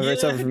over. It's over.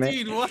 It's over for me.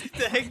 Dude, what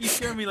the heck you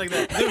scare me like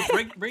that?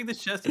 Dude, break the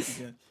chest if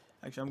you can.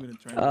 Actually, I'm gonna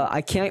try. And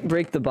I can't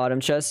break the bottom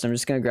chest. I'm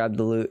just gonna grab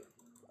the loot.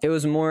 It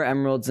was more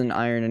emeralds and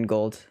iron and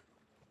gold.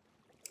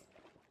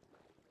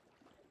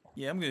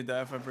 yeah, I'm gonna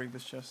die if I break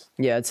this chest.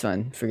 Yeah, it's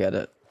fine. Forget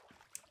it.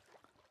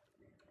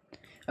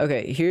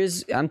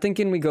 Okay, I'm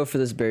thinking we go for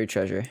this buried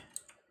treasure.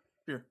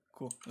 Sure,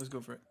 cool. Let's go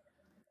for it.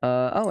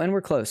 Oh, and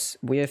we're close.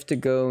 We have to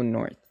go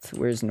north.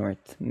 Where's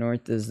north?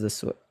 North is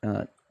this way.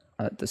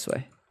 This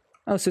way.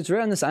 Oh, so it's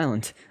right on this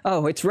island.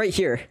 Oh, it's right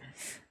here.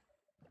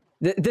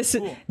 This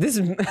Cool.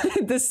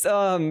 this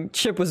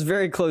ship was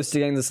very close to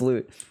getting this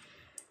loot.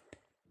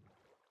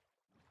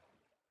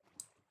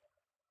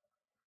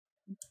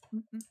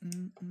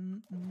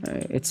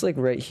 Alright, it's like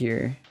right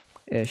here,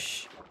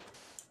 ish.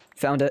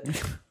 Found it.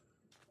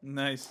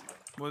 Nice.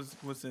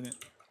 What's in it?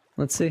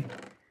 Let's see.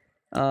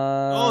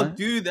 Oh,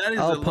 dude, that is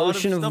a lot of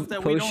potion stuff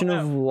that we don't potion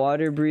have. of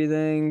water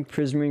breathing,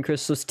 prismarine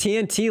crystals,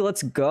 TNT.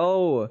 Let's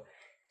go.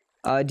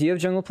 Do you have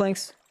jungle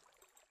planks?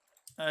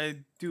 I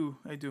do.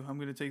 I'm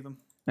gonna take them.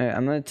 Alright,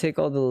 I'm gonna take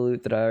all the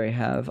loot that I already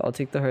have. I'll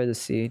take the Heart of the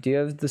Sea. Do you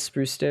have the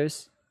spruce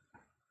stairs?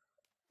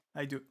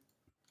 I do.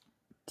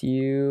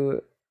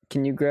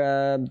 Can you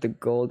grab the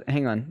gold?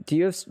 Hang on. Do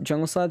you have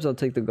jungle slabs? I'll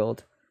take the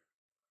gold.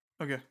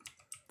 Okay.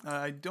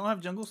 I don't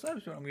have jungle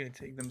slabs, but I'm gonna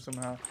take them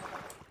somehow.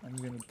 I'm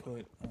gonna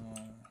put.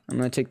 I'm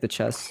gonna take the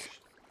chest.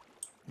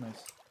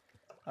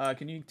 Nice.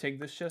 Can you take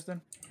this chest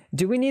then?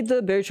 Do we need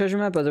the buried treasure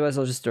map? Otherwise,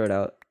 I'll just throw it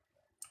out.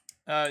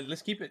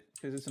 Let's keep it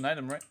because it's an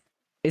item, right?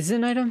 Is it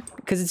an item?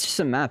 Because it's just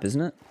a map,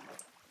 isn't it?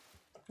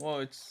 Well,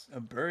 it's a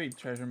buried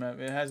treasure map.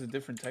 It has a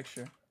different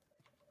texture.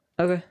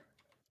 Okay.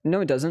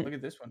 No, it doesn't. Look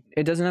at this one.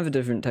 It doesn't have a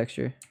different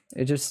texture.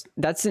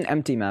 That's an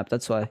empty map.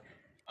 That's why.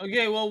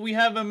 Okay, well we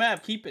have a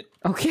map. Keep it.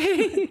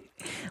 Okay.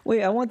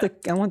 Wait, I want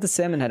the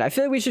salmon head. I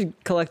feel like we should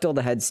collect all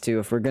the heads too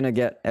if we're gonna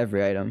get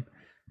every item.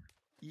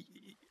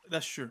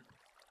 That's true.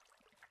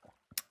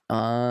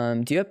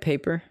 Do you have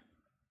paper?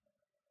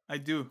 I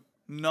do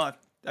not.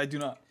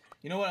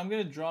 You know what? I'm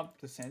gonna drop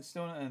the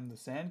sandstone and the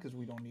sand because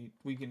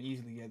we can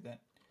easily get that.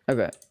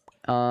 Okay.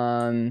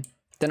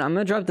 Then I'm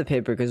gonna drop the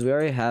paper because we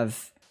already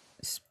have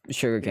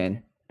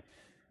sugarcane.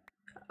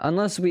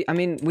 Unless we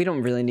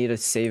don't really need to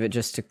save it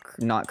just to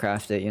not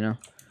craft it, you know?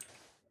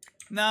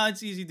 Nah,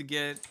 it's easy to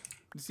get.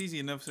 It's easy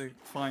enough to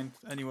find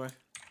anyway.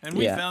 And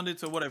we found it,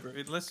 so whatever.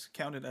 Let's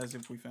count it as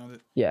if we found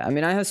it. Yeah, I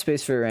mean, I have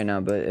space for it right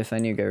now, but if I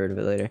need to get rid of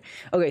it later.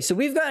 Okay, so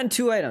we've gotten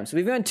 2 items.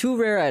 We've gotten 2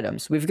 rare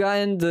items. We've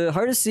gotten the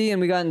Heart of Sea and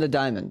we gotten the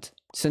diamond.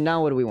 So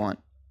now what do we want?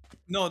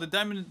 No, the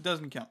diamond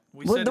doesn't count.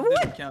 We What said the it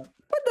what? didn't count.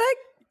 What the heck?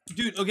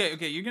 Dude,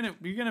 okay, you're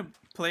gonna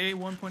play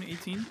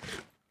 1.18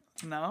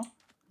 now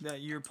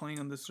that you're playing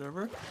on this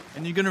server,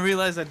 and you're gonna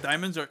realize that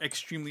diamonds are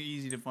extremely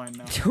easy to find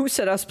now. Who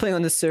said us playing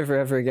on this server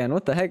ever again?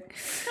 What the heck?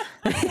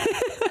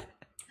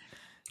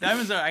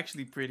 Diamonds are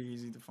actually pretty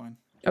easy to find.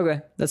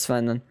 Okay, that's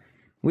fine then.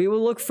 We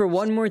will look for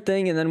one more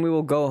thing and then we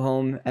will go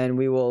home and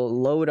we will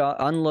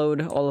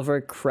unload all of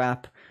our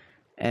crap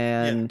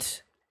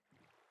and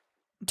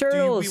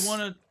turtles. Do we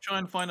want to try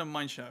and find a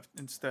mine shaft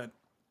instead?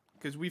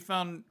 Because we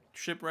found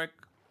shipwreck.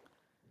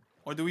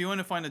 Or do we want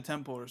to find a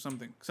temple or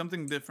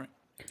something different?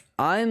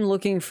 I'm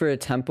looking for a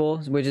temple,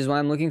 which is why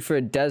I'm looking for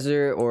a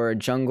desert or a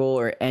jungle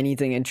or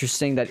anything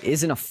interesting that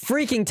isn't a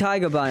freaking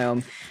taiga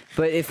biome.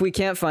 But if we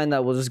can't find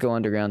that, we'll just go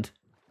underground.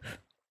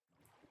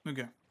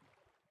 Okay,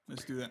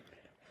 let's do that.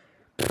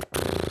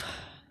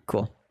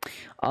 Cool.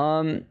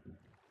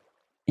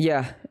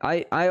 Yeah,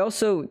 I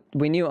also,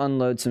 we need to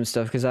unload some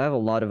stuff because I have a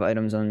lot of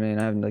items on me and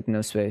I have like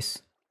no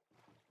space.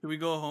 Do we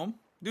go home?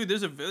 Dude,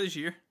 there's a village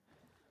here.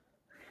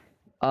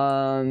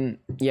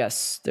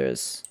 Yes,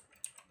 there's.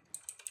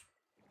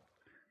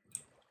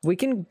 We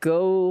can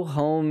go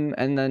home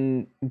and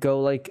then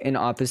go like in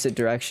opposite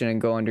direction and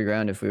go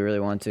underground if we really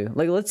want to.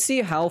 Like, let's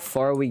see how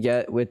far we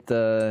get with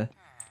the,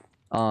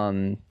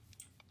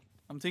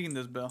 I'm taking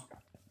this bell.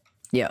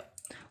 yeah.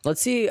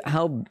 Let's see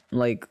how,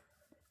 like,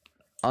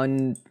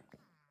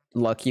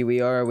 unlucky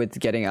we are with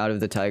getting out of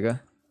the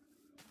taiga.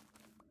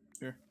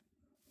 Here.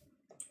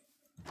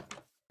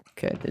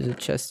 Okay, there's a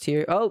chest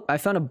here. Oh, I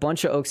found a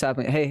bunch of oak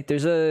saplings. Hey,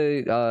 there's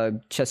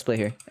a chest plate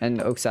here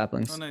and oak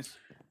saplings. Oh, nice.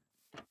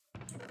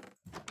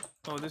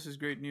 Oh, this is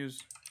great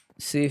news.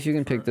 See if you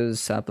can pick those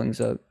saplings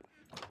up.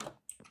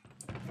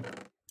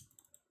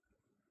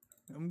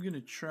 I'm gonna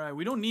try.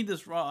 We don't need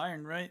this raw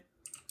iron, right?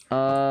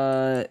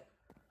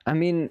 I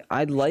mean,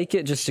 I'd like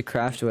it just to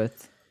craft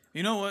with.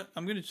 You know what?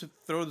 I'm gonna just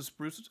throw the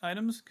spruce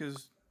items,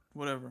 because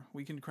whatever.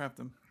 We can craft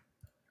them.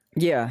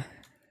 Yeah.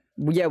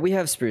 Yeah, we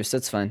have spruce.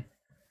 That's fine.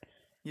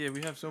 Yeah,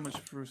 we have so much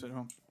spruce at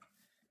home.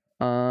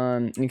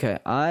 Okay.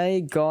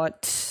 I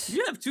got...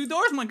 You have 2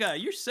 doors, my guy.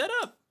 You're set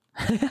up.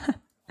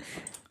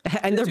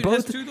 And they're Dude,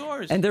 both... has 2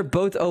 doors. And they're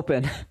both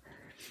open.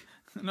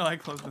 No, I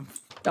closed them.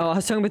 Oh, I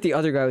was talking about the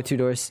other guy with 2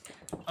 doors.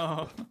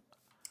 Oh.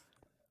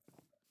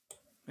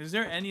 Is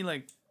there any,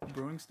 like,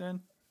 brewing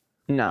stand?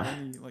 No.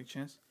 Any, like,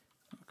 chance?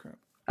 Oh, crap.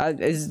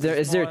 Is there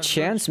a Small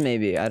chance? village.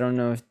 Maybe. I don't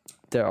know if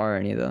there are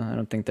any, though. I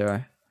don't think there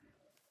are.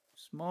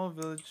 Small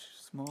village,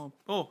 small...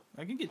 Oh,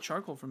 I can get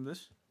charcoal from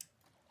this.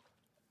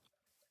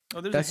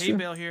 Oh, there's That's a hay true.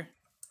 bale here.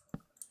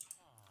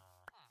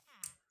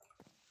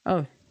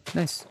 Oh,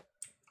 nice.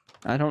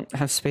 I don't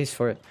have space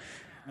for it.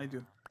 I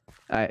do.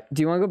 Alright,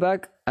 do you want to go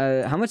back?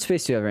 How much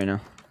space do you have right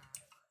now?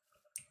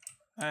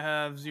 I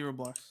have 0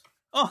 blocks.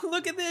 Oh,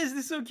 look at this!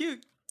 This is so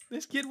cute.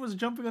 This kid was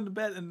jumping on the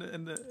bed, and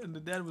the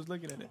dad was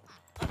looking at it.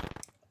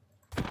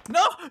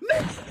 No!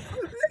 No!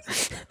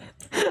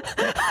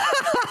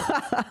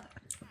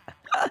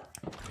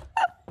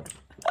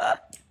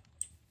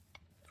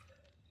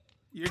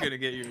 You're gonna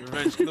get your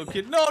revenge, little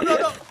kid. No, no,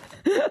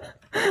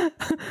 no!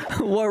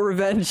 What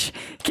revenge?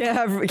 Can't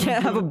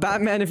have a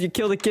Batman if you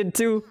kill the kid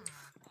too.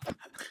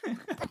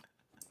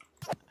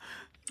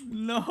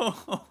 No.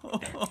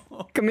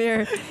 Come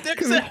here.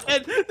 There's a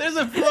head. There's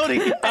a floating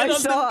head.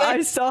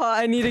 I saw.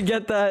 I need to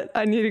get that.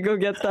 I need to go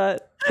get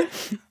that.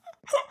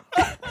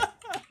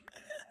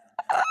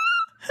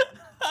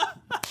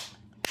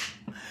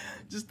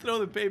 Just throw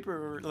the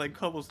paper or like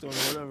cobblestone or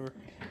whatever.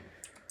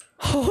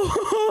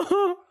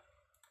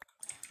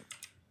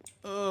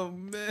 Oh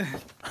man.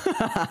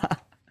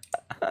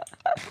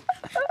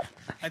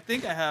 I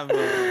think I have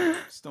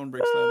stone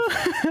brick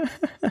slabs.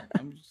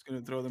 I'm just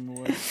gonna throw them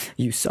away.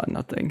 You saw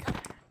nothing.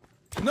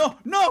 No,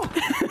 no!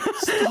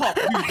 Stop,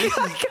 dude. This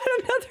I got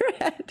another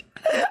head.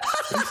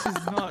 this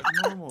is not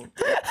normal.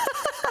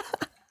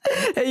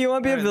 Hey, you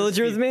want to be a Alright, let's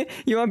villager with see. me?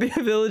 You want to be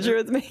a villager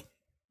with me?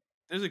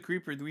 There's a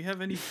creeper. Do we have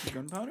any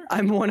gunpowder?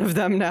 I'm one of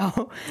them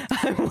now.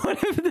 I'm one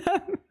of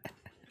them.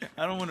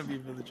 I don't want to be a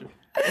villager.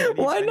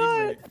 Why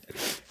not?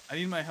 I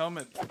need my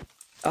helmet.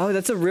 Oh,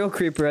 that's a real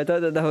creeper. I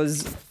thought that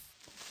was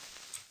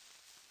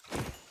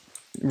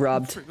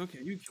robbed. Frick, okay,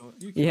 you kill it.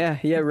 You kill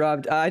Yeah,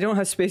 robbed. I don't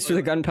have space for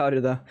the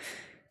gunpowder though. it.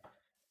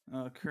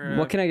 Oh crap.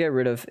 What can I get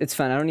rid of? It's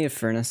fine. I don't need a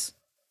furnace.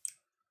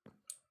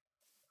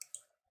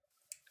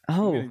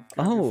 Oh, gonna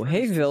grab your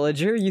hey furnace.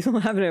 villager, you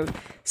having a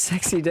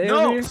sexy day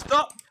over No, here?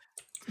 stop!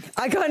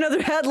 I got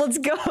another head. Let's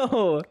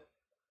go.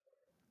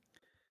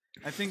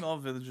 I think all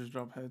villagers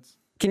drop heads.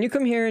 Can you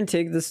come here and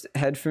take this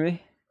head for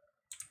me?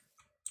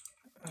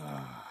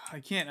 I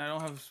can't. I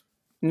don't have.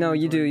 No,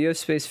 you do. Inventory. You have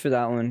space for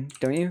that one,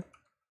 don't you?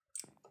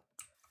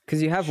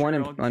 Because you have one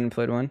Sure, I'll-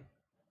 unemployed one.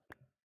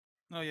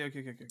 Oh yeah.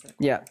 Okay. Cool,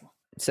 Yeah. cool, cool.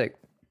 Sick.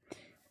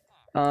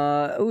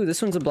 Ooh,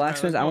 this one's a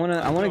blacksmith. let's go, I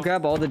let's wanna go.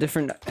 grab all the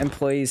different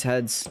employees'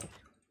 heads.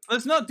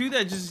 Let's not do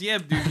that just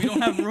yet, dude. We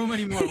don't have room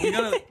anymore. We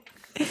gotta.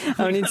 I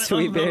don't need gotta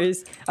sweet unload.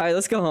 berries. All right,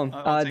 let's go home.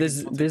 I'll take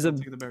it, There's I'll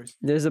take the berries.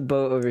 there's a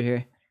boat over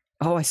here.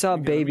 Oh, I saw a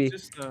Okay, let me baby.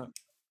 just,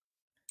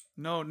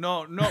 No.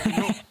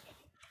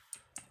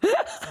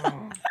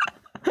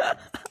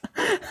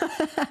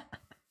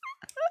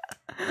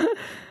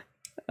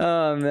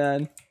 Oh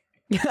man,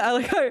 I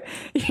like how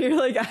you're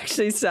like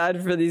actually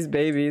sad for these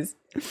babies.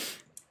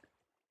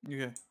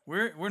 Okay,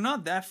 we're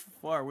not that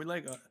far. We're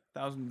like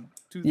 1,000,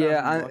 2,000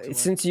 Yeah, blocks away.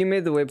 since you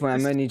made the waypoint, I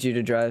might need you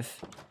to drive.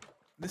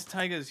 This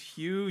taiga is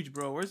huge,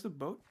 bro. Where's the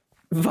boat?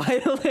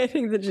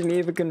 Violating the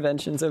Geneva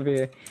Conventions over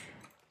here.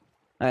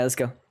 All right, let's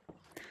go.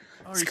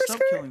 Oh, Skirt, stop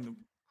skirt. killing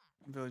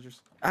the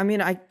villagers. I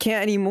mean, I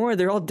can't anymore.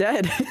 They're all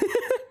dead.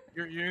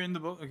 You're in the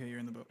boat. Okay, you're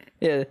in the boat.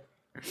 Yeah.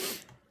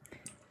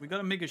 We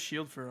gotta make a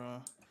shield for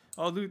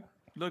Oh, dude,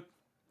 look.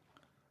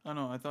 Oh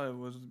no, I thought it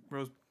was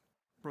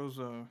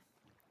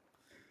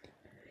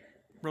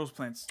rose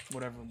plants,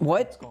 whatever. It's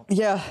What? called.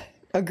 Yeah.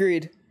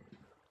 Agreed.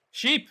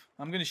 Sheep.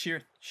 I'm gonna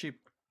shear sheep.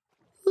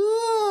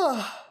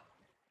 Whew.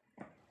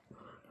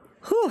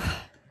 I'm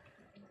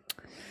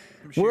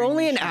We're shearing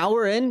only these an sheep.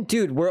 hour in,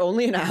 dude. We're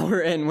only an hour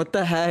in. What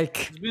the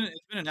heck? It's been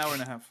an hour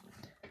and a half.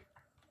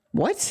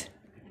 What?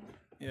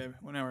 Yeah,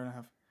 1 hour and a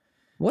half.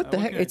 What the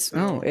what heck? can I It's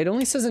no. tell? It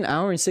only says an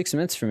hour and 6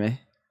 minutes for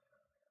me.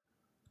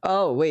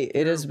 Oh wait,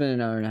 it has been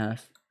an hour and a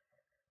half.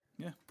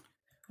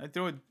 I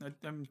throw it.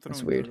 I'm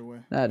throwing weird. dirt away.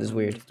 That is No,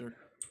 weird. it's dirt.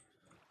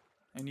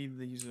 I need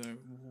these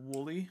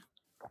woolies.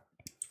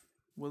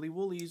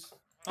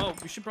 Oh,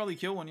 we should probably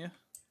kill one, yeah.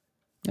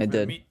 I For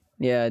did. meat.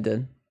 Yeah, I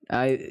did.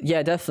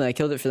 Yeah, definitely. I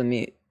killed it for the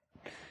meat.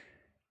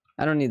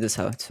 I don't need this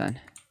hoe. It's fine.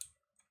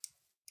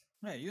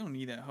 Hey, you don't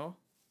need that hoe.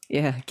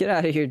 Yeah, get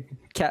out of here,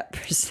 cat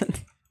person.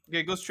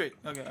 Okay, go straight.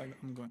 Okay,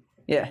 I'm going.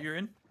 Yeah. You're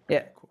in.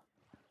 Yeah. Cool.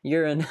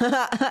 Urine.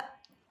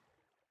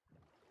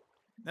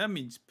 That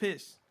means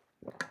piss.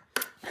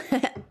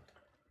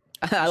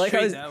 I like how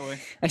Straight that way.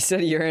 I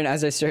said urine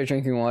as I started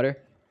drinking water.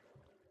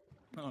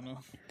 Oh no.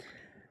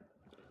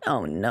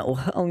 Oh no!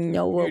 Oh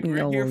no! Oh Dude, we're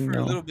no! here Oh for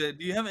a little no! bit.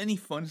 Do you have any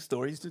fun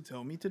stories to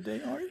tell me today,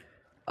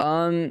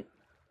 Ari?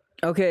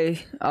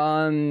 Okay.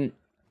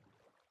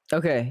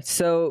 Okay.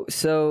 So.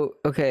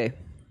 Okay.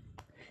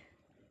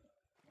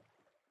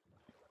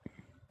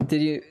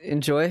 Did you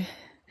enjoy?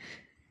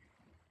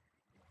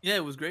 Yeah,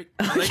 it was great.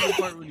 I like the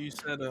part where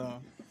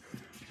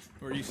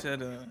you said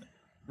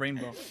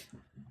rainbow.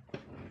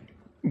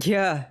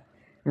 Yeah.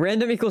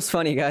 Random equals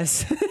funny,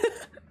 guys.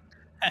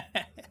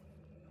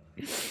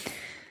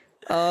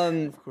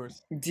 Of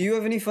course. Do you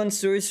have any fun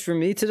stories for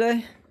me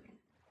today?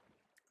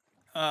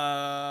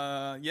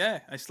 Yeah,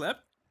 I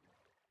slept.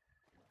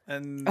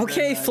 And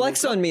Okay, then I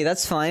flex woke up. on me.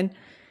 That's fine.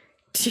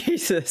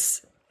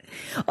 Jesus.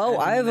 Oh,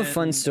 I And have a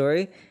fun then-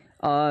 story.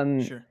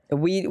 Sure.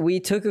 We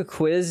took a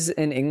quiz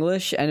in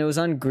English and it was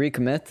on Greek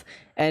myth.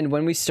 And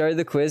when we started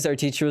the quiz, our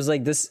teacher was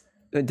like, "This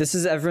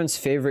is everyone's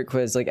favorite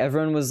quiz." Like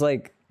everyone was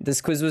like,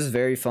 "This quiz was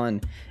very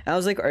fun." And I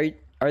was like,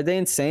 "Are they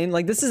insane?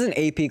 Like this is an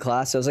AP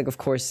class." So I was like, "Of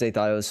course they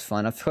thought it was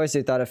fun. Of course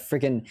they thought a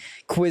freaking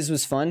quiz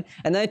was fun."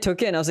 And then I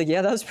took it and I was like,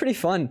 "Yeah, that was pretty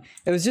fun."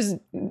 It was just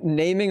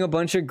naming a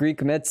bunch of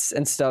Greek myths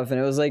and stuff, and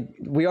it was like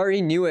we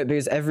already knew it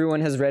because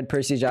everyone has read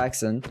Percy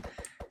Jackson.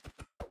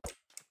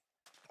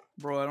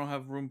 Bro, I don't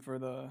have room for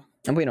the...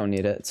 And we don't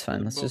need it. It's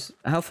fine. Let's boat. just...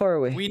 How far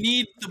away? We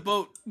need the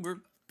boat.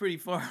 We're pretty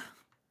far.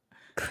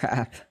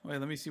 Crap. Wait,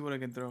 let me see what I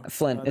can throw.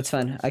 Flint. It's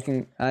fine.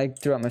 I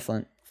threw out my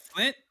flint.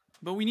 Flint?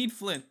 But we need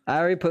flint. I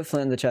already put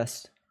flint in the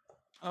chest.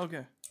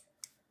 Okay.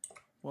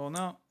 Well,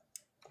 now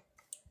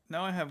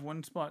I have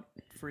one spot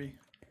free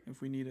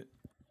if we need it.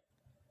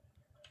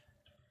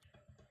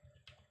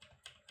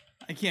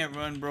 I can't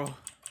run, bro.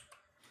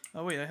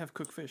 Oh, wait, I have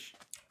cooked fish.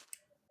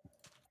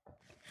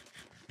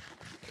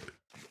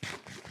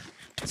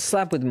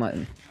 Slap with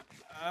mutton.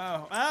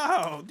 Ow.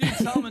 Ow! Dude,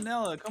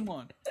 salmonella, come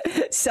on.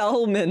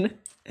 Salmon.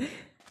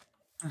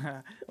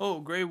 Oh,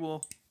 gray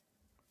wool.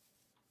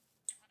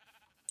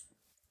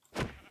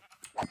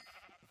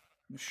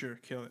 Sure,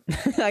 kill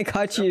it. I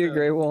caught you, you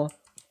gray wool.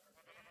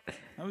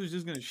 I was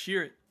just gonna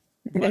shear it.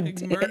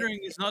 But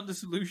murdering is not the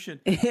solution.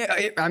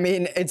 I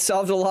mean, it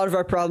solved a lot of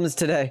our problems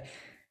today.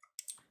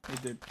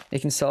 It did.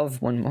 It can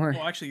solve one more.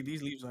 Well, actually,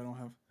 these leaves I don't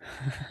have.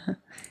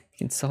 It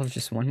can solve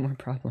just one more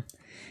problem.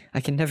 I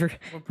can never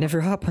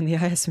hop on the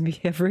ISMB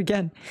ever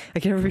again.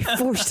 I can never be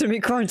forced to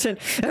make content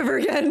ever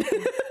again.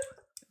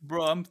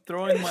 Bro, I'm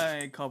throwing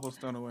my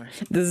cobblestone away.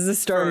 This is the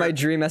start of my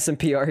dream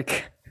SMP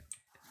arc.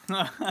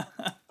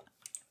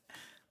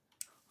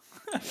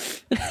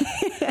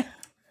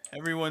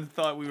 Everyone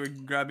thought we were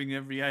grabbing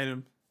every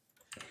item.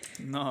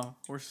 No,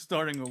 we're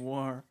starting a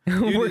war.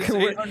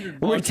 Dude,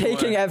 we're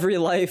taking every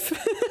life.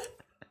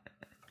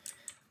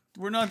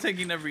 We're not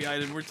taking every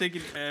item. We're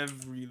taking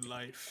every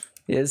life.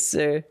 Yes,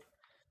 sir.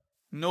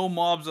 No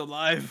mobs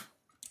alive.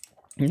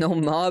 No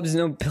mobs,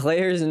 no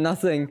players,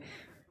 nothing.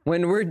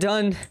 When we're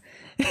done,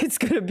 it's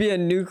gonna be a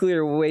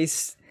nuclear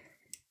waste.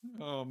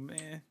 Oh,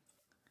 man.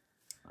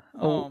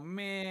 Oh,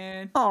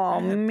 man. Oh,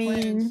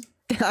 man.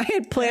 I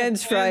had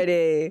plans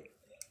Friday.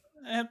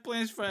 I had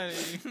plans Friday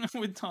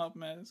with Top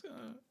Mask.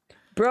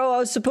 Bro, I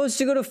was supposed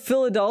to go to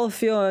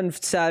Philadelphia on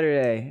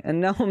Saturday, and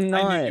now I'm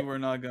not. I knew you were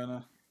not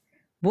gonna.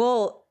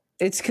 Well,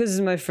 it's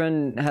because my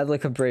friend had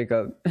like a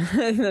breakup,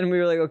 and then we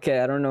were like, okay,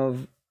 I don't know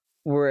if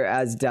we're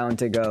as down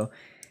to go.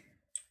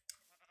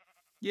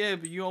 Yeah,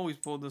 but you always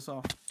pulled this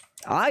off.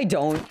 I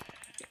don't.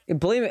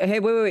 Blame it. Hey,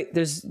 wait.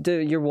 There's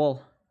your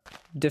wall.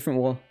 Different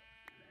wall.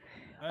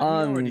 We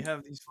already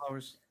have these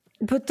flowers.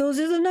 But those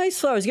are the nice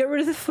flowers. Get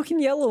rid of the fucking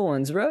yellow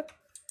ones, bro.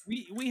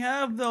 We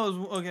have those.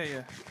 Okay,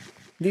 yeah.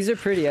 These are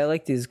pretty. I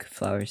like these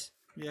flowers.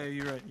 Yeah,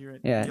 you're right. You're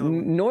right. Yeah.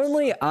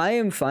 Normally, I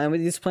am fine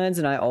with these plans,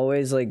 and I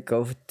always like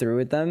go through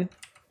with them.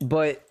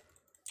 But,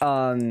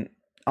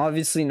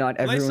 obviously not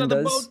everyone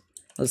does.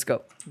 Let's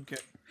go. Okay,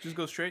 just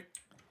go straight,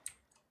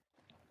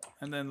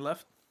 and then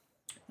left,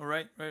 or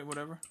right,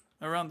 whatever.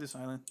 Around this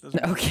island.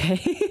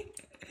 Okay.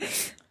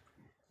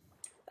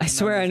 I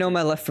swear I know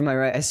my left from my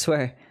right. I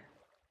swear.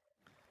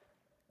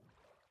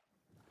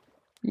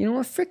 You know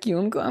what? Frick you.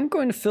 I'm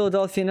going to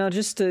Philadelphia now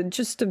just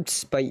to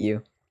spite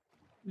you.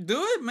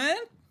 Do it, man.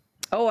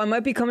 Oh, I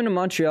might be coming to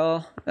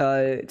Montreal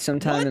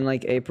sometime in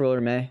like April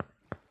or May.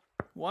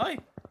 Why?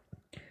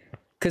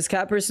 Because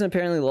Cat Person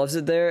apparently loves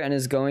it there and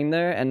is going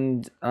there,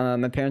 and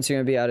my parents are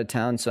going to be out of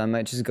town, so I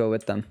might just go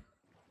with them.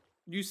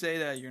 You say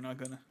that, you're not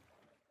gonna.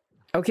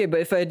 Okay, but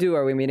if I do,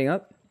 are we meeting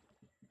up?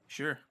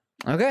 Sure.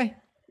 Okay.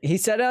 He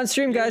said it on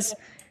stream, guys.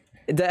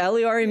 The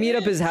LERE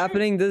meetup is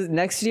happening this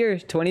next year,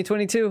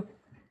 2022.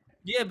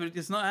 Yeah, but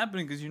it's not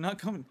happening because you're not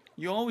coming.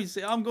 You always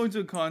say, I'm going to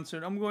a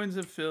concert. I'm going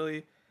to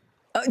Philly.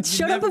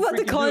 Shut up about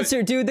the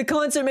concert, dude. The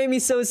concert made me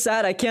so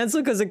sad. I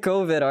canceled because of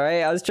COVID,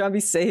 alright? I was trying to be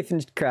safe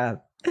and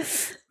crap.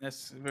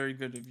 That's very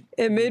good of you.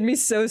 It made me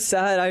so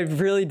sad. I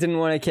really didn't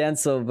want to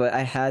cancel, but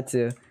I had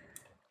to.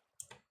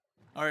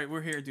 Alright,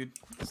 we're here, dude.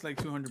 It's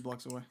like 200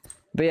 blocks away.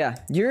 But yeah,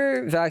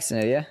 you're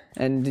vaccinated, yeah?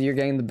 And you're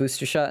getting the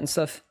booster shot and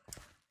stuff?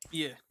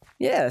 Yeah.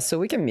 Yeah, so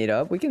we can meet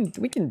up. We can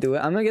do it.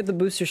 I'm gonna get the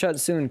booster shot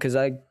soon because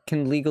I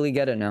can legally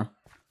get it now.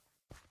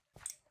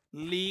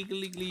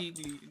 Legally.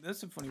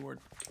 That's a funny word.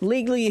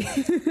 Legally.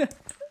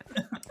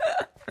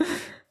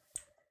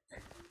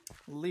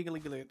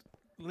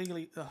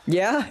 Legally. Ugh.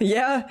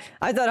 Yeah.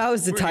 I thought I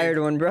was the tired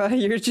one, bro.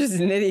 You're just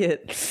an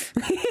idiot.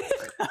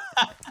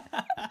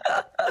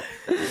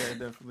 Yeah,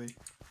 definitely.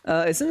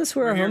 Isn't this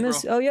where our home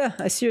is? Oh yeah,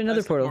 I see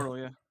another portal. Portal,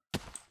 yeah.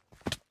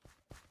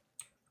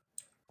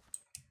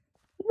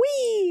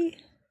 Whee!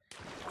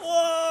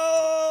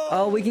 Whoa!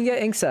 Oh, we can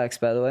get ink sacks,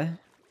 by the way.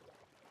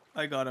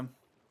 I got him.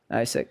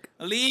 Alright, sick.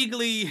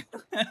 Legally.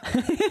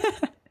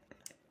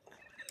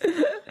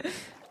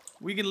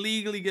 We can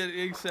legally get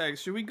ink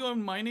sacks. Should we go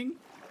mining?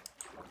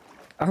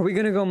 Are we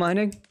gonna go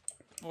mining?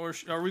 Or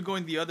are we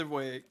going the other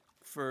way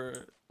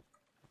for...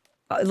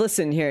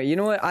 Listen here. You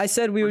know what? I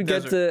said we Or would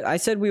get desert. the. I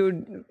said we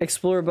would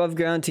explore above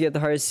ground to get the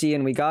hardest sea,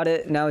 and we got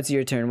it. Now it's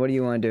your turn. What do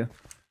you want to do?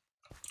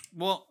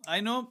 Well,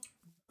 I know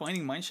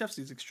finding mine shafts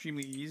is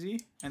extremely easy,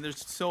 and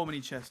there's so many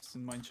chests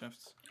in mine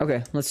shafts.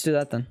 Okay, let's do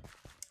that then.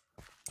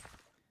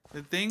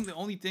 The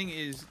only thing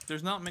is,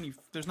 there's not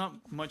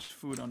much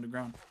food on the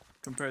ground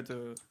compared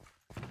to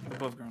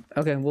above ground.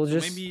 Okay, we'll So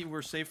just maybe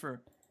we're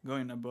safer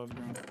going above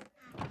ground.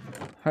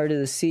 heart of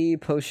the sea,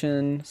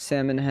 potion,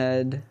 salmon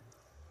head,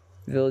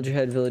 villager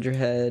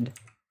head,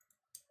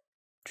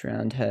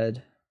 drowned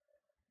head.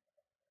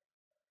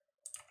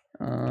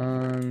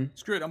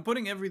 Screw it. I'm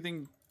putting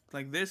everything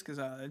like this because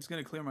it's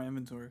gonna clear my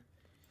inventory.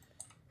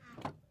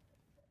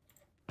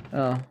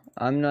 Oh,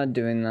 I'm not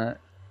doing that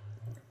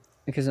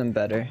because I'm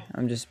better.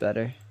 I'm just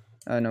better.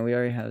 Oh no, we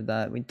already have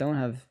that. We don't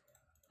have.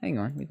 Hang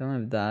on, we don't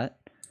have that.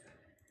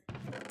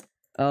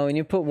 Oh, and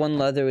you put one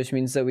leather, which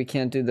means that we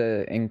can't do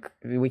the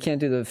we can't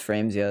do the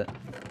frames yet.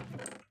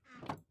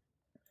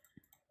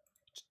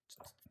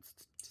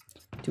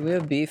 Do we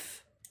have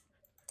beef?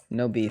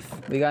 No beef.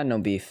 We got no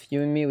beef.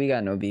 You and me, we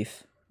got no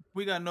beef.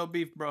 We got no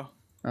beef, bro.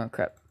 Oh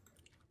crap.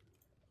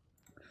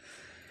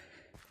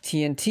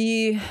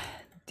 TNT.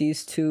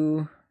 These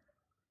two.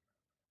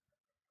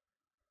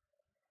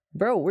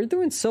 Bro, we're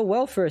doing so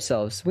well for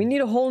ourselves. We need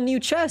a whole new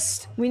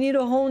chest. We need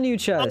a whole new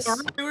chest. All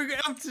right, we're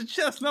up to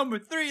chest number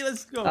 3.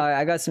 Let's go. Alright,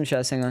 I got some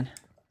chests. Hang on.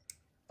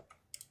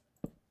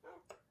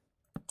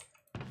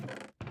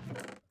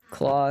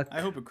 Clock.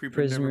 I hope a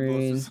creeper never blows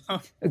Prismarine. this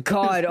up.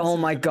 God, oh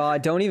my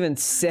god, don't even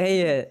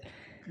say it.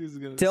 This is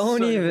gonna Don't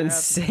suck if it even happens.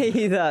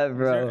 say that, Is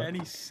bro. there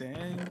any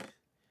sand?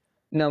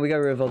 No, we got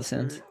rid of all the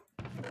sands.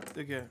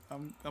 Okay,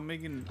 I'm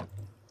making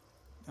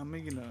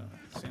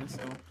a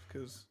sandstone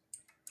because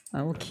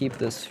I will keep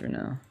this for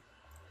now.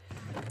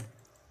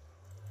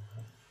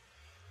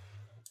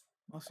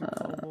 also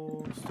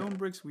cobble, stone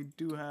bricks we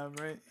do have,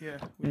 right? Yeah,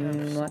 we have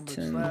stone brick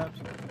mutton. slabs,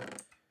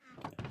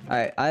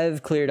 Alright,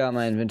 I've cleared out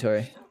my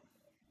inventory.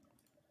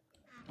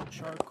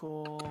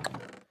 charcoal,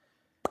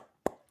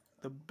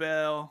 the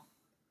bell,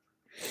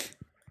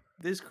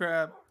 this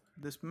crap,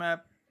 this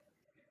map.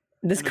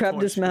 This and a crap,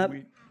 this torch, 'cause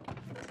map.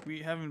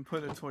 We haven't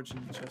put a torch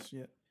in the chest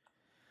yet.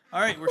 All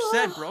right, we're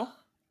set, bro.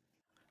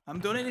 I'm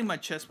donating my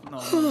chest. No,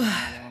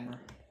 armor.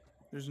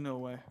 There's no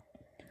way.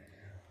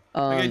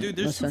 Okay, dude,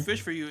 there's that's some fine.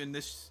 fish for you in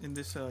this thing,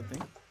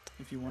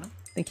 if you want it.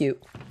 Thank you.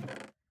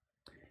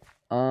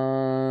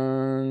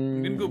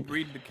 I'm gonna go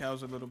breed the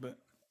cows a little bit.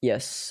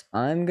 Yes,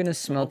 I'm gonna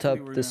smelt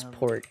hopefully up we're this gonna have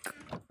pork.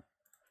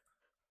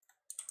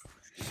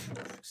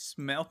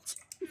 Smelt.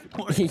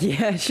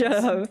 Yeah, shut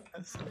up.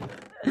 That's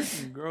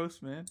freaking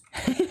gross, man.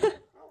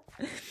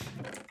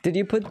 Did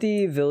you put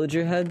the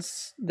villager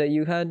heads that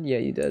you had? Yeah,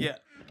 you did. Yeah.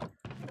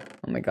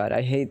 Oh my god,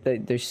 I hate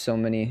that there's so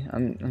many.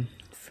 I'm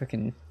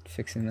freaking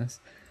fixing this.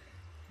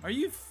 Are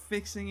you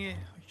fixing it?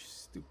 Are you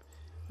stupid?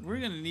 We're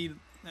gonna need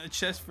a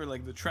chest for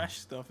like the trash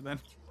stuff then.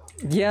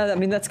 Yeah, I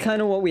mean that's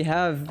kind of what we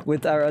have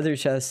with our other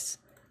chests.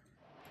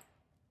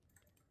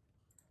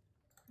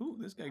 Ooh,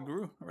 this guy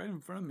grew right in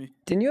front of me.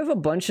 Didn't you have a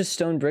bunch of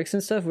stone bricks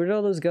and stuff? Where did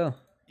all those go?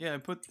 Yeah,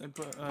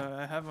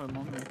 I have them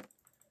on me,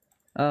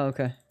 Oh,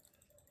 okay.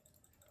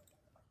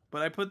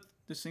 but I put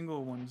the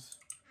single ones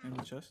in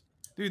the chest.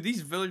 Dude,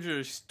 these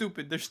villagers are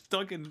stupid. They're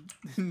stuck in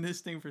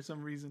this thing for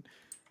some reason.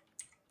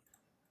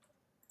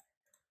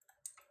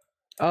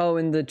 Oh,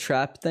 in the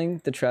trap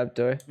thing? The trap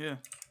door? Yeah.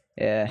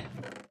 Yeah.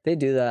 They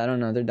do that. I don't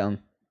know. They're dumb.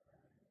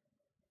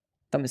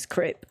 Dumb as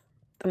crepe.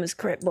 Dumb as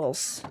crepe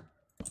balls.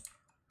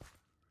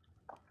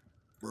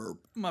 Burp.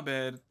 My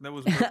bad. That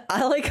was burp.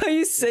 I like how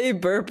you say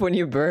burp when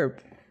you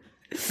burp.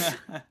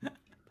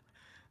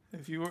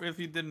 If you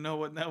didn't know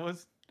what that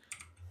was.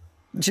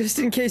 Just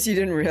in case you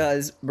didn't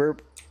realize,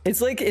 burp.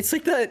 It's like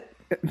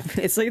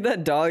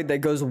that dog that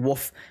goes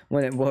woof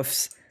when it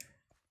woofs.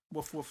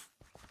 Woof woof.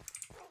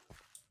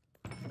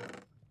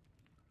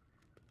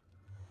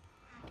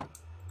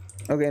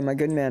 Okay, my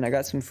good man, I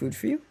got some food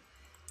for you.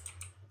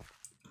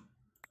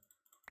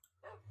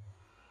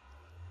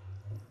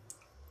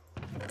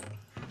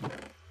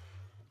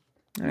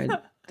 Alright,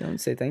 don't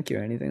say thank you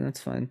or anything,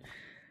 that's fine.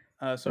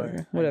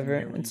 Sorry. Whatever, I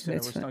didn't hear what you it's said. I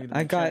was fine. talking to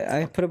I the chat.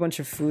 I put a bunch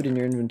of food in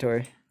your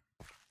inventory.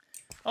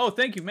 Oh,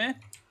 thank you, man.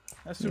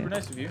 That's super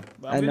nice of you.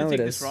 But I'm I know gonna it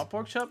take this is. raw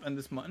pork chop and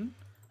this mutton,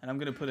 and I'm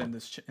gonna put it in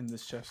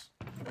this chest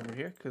over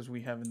here because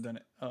we haven't done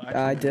it. Oh,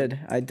 I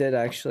did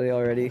actually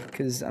already,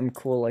 because I'm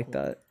cool like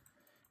that.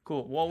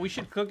 Cool. Well, we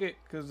should cook it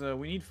because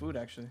we need food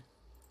actually.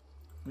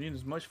 We need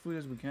as much food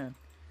as we can.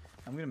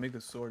 I'm gonna make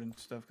a sword and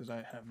stuff because I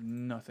have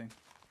nothing.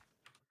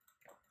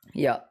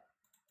 Yeah.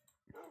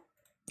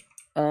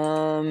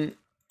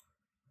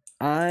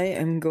 I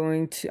am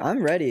going to.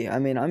 I'm ready. I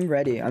mean, I'm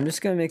ready. I'm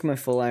just gonna make my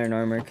full iron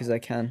armor because I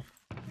can.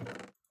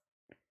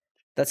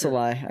 That's a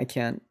lie. I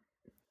can't.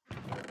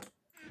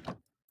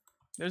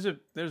 There's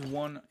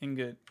one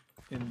ingot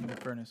in the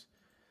furnace.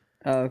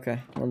 Oh,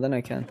 okay. Well, then I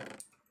can.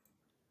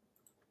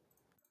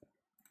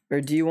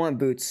 Or do you want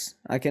boots?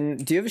 I can.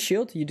 Do you have a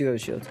shield? You do have a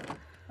shield.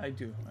 I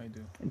do.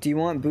 Do you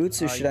want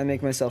boots, or should I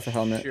make myself a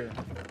helmet? Sure.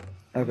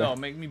 Okay. No,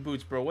 make me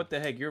boots, bro. What the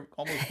heck? You're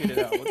almost kitted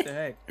out. What the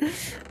heck?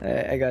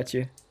 Alright, I got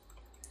you.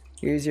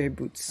 Here's your I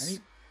boots.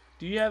 need...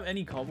 Do you have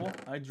any cobble?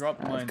 I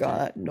dropped mine. I've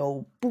got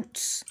no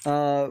boots.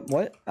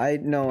 What?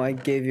 No, I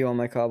gave you all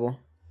my cobble.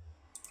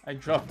 I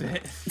dropped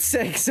it.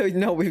 Sick. So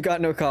no, we've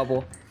got no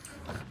cobble.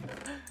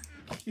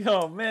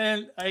 Yo,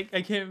 man, I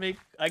can't make.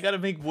 I gotta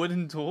make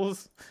wooden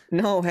tools.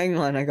 No, hang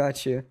on, I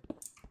got you.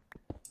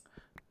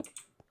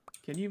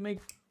 Can you make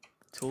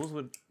tools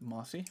with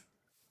mossy?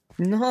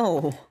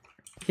 No.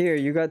 Here,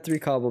 you got 3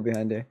 cobble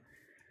behind there.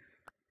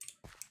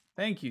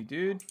 Thank you,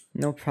 dude.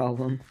 No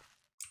problem.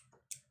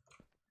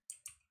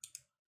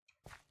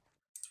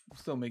 I'm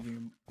still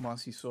making a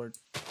mossy sword.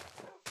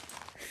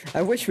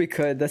 I wish we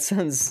could. That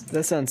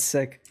sounds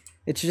sick.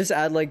 It should just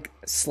add like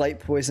slight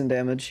poison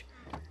damage.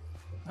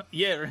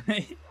 Yeah,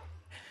 right.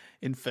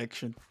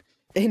 Infection.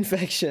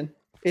 Infection.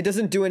 It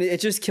doesn't do any.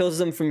 It just kills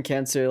them from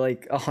cancer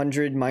like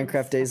 100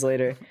 Minecraft days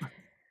later.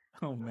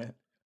 Oh man.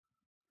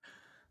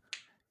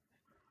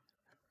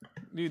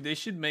 Dude, they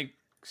should make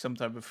some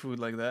type of food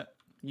like that.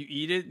 You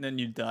eat it and then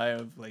you die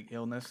of like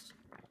illness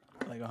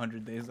like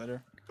 100 days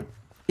later.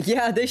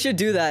 Yeah, they should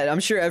do that. I'm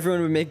sure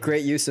everyone would make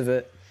great use of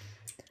it.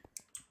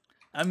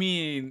 I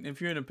mean,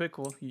 if you're in a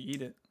pickle, you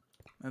eat it.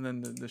 And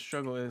then the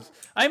struggle is,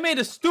 I made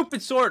a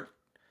stupid sword.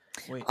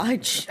 Wait,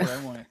 that's what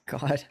I want.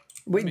 God.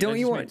 Wait, don't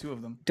you want 2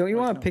 of them? Don't you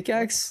Wait, want a no.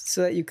 pickaxe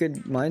so that you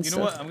could mine You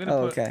stuff? know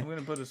what? Okay. I'm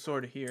gonna put a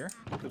sword here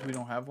because we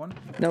don't have one.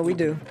 No, we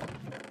do.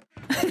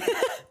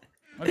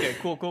 Okay,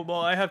 cool. Well,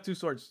 I have 2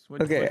 swords.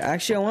 Okay,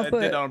 actually, I want to I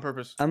did put. that on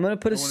purpose. I'm gonna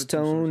put I a wanted 2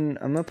 swords. stone.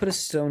 I'm gonna put a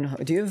stone.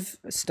 Do you have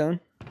a stone?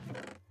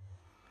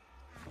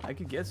 I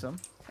could get some.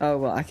 Oh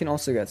well, I can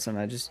also get some.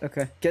 I just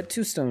okay. Get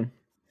 2 stone.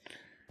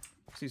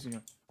 See,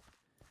 senor.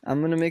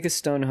 I'm gonna make a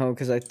stone hoe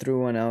because I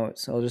threw one out,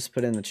 so I'll just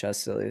put it in the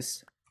chest at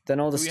least. Then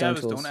all the Do we stone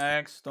have tools. a stone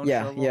axe? Stone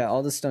Yeah, shovel? yeah,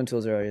 all the stone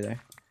tools are already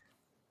there.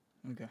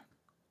 Okay.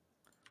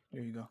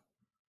 There you go.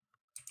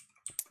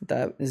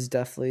 That is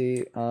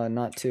definitely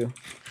not 2.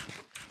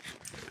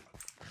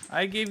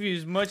 I gave you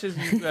as much as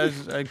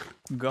I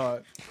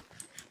got.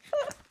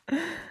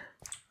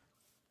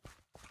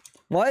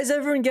 Why is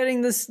everyone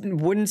getting this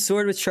wooden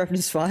sword with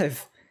sharpness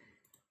 5?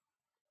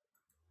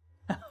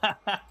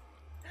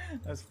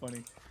 That's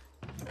funny.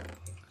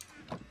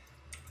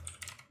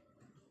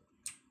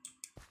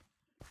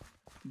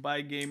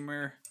 Bye,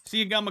 gamer. See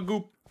you,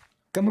 Gamagoop.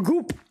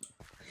 Gamagoop!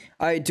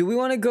 Alright, do we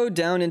want to go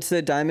down into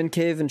the diamond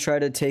cave and try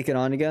to take it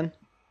on again?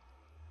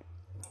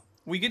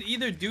 We could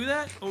either do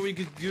that, or we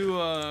could do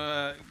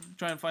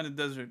try and find a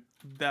desert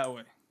that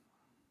way.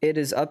 It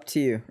is up to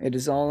you. It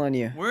is all on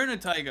you. We're in a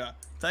taiga.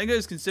 Taiga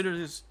is considered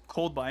this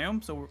cold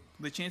biome, so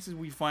the chances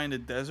we find a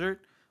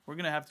desert, we're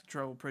gonna have to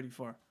travel pretty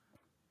far.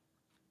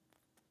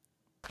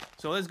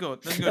 So let's go.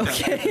 Let's go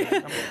Okay.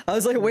 down. I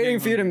was like waiting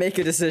for you to hungry. make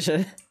a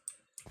decision.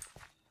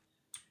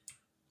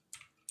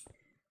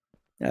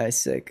 Alright,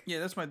 sick. Yeah,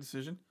 that's my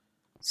decision.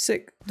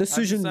 Sick.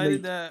 Decision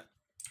made.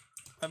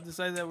 I've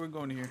decided that we're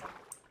going here.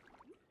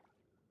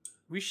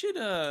 We should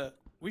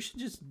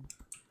just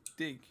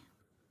dig.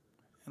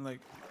 And like,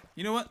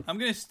 you know what? I'm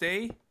gonna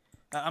stay.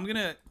 I'm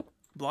gonna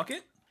block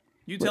it.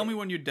 You tell me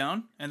when you're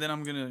down, and then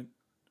I'm gonna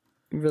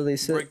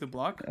Release break it. the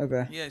block.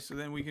 Okay. Yeah, so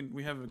then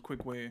we have a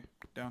quick way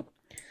down.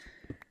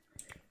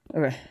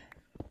 Okay.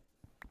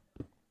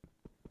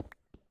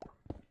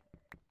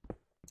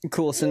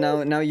 Cool. So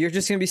now you're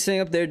just gonna be sitting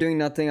up there doing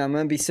nothing. I'm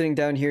gonna be sitting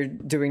down here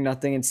doing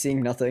nothing and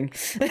seeing nothing.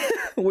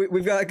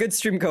 We've got a good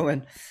stream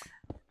going.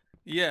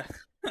 Yeah.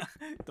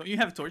 Don't you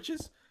have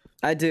torches?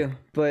 I do,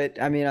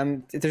 but I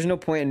mean, there's no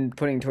point in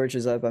putting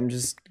torches up. I'm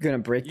just gonna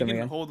break You them can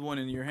again. hold one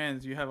in your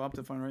hands. You have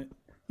Optifine, right?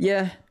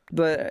 Yeah,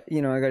 but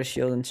you know, I got a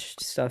shield and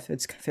stuff.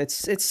 It's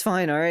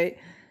fine. All right.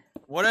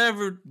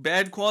 Whatever.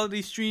 Bad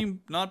quality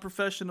stream, not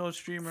professional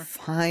streamer.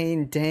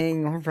 Fine.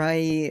 Dang. All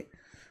right.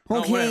 No,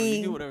 whatever. Okay.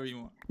 You do whatever you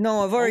want.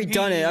 No, I've already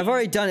done it. I've Okay.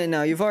 already done it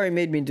now. You've already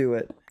made me do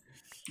it.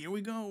 Here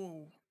we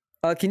go.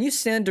 Can you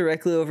stand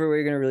directly over where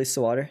you're gonna release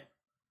the water?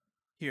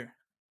 Here.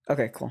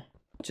 Okay, cool.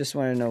 Just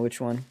want to know which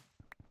one.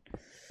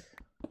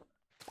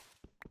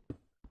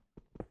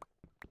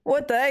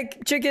 What the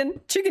heck?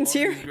 Chicken? Chicken's Oh,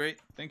 here? this is great.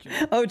 Thank you.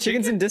 Oh,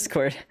 chicken's in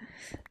Discord.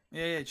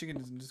 Yeah, chicken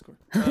is in Discord.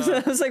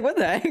 I was like, what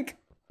the heck?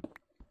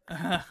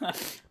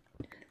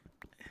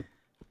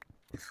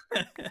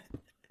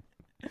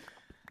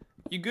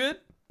 You good?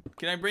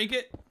 Can I break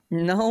it?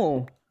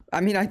 No. I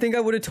mean, I think I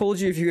would have told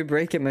you if you could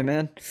break it, my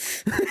man.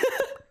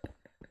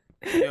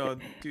 Yo,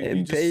 dude,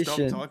 you just stopped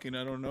Impatient. talking.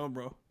 I don't know,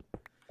 bro.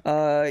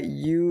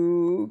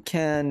 You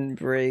can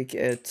break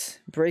it.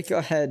 Break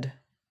ahead.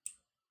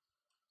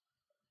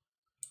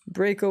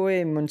 Break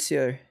away,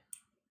 Monsieur.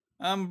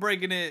 I'm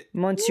breaking it.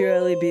 Monsieur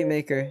Ellie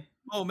Beatmaker.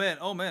 Oh man,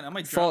 I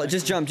might Fall. drown.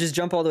 Just actually.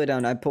 jump all the way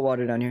down. I put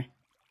water down here.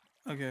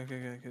 Okay.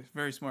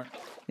 Very smart.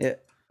 Yeah.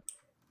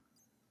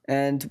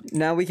 And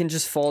now we can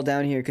just fall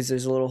down here because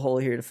there's a little hole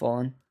here to fall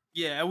in.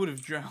 Yeah, I would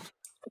have drowned.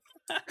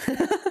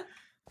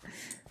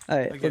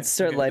 Alright, Okay, let's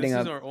start okay, lighting this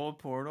up. is our old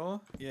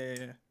portal.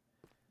 Yeah.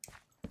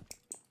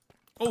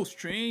 Oh,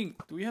 string.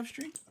 Do we have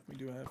string? We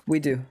do have. We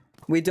do.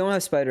 We don't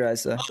have spider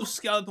eyes though. Oh,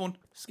 skeleton.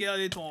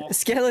 Skeleton.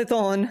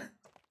 Skeleton.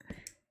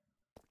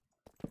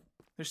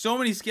 There's so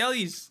many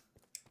skellies.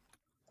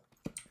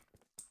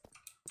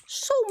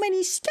 So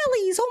many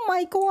skellies. Oh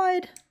my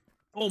god.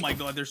 Oh my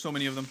god, there's so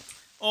many of them.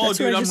 Oh, That's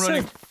dude, what I I'm just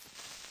running. said.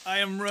 I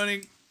am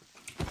running.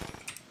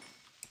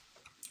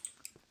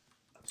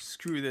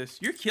 Screw this.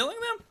 You're killing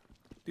them?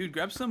 Dude,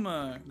 grab some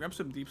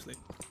deep slate.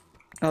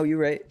 Oh, you're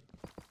right.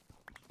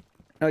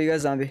 Oh, you got a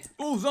zombie.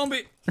 Oh,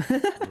 zombie.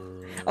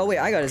 Oh wait,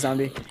 I got a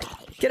zombie.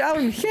 Get out!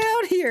 Get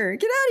out here!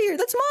 Get out of here!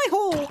 That's my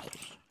hole.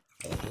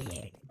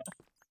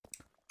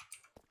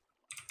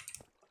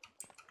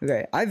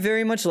 Okay, I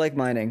very much like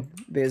mining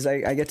because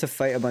I get to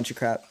fight a bunch of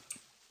crap.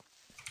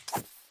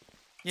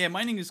 Yeah,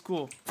 mining is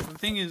cool. The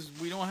thing is,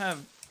 we don't have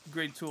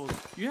great tools.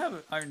 You have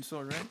an iron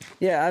sword, right?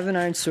 Yeah, I have an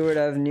iron sword.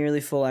 I have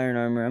nearly full iron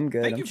armor. I'm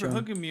good. Thank I'm you for chilling.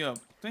 hooking me up.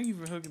 Thank you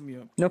for hooking me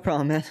up. No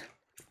problem, man.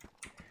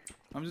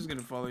 I'm just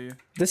gonna follow you.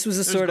 This was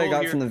the There's sword I gold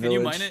got here. from the Can village.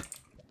 you mine it?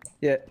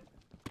 Yeah.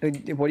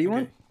 What do you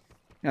want?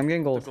 Okay, I'm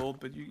getting the gold. gold,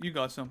 but you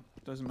got some.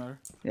 Doesn't matter.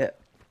 Yeah.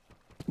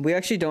 We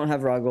actually don't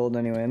have raw gold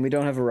anyway, and we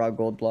don't have a raw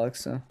gold block,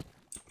 so.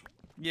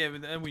 Yeah,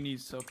 but then we need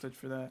self-touch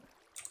for that.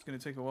 It's gonna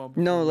take a while.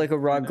 No, before like a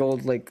we raw find out.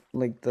 gold, like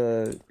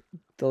the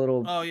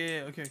little. Oh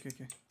yeah. Okay.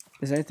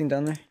 Is there anything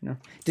down there? No.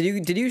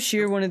 Did you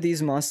shear one of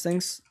these moss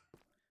things?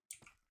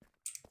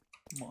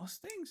 Moss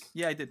things?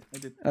 Yeah, I did.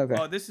 Okay.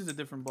 Oh, this is a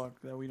different block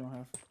that we don't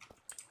have.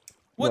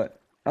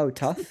 What? Oh,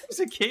 tough. There's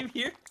a cave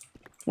here?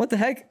 What the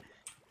heck?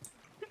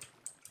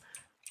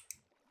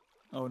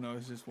 Oh no,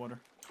 it's just water.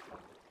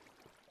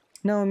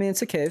 No, I mean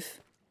it's a cave.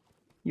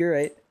 You're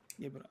right.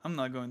 Yeah, but I'm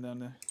not going down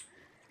there.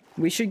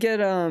 We should get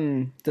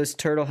those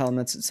turtle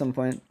helmets at some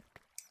point.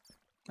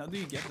 How do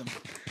you get them?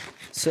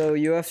 So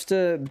you have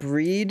to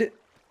breed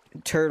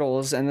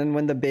turtles, and then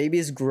when the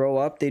babies grow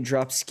up, they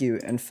drop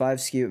scute, and 5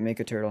 scute make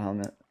a turtle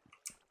helmet.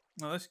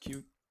 Oh, that's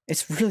cute.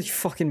 It's really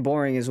fucking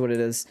boring, is what it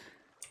is.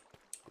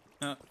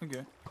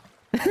 Okay.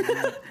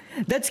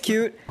 That's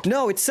cute.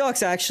 No, it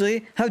sucks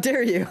actually. How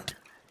dare you?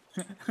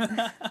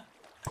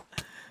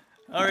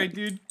 All right,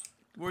 dude.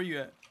 Where are you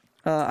at?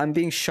 I'm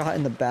being shot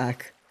in the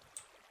back.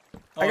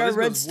 Oh, I got this goes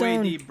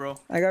redstone. way deep, bro.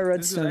 I got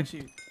This is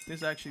redstone.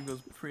 this actually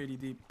goes pretty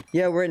deep.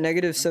 Yeah, we're at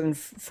negative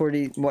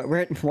 740. What? We're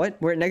at what?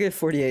 We're at negative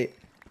 48.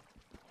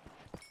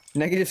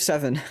 Negative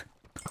 7.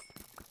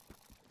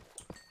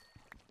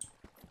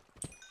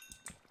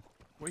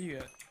 Where you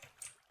at?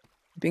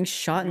 Being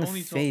shot in You the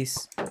only told-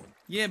 face.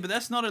 Yeah, but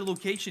that's not a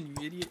location,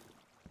 you idiot.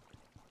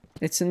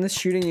 It's in the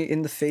shooting you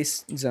in the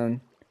face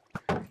zone.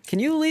 Can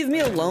you leave me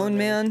alone,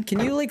 man? Can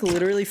you like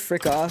literally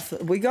frick off?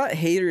 We got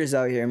haters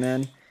out here,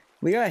 man.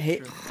 We got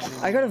hate.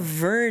 Sure. I got a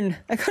Vern.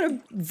 I got a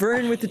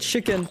Vern with the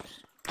chicken.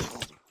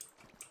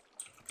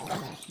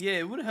 Yeah,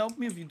 it would help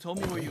me if you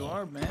told me where you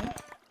are, man.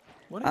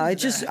 What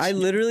is I that?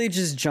 literally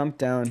just jumped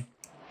down.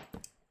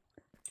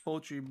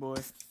 Poultry boy.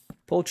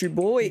 Poultry You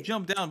boy.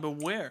 jumped down, but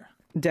where?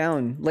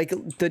 Down. Like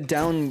the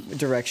down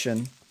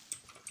direction.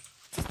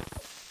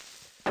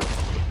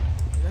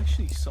 It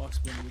actually sucks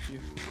being with you.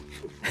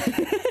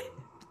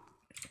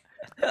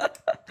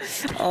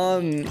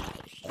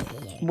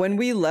 When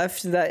we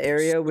left that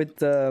area with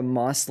the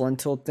moss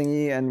lentil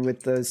thingy and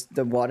with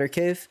the water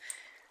cave,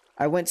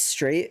 I went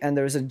straight and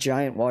there was a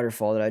giant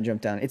waterfall that I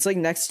jumped down. It's like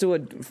next to a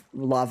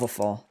lava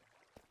fall.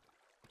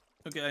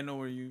 Okay, I know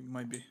where you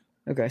might be.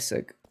 Okay,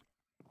 sick.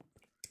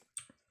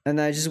 And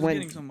then I just Getting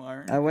went. some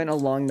iron. I went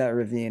along that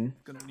ravine.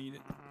 Gonna need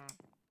it.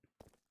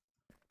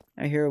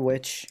 I hear a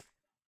witch.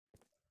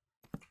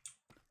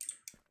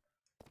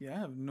 Yeah, I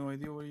have no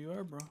idea where you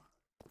are, bro.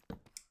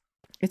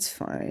 It's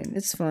fine.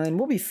 It's fine.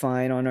 We'll be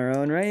fine on our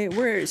own, right?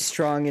 We're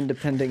strong,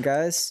 independent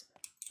guys.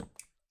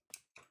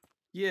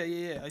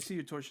 Yeah. I see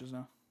your torches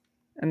now.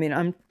 I mean,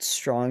 I'm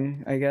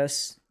strong, I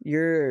guess.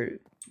 You're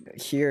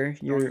here.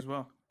 Strong You're. as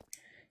well.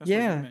 That's what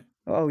you Yeah. meant.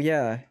 Oh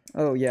yeah.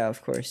 Oh yeah.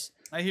 Of course.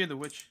 I hear the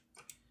witch.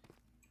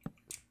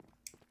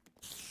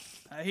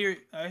 I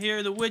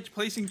hear the witch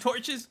placing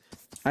torches.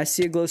 I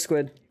see a glow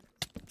squid.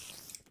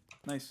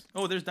 Nice.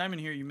 Oh, there's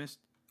diamond here. You missed.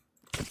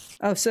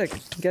 Oh, sick.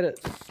 Get it.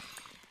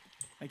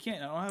 I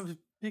can't. I don't have a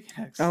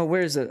pickaxe. Oh,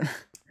 where is it?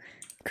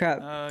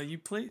 Crap.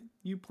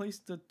 You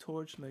placed the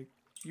torch like.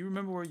 You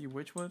remember where your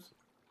witch was?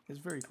 It's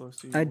very close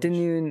to you. I didn't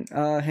even.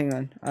 Hang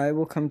on. I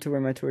will come to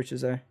where my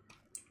torches are.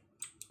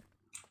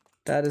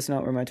 That is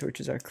not where my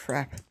torches are.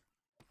 Crap.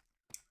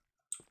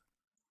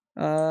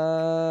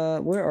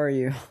 Where are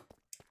you?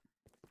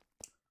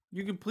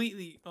 You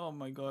completely. Oh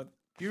my god.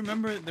 Do you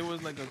remember there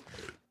was like a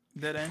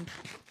dead end?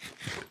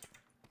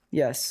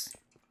 Yes.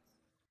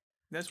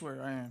 That's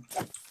where I am.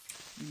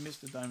 You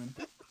missed the diamond.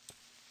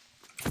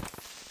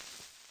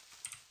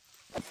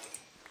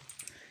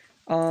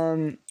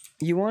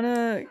 You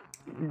wanna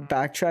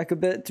backtrack a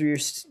bit through your?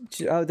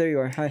 Oh, there you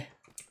are. Hi.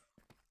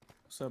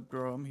 What's up,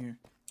 girl? I'm here.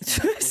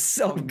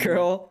 Sup,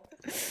 girl?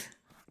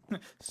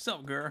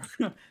 Sup, girl?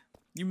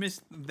 You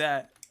missed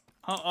that.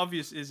 How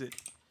obvious is it?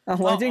 Oh,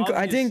 How I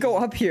didn't go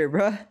obvious up here,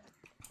 bruh.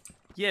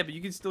 Yeah, but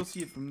you can still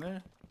see it from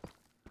there.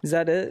 Is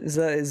that it? Is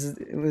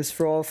it was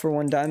for all for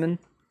one diamond?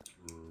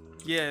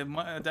 Yeah,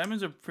 my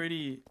diamonds are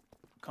pretty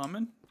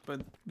common,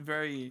 but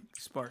very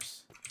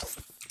sparse.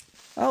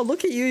 Oh,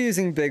 look at you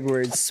using big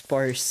words,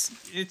 sparse.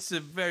 It's a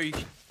very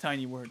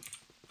tiny word.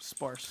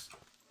 Sparse.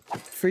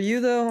 For you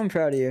though, I'm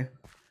proud of you.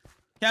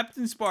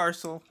 Captain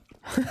Sparsel.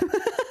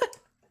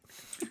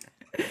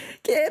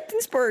 Captain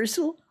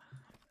Sparsel.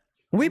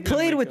 We I'm gonna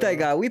played make with that a-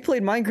 guy. We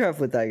played Minecraft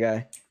with that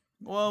guy.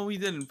 Well, we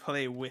didn't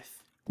play with.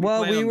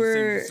 Well, played we on the same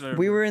were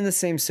server. in the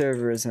same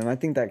server as him. I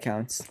think that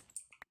counts.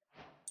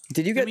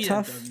 Did you To get me, that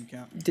tough? doesn't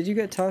count. Did you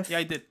get tough? Yeah,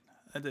 I did.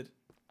 I did.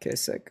 Okay,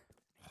 sick.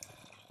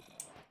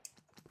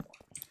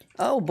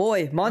 Oh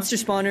boy, monster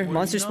spawner, What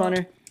monster do you know?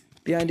 spawner,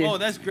 behind you. Oh,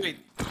 that's great.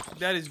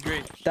 That is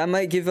great. That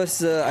might give us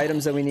the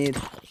items that we need.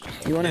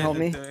 You want to Yeah, help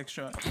me The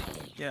extra.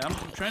 Yeah,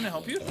 I'm trying to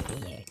help you.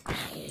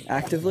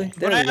 actively?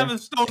 There But I we have go. a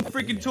stone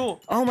freaking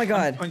tool. Oh my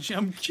god.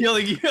 I'm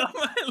killing you.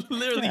 I'm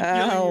literally killing you.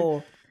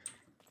 Ow.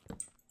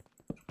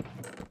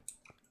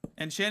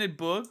 Enchanted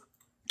book.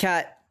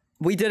 Cat,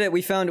 we did it.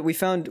 We found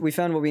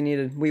what we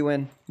needed. We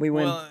win. We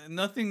win. Well,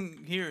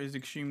 nothing here is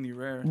extremely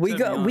rare. we to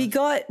be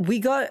honest. we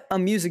got a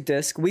music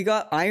disc. We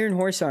got iron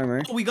horse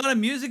armor. Oh, we got a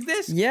music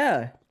disc.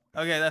 Yeah.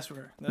 Okay, that's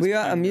rare. That's We got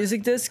a pretty rare.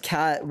 music disc,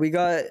 cat. We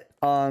got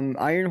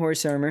iron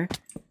horse armor.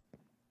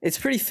 It's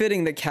pretty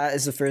fitting that cat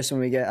is the first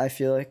one we get, I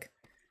feel like.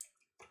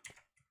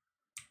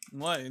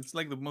 What? It's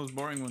like the most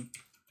boring one.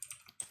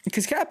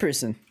 Because cat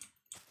person.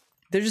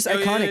 They're just Oh,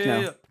 yeah, iconic yeah, now.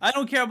 yeah. I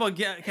don't care about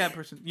cat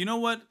person. You know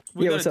what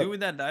we Yeah, what's gotta do up? with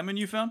that diamond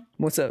you found?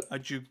 What's up? A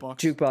jukebox.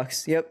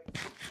 Jukebox. Yep.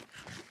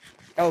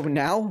 Oh,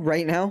 now?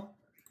 Right now?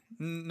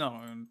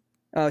 No.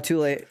 Oh, too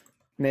late.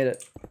 Made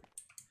it.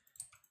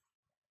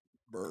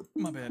 Burp.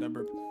 My bad, I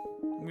burped.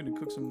 I'm gonna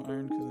cook some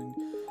iron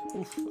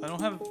because I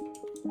don't have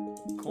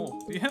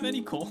coal. Do you have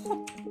any coal?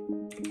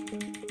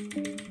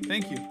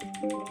 Thank you.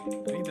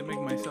 I need to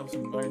make myself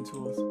some iron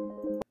tools.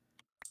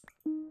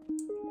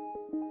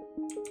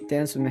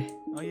 Dance with me.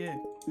 Oh yeah,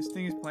 this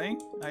thing is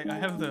playing? I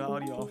have the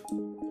audio off.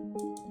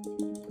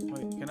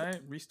 Wait, can I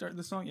restart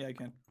the song? Yeah, I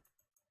can.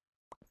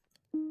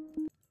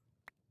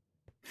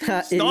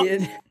 Ha, Stop.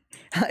 idiot.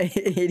 Ha,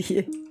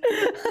 idiot.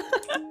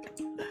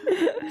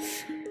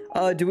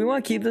 Do we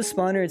want to keep this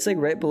spawner? It's like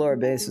right below our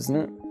base, isn't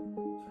it?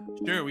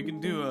 Sure, we can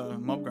do a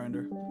mob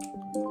grinder.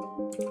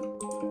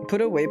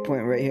 Put a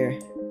waypoint right here.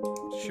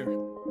 Sure.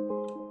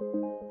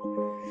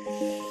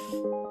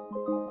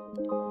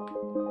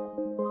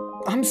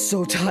 I'm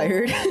so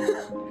tired.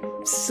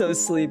 So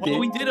sleepy. Well,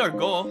 we did our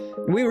goal.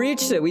 We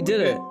reached it. We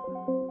did it.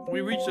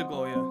 We reached the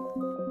goal, yeah.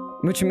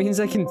 Which means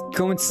I can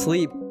go and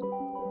sleep.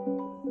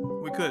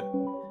 We could.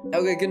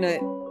 Okay, good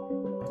night.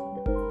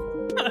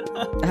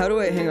 How do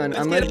I hang on?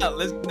 Let's get out.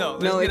 Let's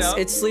get out.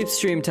 It's sleep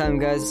stream time,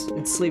 guys.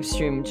 It's sleep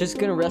stream. Just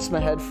gonna rest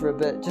my head for a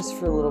bit, just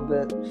for a little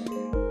bit.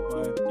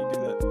 Why do you do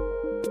that?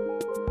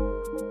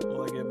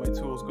 While I get my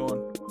tools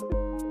going.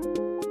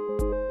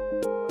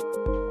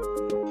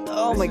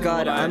 Oh This my is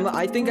god, why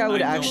I think I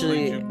would I don't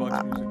play actually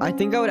jukebox music. I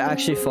think I would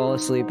actually fall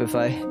asleep if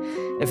I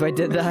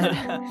did that.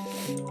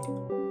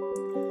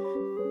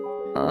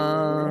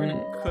 We're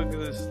gonna cook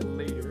this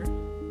later.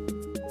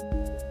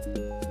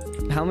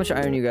 How much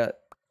iron you got?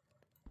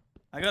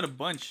 I got a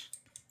bunch.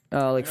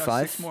 Like I got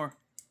 5? 6 more.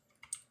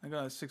 I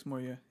got 6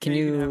 more, yeah. Can Yeah,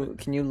 you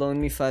can you loan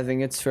me 5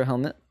 ingots for a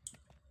helmet?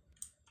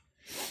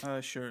 have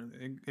it. Sure.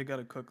 It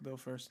gotta cook though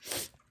first.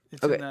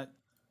 It's Okay. in that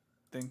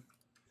thing.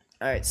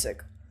 All right,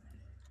 sick.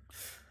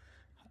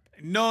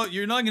 No,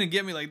 you're not gonna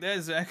get me like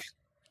that, Zach.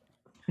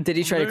 Did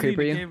he try to I'm learning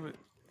creeper you? cave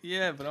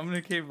yeah, but I'm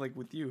gonna cave like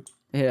with you.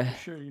 Yeah.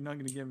 Sure, you're not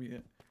gonna get me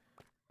yet.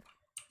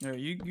 Alright,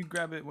 you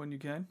grab it when you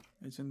can.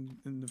 It's in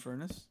the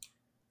furnace.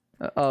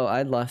 Oh,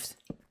 I left.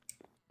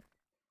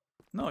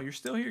 No, you're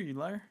still here, you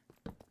liar.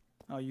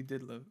 Oh, you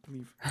did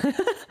leave.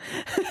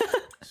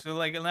 So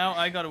like now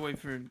I gotta wait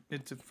for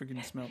it to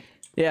freaking smelt.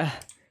 Yeah.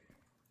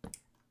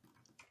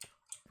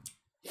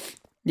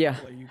 Yeah.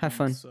 Like, you Have kinda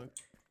fun. suck.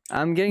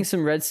 I'm getting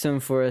some redstone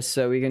for us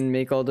so we can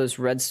make all those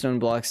redstone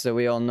blocks that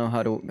we all know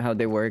how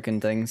they work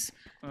and things.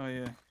 Oh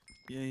yeah.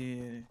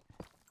 Yeah.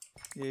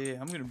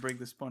 I'm gonna break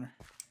the spawner.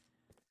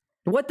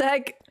 What the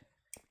heck?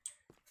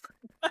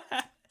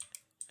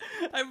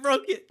 I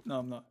broke it. No,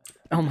 I'm not.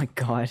 Oh my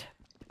god.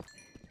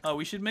 Oh,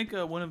 we should make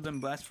one of them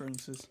blast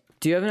furnaces.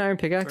 Do you have an iron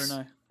For pickaxe? an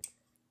eye.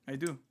 I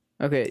do.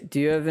 Okay, do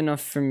you have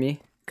enough for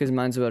me? Because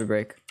mine's about to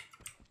break.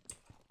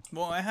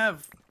 Well, I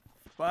have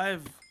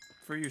 5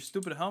 for your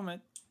stupid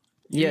helmet.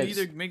 You Yes.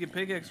 either make a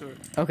pickaxe or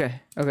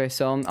Okay,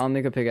 so I'll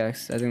make a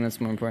pickaxe. I think that's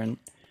more important.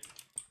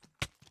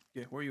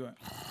 yeah. Where you at?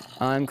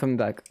 I'm coming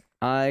back.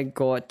 I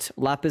got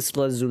lapis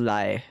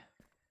lazuli.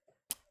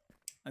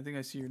 I think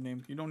I see your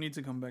name. You don't need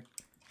to come back.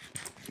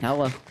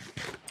 Hello.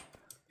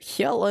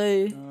 Hello.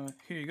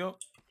 Here you go.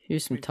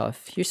 Here's some wait.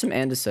 tough. Here's some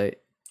andesite.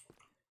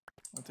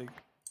 I'll take.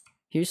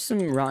 Here's some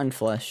rotten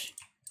flesh.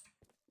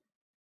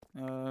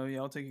 Yeah,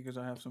 I'll take it because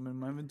I have some in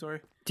my inventory.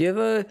 Do you have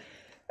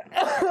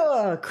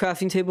a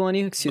crafting table on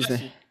you? Excuse Bless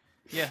me.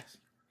 you. Yes.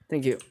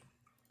 Thank you.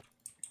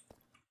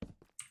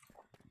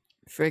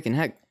 Freaking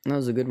heck, that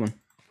was a good one.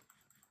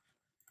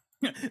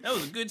 That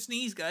was a good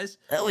sneeze, guys.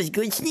 That was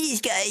good sneeze,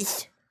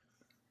 guys.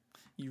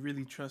 You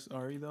really trust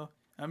Ari though?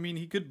 I mean,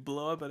 he could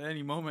blow up at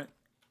any moment.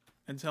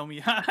 and tell me,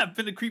 "Ha, I've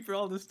been a creeper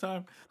all this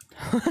time."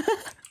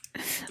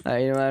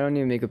 Alright, you know what? I don't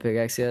need to make a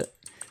pickaxe yet.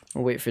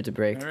 I'll wait for it to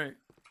break. All right.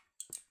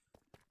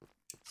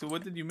 So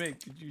what did you make?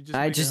 Did you just?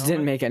 I make a just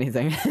didn't helmet? make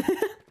anything.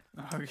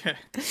 Okay.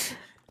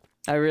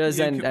 I realized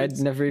Yeah, I'd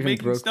never even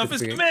making broke stuff the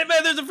is pickaxe.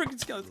 man, there's a freaking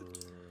skeleton.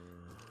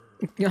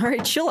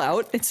 Alright, chill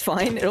out. It's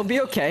fine. It'll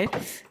be okay.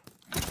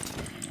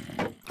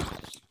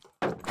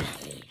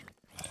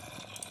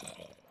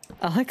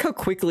 I like how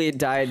quickly it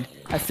died.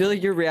 I feel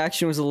like your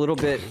reaction was a little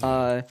bit,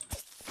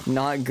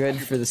 not good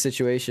for the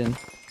situation.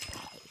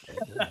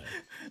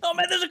 Oh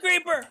man, there's a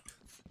creeper.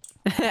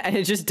 And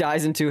it just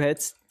dies in 2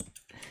 hits.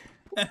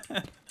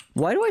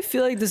 Why do I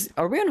feel like this?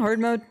 Are we on hard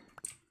mode?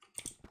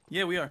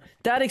 Yeah, we are.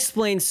 That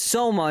explains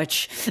so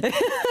much. Yeah,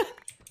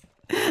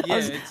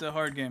 it's a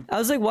hard game. I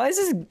was like, why is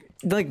this,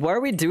 like, why are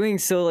we doing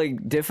so,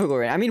 like, difficult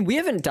right now? I mean, we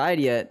haven't died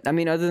yet. I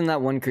mean, other than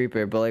that one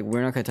creeper, but, like,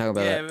 we're not gonna talk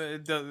about Yeah, that.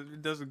 but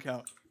it doesn't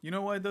count. You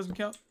know why it doesn't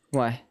count?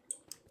 Why?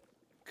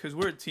 Because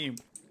we're a team.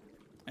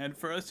 And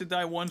for us to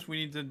die once, we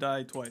need to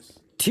die twice.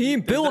 Team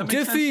Does Bill that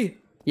make sense? Diffie!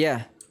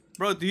 Yeah.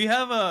 Bro, do you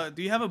have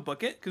a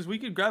bucket? Because we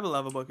could grab a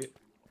lava bucket.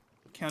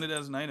 Count it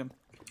as an item.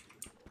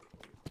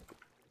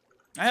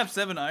 I have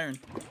 7 iron.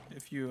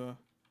 If you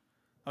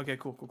okay,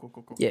 cool.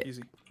 Yeah.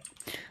 Easy.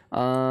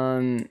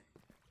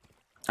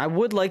 I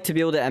would like to be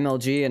able to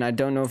MLG, and I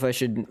don't know if I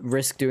should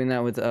risk doing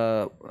that with,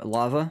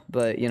 lava,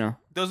 but, you know.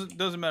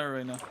 Doesn't matter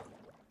right now.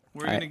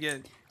 We're Alright. gonna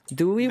get.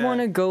 Do we That-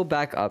 want to go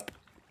back up?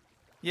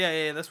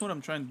 Yeah, that's what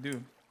I'm trying to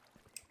do.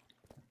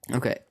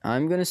 Okay,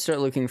 I'm gonna start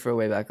looking for a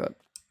way back up.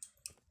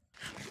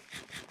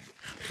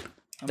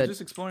 I'm That- just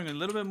exploring a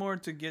little bit more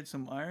to get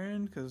some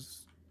iron,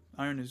 because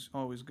iron is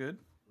always good.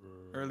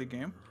 Early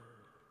game.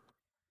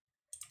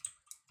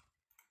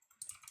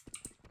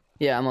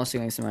 Yeah, I'm also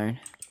getting some iron.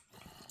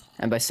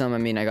 And by some, I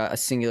mean I got a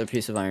singular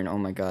piece of iron. Oh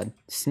my god.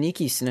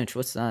 Sneaky snitch,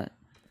 what's that?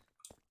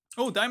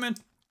 Oh,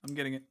 diamond! I'm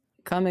getting it.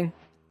 Coming.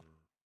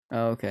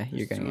 Oh, okay,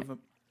 you're There's getting 2 it. of them.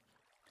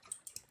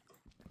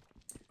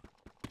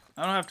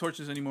 I don't have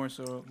torches anymore,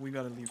 so we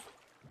gotta leave.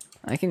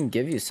 I can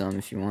give you some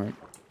if you want.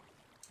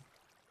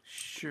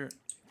 Sure.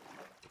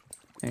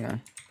 Hang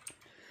on.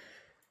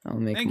 I'll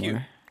make Thank more. you.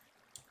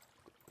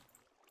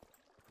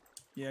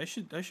 Yeah, I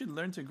should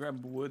learn to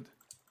grab wood.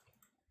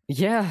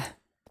 Yeah.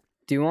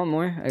 Do you want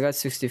more? I got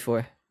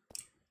 64.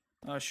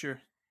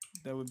 Sure.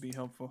 That would be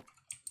helpful.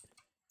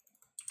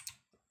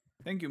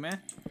 Thank you,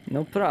 man.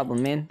 No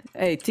problem, man.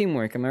 Hey,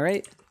 teamwork, am I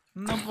right?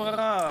 No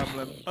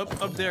problem.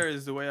 Up there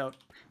is the way out.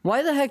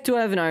 Why the heck do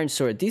I have an iron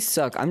sword? These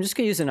suck. I'm just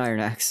gonna use an iron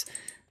axe.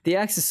 The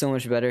axe is so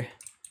much better.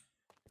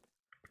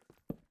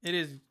 It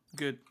is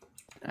good.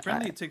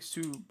 Apparently, it takes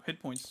 2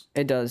 hit points.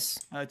 It does.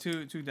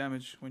 2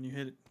 damage when you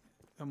hit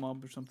a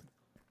mob or something.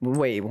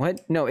 Wait,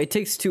 what? No, it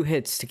takes 2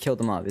 hits to kill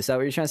the mob. Is that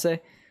what you're trying to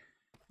say?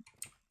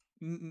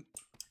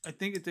 I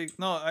think it takes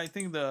no. I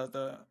think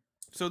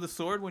so the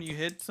sword when you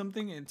hit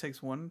something it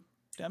takes 1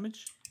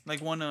 damage,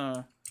 like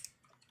 1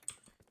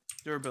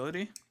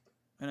 durability,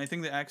 and I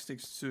think the axe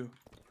takes 2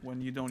 when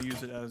you don't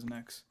use it as an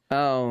axe.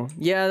 Oh,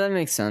 yeah, that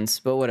makes sense.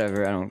 But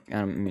whatever. I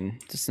don't mean,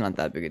 it's not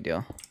that big a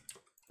deal.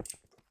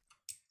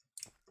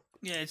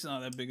 Yeah, it's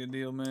not that big a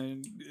deal,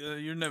 man.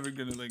 You're never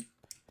gonna like.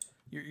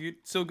 You're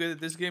so good at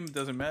this game, it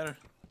doesn't matter.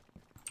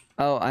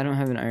 Oh, I don't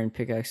have an iron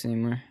pickaxe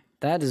anymore.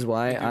 That is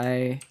why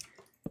I'm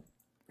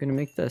gonna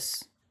make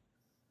this.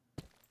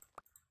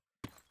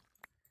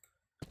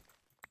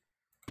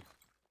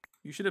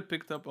 You should have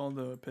picked up all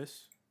the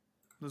piss,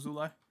 the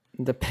Zulai.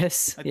 The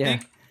piss. Yeah.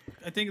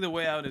 I think the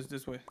way out is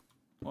this way.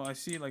 Well, I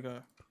see like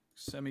a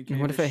semi-cave.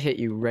 What if I hit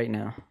you right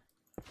now?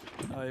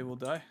 I will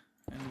die,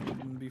 and it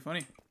wouldn't be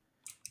funny.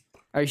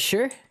 Are you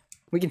sure?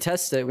 We can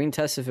test it. We can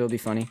test if it'll be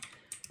funny.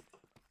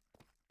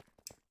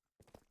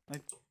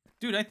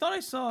 Dude, I thought I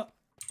saw.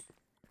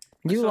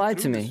 You saw lied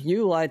to through me. this.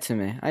 You lied to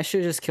me. I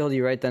should have just killed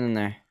you right then and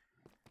there.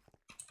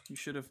 You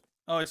should have.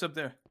 Oh, it's up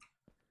there.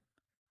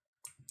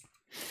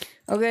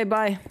 Okay,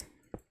 bye.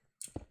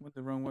 Went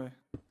the wrong way.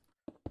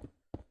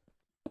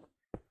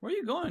 Where are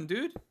you going,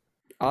 dude?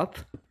 Up?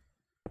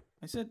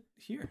 I said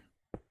here.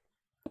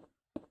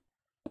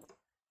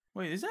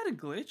 Wait, is that a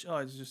glitch? Oh,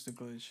 it's just a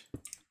glitch.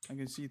 I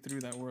can see through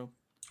that world.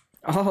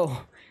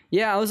 Oh,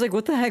 yeah, I was like,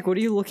 what the heck? What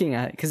are you looking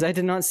at? Because I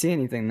did not see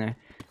anything there.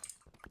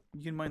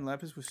 You can mine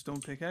lapis with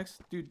stone pickaxe?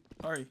 Dude,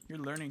 Ari, you're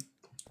learning.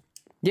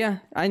 Yeah,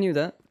 I knew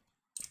that.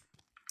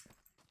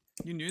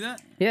 You knew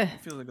that? Yeah.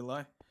 It feels like a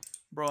lie.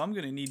 Bro, I'm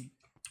gonna need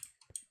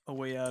a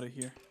way out of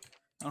here.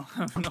 I don't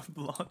have enough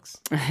blocks.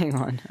 Hang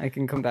on, I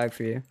can come back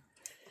for you.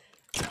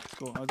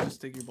 Cool, I'll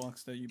just take your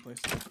blocks that you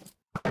placed.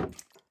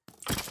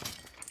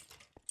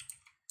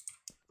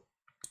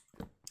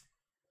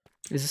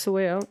 Is this a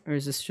way out, or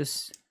is this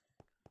just...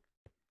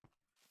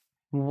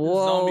 This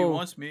zombie Whoa!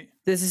 wants me.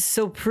 This is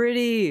so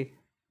pretty!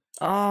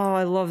 Oh,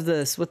 I love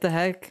this. What the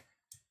heck?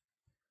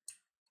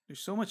 There's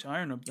so much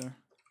iron up there.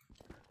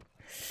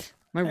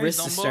 My Hey, wrist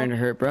is Zombo. starting to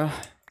hurt, bro.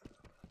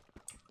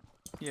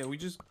 Yeah, we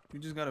just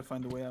gotta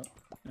find a way out.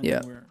 And Yeah.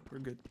 then we're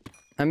good.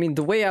 I mean,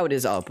 the way out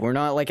is up. We're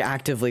not, like,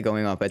 actively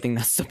going up. I think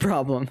that's the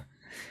problem.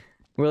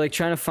 We're like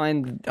trying to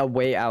find a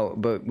way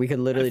out, but we could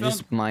literally found-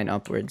 just mine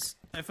upwards.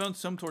 I found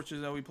some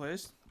torches that we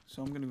placed,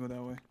 so I'm gonna go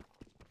that way.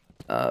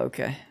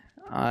 Okay.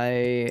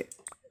 I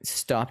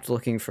stopped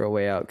looking for a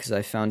way out because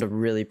I found a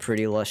really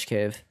pretty lush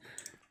cave.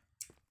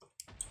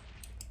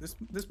 This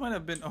might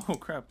have been. Oh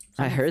crap!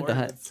 I heard farted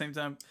that. At the same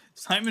time,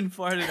 Simon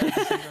farted at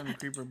the same time the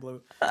creeper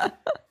blew.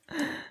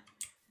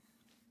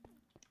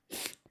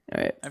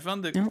 Alright. I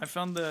found the. Nope. I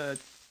found the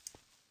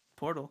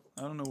portal.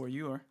 I don't know where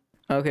you are.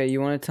 Okay,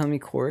 you want to tell me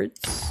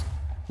quartz?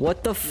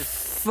 What the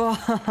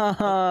fuck?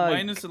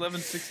 Minus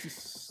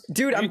 1160.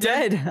 Dude, Are I'm you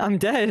dead? dead. I'm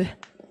dead.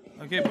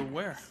 Okay, but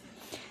where?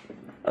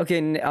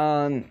 Okay,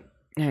 hang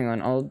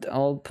on.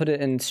 I'll put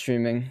it in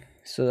streaming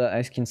so that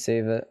I can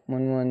save it.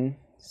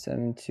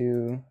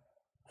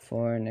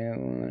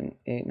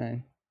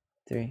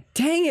 1172491893.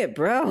 Dang it,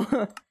 bro.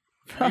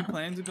 Are you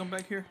planning to come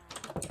back here?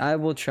 I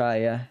will try,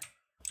 yeah.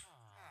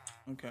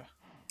 Okay.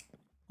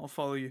 I'll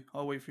follow you.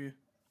 I'll wait for you.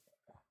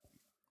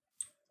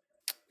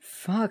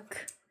 Fuck.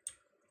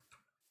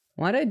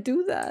 Why'd I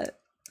do that?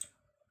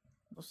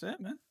 What's that,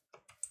 man?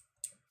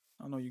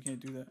 Oh no, you can't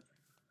do that.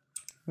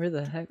 Where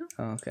the heck?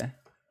 Oh, okay.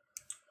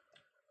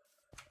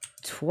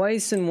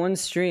 Twice in one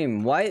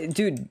stream. Why?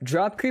 Dude,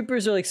 drop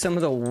creepers are like some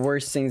of the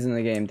worst things in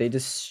the game. They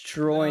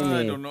destroy me.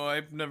 I don't know.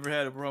 I've never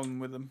had a problem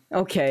with them.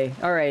 Okay,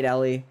 alright,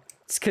 Ellie.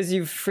 It's because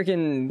you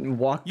freaking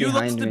walked You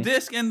behind lost me. the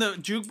disc and the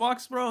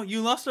jukebox, bro.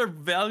 You lost our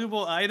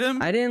valuable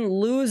item. I didn't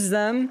lose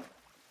them.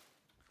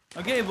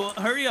 Okay, well,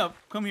 hurry up.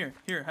 Come here.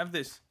 Here, have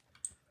this.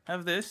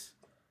 Have this.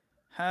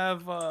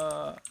 Have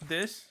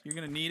this. You're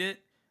gonna need it.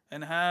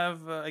 And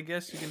have, I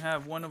guess you can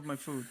have one of my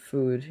food.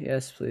 Food,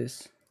 yes,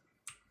 please.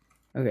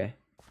 Okay.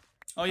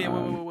 Oh yeah,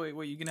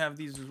 wait. You can have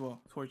these as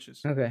well.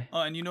 Torches. Okay.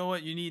 Oh, and you know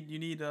what? You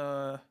need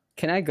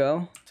Can I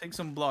go? take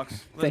some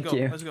blocks. Let's Thank go.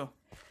 you. Let's go.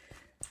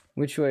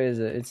 Which way is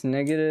it? It's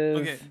negative.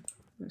 Okay.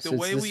 So The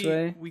it's way this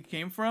way? we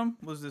came from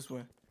was this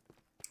way.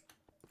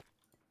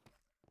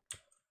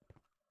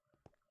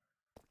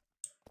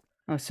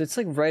 Oh, so it's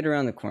like right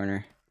around the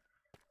corner.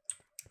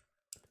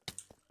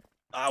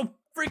 Oh,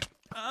 freak!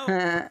 Oh,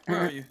 where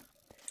are you?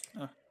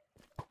 Oh,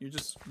 you're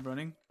just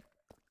running?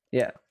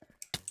 Yeah.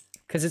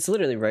 Because it's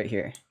literally right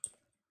here.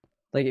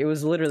 Like, it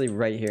was literally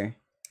right here.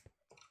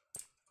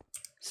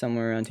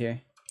 Somewhere around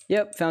here.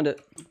 Yep, found it.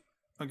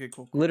 Okay,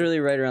 cool. Literally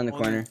right around the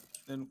Well, corner.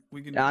 Then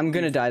we can. I'm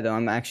gonna leave. die, though.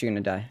 I'm actually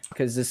gonna die.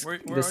 Because this Where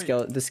the,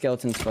 are the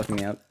skeleton's fucking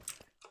me up.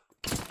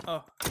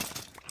 Oh.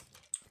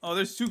 Oh,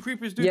 there's two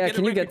creepers, dude. Yeah, Get a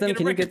can you record, get them? a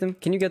Can you get record. them?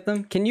 Can you get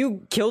them? Can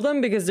you kill them?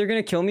 Because they're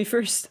gonna kill me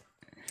first.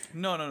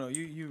 No.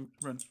 You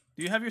run.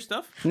 Do you have your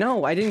stuff?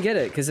 No, I didn't get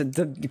it. Because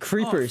the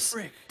creepers.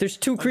 frick. There's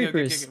two Okay,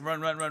 creepers. Okay. Run.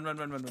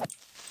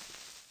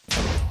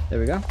 There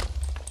we go.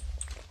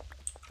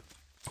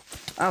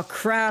 Oh,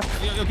 crap.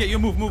 Okay, you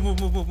move.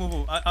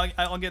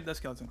 I'll get that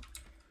skeleton.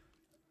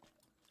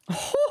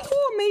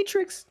 Oh,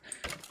 Matrix.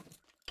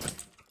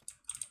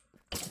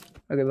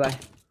 Okay, bye.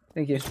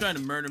 Thank you. He's trying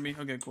to murder me.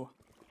 Okay, cool.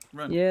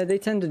 Run. Yeah, they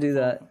tend to do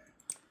that.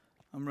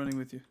 I'm running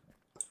with you.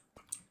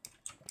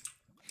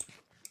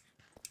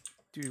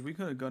 Dude, we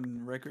could have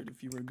gotten a record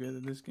if you were good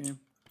at this game.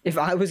 If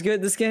I was good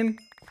at this game,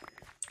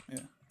 Yeah.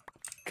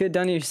 could have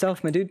done it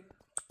yourself, my dude.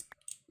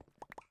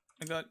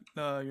 I got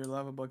your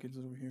lava buckets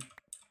over here.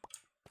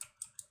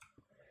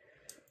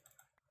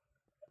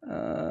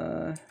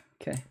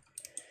 Okay.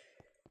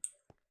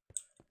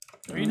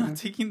 Are you not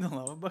taking the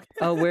lava bucket?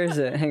 Oh, where is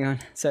it? Hang on.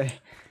 Sorry.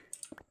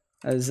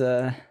 I was,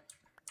 a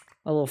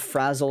little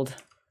frazzled.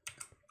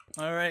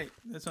 Alright,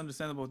 that's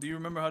understandable. Do you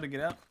remember how to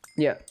get out?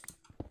 Yeah.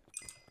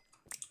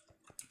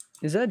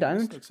 Is that a This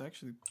diamond? looks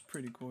actually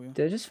pretty cool, yeah.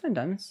 Did I just find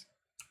diamonds?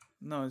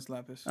 No, it's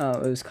lapis. Oh,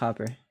 it was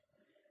copper.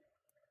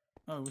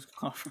 Oh, it was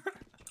copper.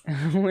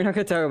 We're not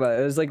gonna talk about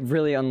it. It was like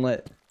really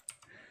unlit.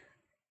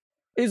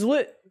 It's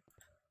lit.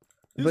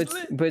 It's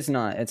lit. But it's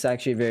not. It's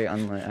actually very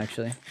unlit,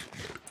 actually.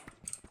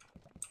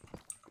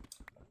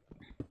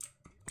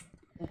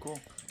 Oh, cool.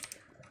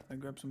 I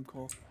grabbed some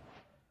coal.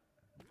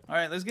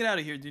 Alright, let's get out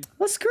of here, dude.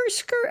 Let's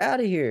skirt out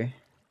of here.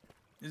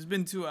 It's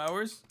been 2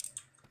 hours.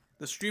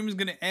 The stream is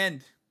gonna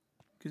end.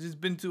 Because it's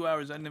been 2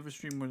 hours. I never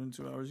stream more than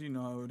 2 hours. You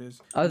know how it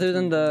is. Other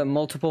than the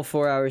multiple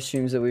 4-hour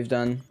streams that we've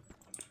done.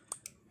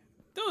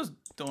 Those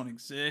don't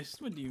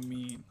exist. What do you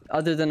mean?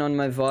 Other than on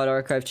my VOD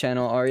archive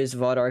channel, Ari's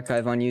VOD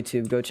archive on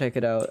YouTube. Go check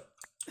it out.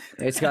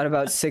 It's got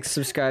about 6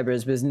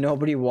 subscribers because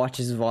nobody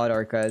watches VOD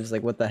archives.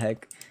 Like, what the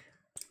heck?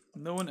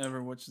 No one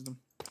ever watches them.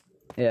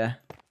 Yeah.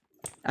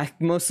 I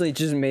mostly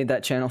just made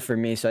that channel for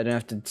me so I didn't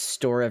have to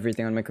store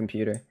everything on my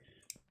computer.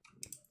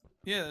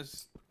 Yeah,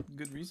 that's a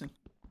good reason.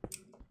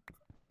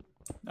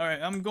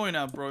 Alright, I'm going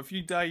out, bro. If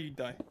you die, you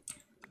die.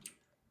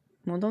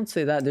 Well, don't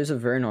say that. There's a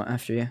Vern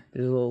after you.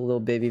 There's a little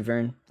baby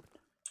Vern.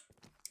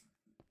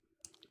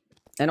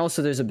 And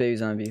also there's a baby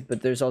zombie,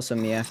 but there's also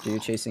me after you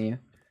chasing you.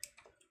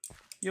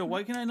 Yo,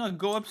 why can I not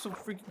go up so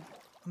freaking...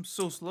 I'm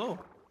so slow.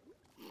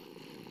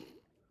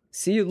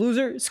 See you,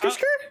 loser. Skirt.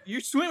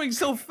 You're swimming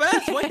so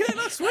fast. Why can I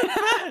not swim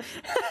fast?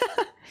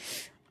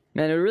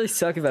 Man, it would really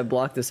suck if I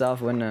blocked this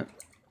off, wouldn't it?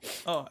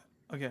 Oh,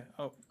 okay.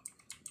 Oh.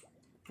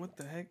 What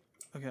the heck?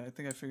 Okay, I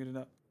think I figured it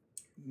out.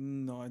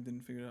 No, I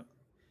didn't figure it out.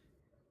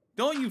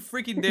 Don't you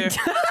freaking dare!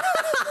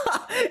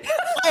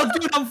 Oh,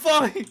 dude, I'm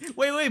falling!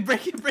 Wait,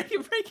 break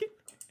it!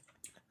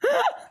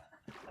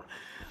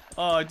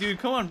 Oh, dude,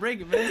 come on,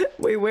 break it, man!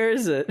 Wait, where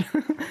is it?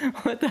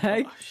 What the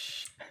heck? Oh,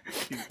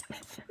 shoot.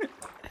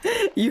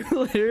 You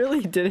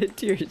literally did it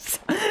to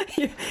yourself.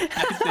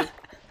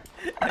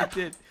 I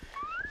did.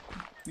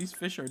 These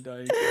fish are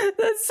dying.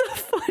 That's so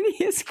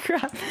funny as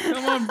crap.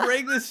 Come on,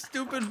 break this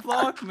stupid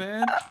block,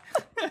 man.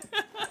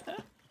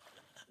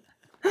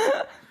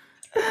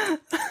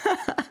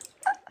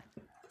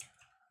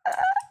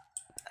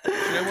 Should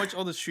I watch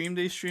all the stream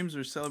day streams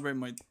or celebrate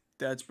my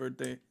dad's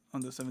birthday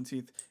on the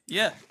 17th?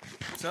 Yeah,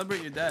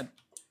 celebrate your dad.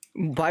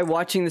 By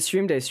watching the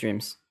stream day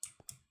streams.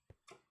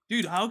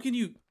 Dude, how do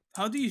you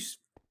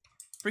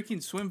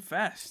freaking swim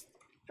fast?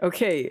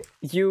 Okay,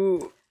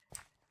 you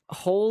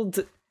hold.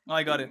 Oh,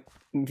 I got it.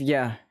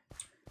 Yeah.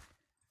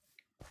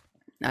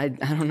 I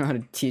don't know how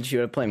to teach you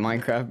how to play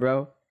Minecraft,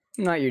 bro.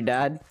 I'm not your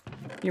dad.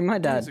 You're my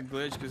It's a dad.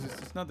 glitch because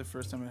it's not the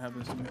first time it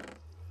happens to me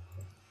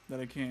that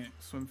I can't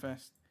swim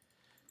fast.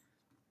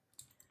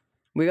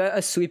 We got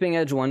a Sweeping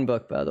Edge 1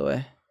 book, by the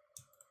way.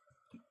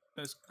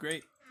 That's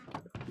great.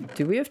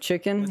 Do we have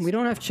chicken? We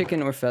don't have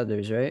chicken or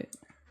feathers, right?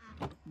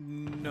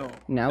 No.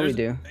 Now we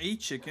do. A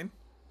chicken.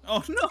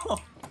 Oh no!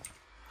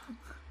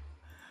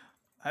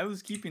 I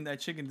was keeping that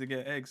chicken to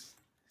get eggs,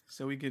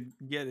 so we could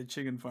get a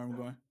chicken farm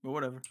going. But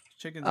whatever.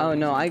 Chickens. Oh are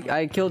no, easy to farm.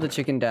 I killed a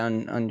chicken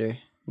down under,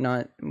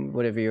 not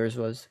whatever yours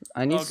was.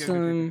 I need Okay, some.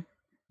 okay.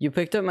 You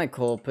picked up my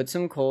coal. Put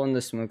some coal in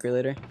the smoker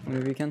later,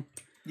 whenever you can.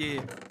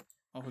 Yeah.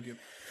 I'll hook you.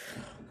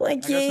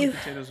 Thank I got some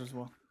potatoes as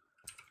well.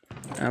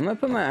 I'm gonna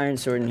put my iron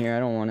sword in here. I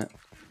don't want it.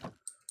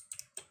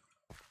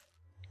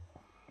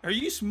 Are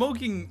you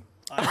smoking?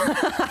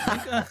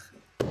 iron?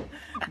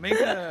 make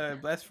a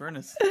blast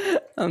furnace.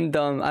 I'm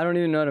dumb. I don't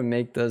even know how to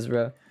make those,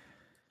 bro.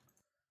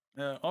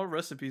 All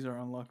recipes are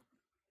unlocked.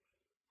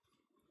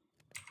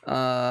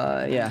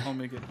 Yeah. I'll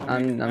make it.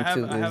 I'm too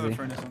I have a lazy.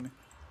 furnace on me.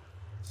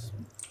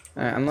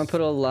 Alright, I'm gonna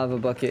put a lava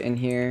bucket in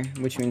here,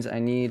 which means I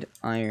need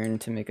iron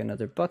to make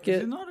another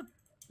bucket.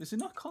 Is it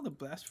not called a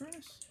blast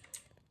furnace?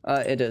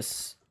 It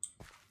is.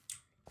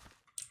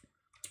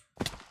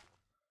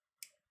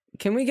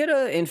 Can we get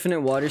a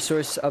infinite water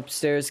source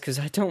upstairs? Because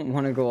I don't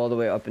want to go all the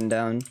way up and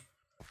down.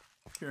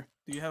 Sure.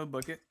 Do you have a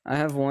bucket? I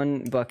have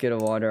one bucket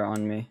of water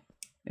on me.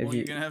 If Well, you,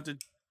 you're gonna have to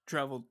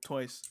travel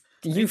twice.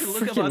 you need to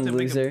look up how freaking to make a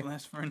loser.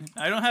 blast furnace.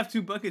 I don't have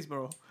 2 buckets,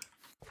 bro.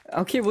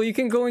 Okay, well you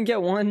can go and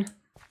get one.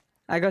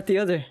 I got the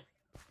other.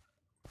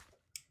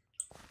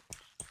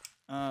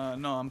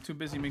 No, I'm too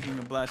busy making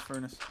a blast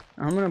furnace.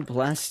 I'm gonna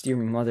blast your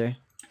mother.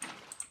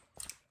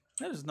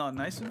 That is not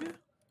nice of you.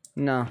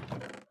 No.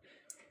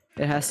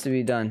 It has to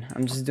be done.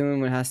 I'm just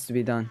doing what has to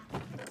be done.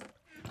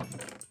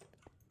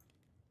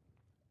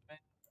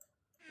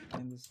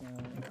 And this,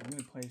 I'm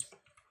gonna place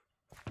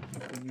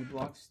the new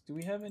blocks. Do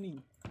we have any?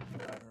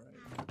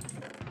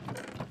 Alright.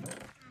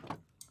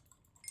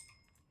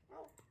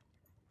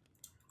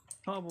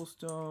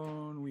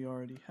 Cobblestone, we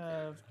already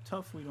have.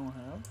 Tough, we don't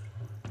have.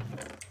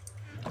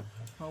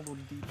 Cobble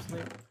deep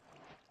slate.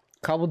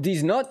 Cobbled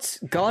these nuts.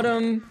 Got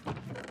him.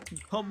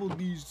 Cobble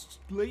these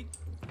slate.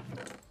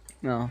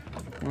 No.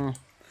 Well,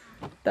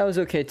 that was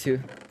okay too.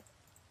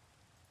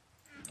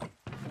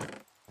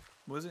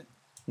 Was it?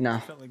 No. I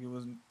felt like it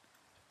wasn't.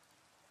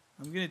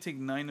 I'm gonna take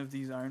 9 of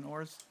these iron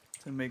ores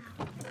to make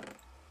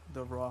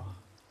the raw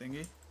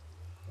thingy.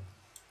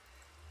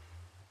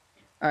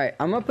 Alright,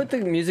 I'm gonna put the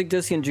music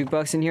disc and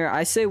jukebox in here.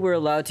 I say we're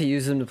allowed to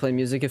use them to play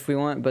music if we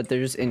want, but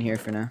they're just in here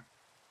for now.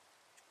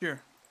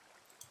 Sure.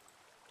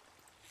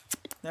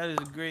 That is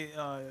a great,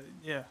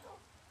 yeah.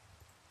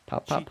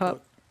 Pop, pop, Cheat pop.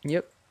 code.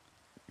 Yep.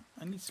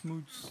 I need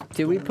smooth.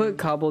 Did we put stone.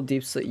 cobble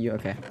deep slate? You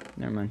okay?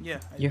 Never mind. Yeah,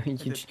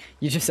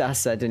 You just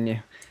asked that, didn't you?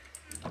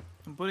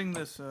 I'm putting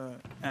this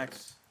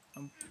axe.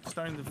 I'm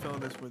starting to fill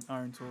this with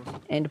iron tools.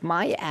 And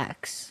my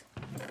axe.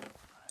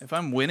 If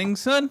I'm winning,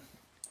 son.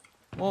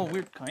 Well,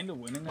 we're kind of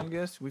winning, I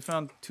guess. We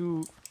found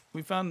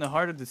the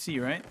heart of the sea,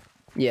 right?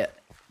 Yeah.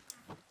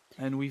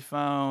 And we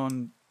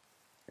found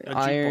a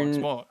Iron,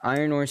 jukebox. Well,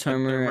 iron ore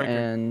armor record.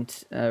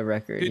 and a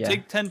record. dude, Yeah.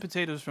 take 10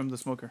 potatoes from the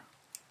smoker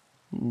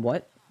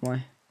What?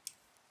 Why?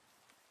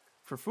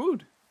 for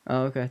food.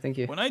 Oh, okay. Thank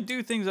you. When I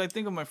do things, I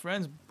think of my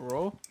friends,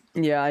 bro.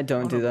 Yeah, I I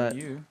don't do know about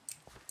that. You.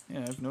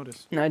 Yeah, I've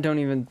noticed. I don't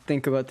even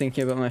think about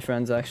thinking about my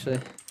friends actually.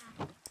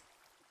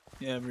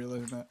 Yeah, I've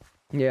realized that.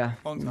 Yeah.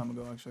 Long time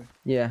ago, actually.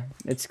 Yeah,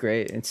 it's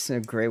great. It's a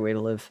great way to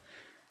live.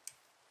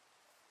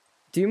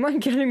 Do you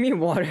mind getting me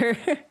water?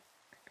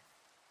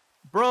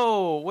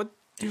 Bro, what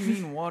do you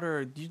mean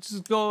water? You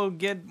just go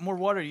get more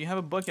water. You have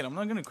a bucket. I'm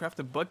not gonna craft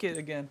a bucket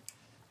again.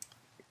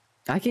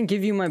 I can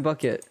give you my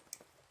bucket.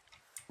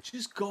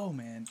 Just go,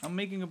 man. I'm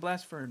making a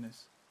blast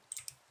furnace.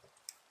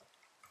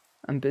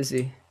 I'm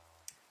busy.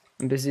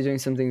 I'm busy doing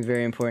something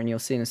very important. You'll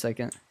see in a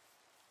second.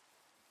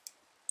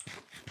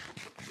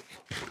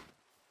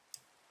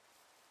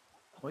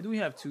 Why do we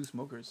have 2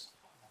 smokers?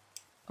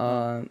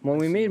 Well,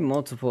 we made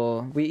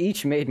multiple. We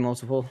each made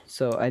multiple,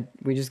 so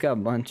we just got a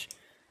bunch.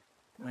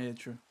 Oh, yeah,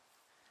 true.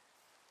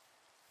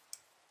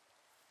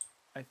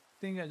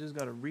 think I just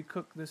gotta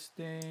recook this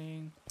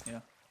thing. Yeah.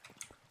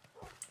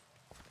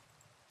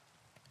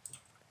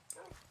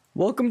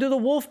 Welcome to the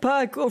wolf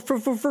pack. Oh,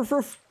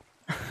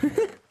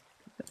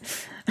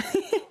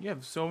 You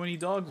have so many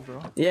dogs,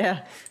 bro.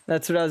 Yeah,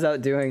 that's what I was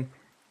out doing.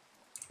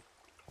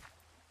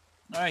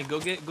 All right, go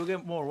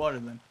get more water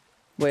then.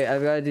 Wait,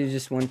 I've got to do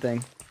just one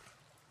thing,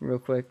 real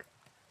quick.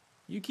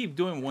 You keep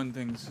doing one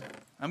things.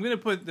 I'm gonna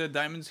put the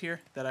diamonds here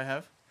that I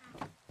have.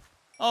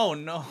 Oh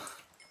no.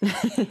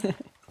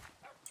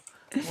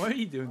 Why are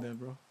you doing that,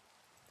 bro?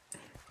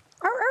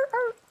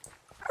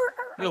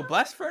 Yo,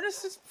 blast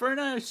furnaces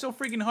are so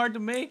freaking hard to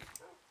make.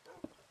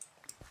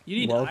 You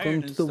need iron Welcome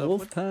and to the stuff.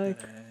 wolf What pack.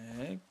 the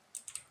heck?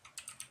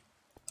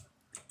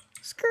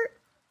 Skirt.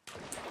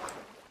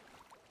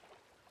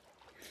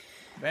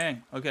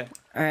 Bang. Okay.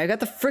 All right, I got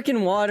the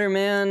freaking water,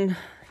 man.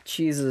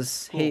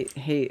 Jesus, Cool.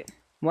 hate.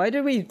 Why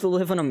did we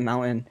live on a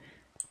mountain?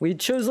 We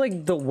chose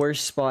like the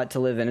worst spot to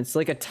live in. It's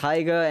like a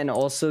taiga and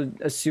also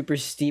a super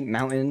steep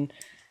mountain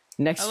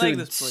next I to like a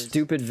this place.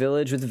 stupid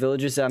village with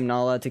villagers that I'm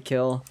not allowed to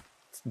kill.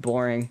 It's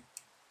boring.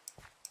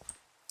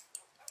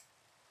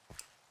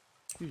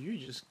 Dude, you're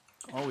just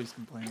always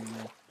complaining,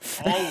 man.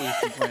 Always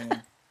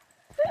complaining.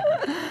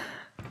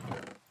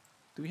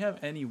 Do we have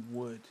any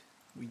wood?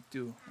 We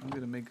do. I'm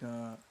gonna make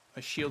a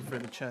shield for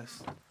the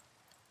chest.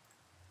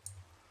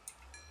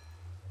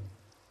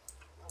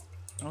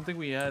 I don't think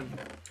we had.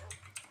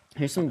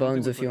 Here's some I don't think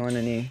bones we if you put want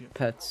any shit.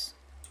 pets.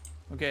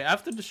 Okay,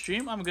 after the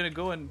stream, I'm gonna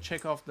go and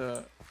check off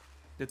the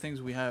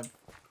things we have.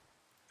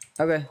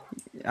 Okay,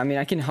 I mean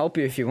I can help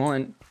you if you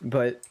want,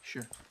 but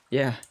Sure.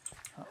 yeah.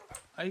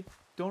 I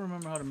don't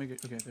remember how to make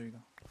it. Okay, there you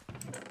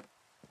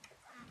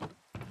go.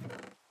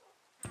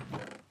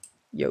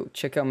 Yo,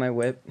 check out my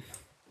whip.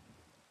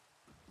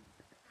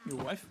 Your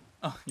wife?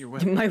 Oh, your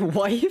wife. My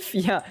wife?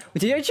 Yeah.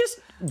 Did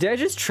I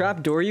just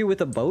trapdoor you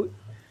with a boat?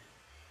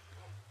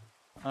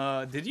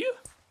 Did you?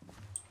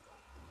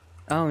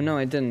 Oh no,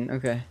 I didn't.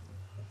 Okay.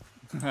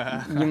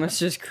 You must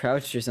just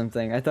crouched or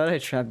something. I thought I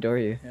trapdoor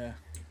you. Yeah.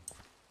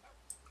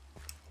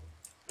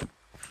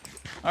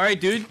 All right,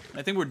 dude.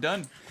 I think we're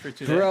done for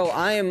today. Bro,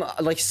 I am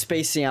like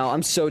spacing out.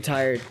 I'm so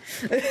tired.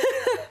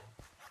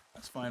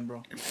 That's fine,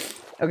 bro.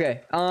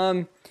 Okay.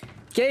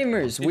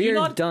 Gamers, Did we you are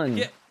not done.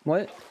 get-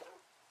 What?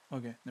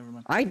 Okay, never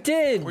mind. I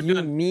did. We're You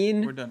done.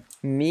 mean, We're done.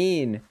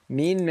 mean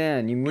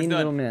man. You We're mean done.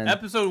 little man.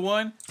 Episode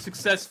 1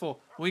 successful.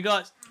 We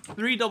got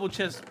 3 double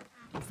chests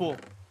full,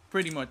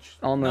 pretty much.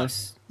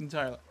 Almost. Not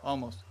entirely,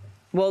 almost.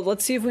 Well,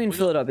 let's see if we can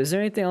fill it up. Is there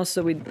anything else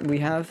that we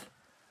have?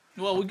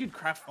 Well, we could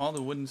craft all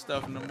the wooden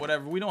stuff and then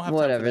whatever. We don't have time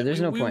Whatever, for that. there's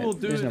we, no we point. will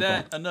do There's no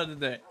that point. another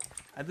day.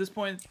 At this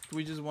point,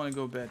 we just want to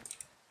go bed.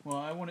 Well,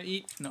 I want to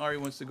eat, and Ari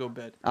wants to go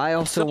bed. I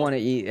also So- want to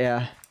eat.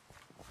 Yeah.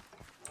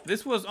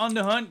 This was On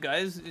the Hunt,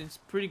 guys. It's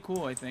pretty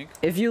cool, I think.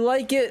 If you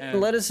like it, And-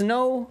 let us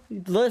know.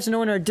 Let us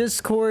know in our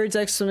Discords, !!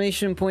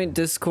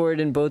 Discord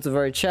in both of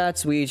our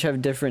chats. We each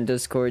have different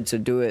Discords, so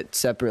do it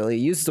separately.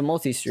 Use the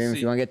multi-stream if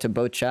See. you want to get to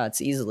both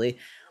chats easily.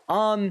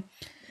 Thank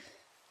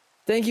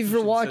you for Should've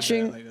said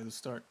watching. that, like, at the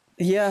start.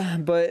 Yeah,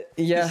 but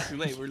yeah. It's too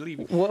late. We're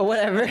leaving.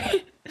 Whatever.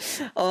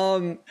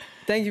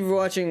 Thank you for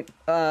watching.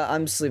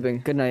 I'm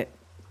sleeping. Good night.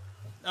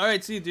 All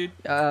right, see you, dude.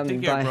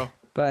 Take care, Bye. bro.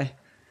 Bye.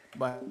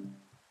 Bye.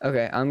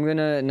 Okay, I'm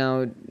gonna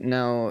now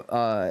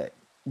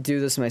do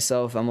this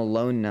myself. I'm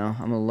alone now.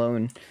 I'm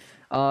alone.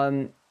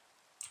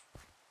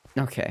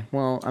 Okay,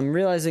 well, I'm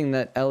realizing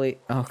that Ellie.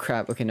 Oh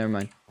crap. Okay, never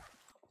mind.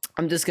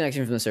 I'm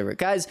disconnecting from the server,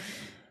 guys.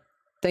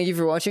 Thank you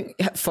for watching.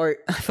 Fart.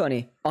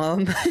 Funny.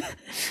 I'm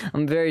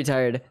very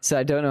tired, so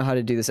I don't know how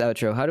to do this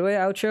outro. How do I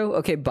outro?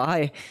 Okay,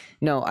 bye.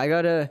 No, I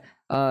gotta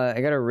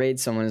raid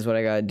someone is what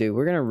I gotta do.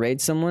 We're gonna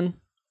raid someone.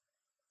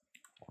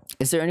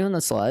 Is there anyone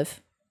that's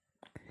live?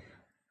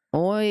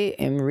 I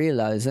am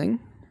realizing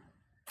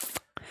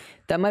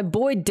that my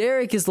boy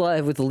Derek is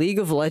live with League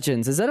of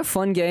Legends. Is that a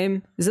fun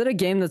game? Is that a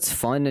game that's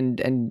fun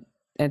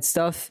and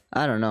stuff?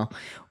 I don't know.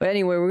 But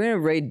anyway, we're gonna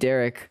raid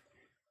Derek.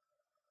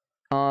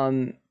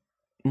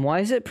 Why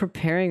is it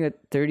preparing a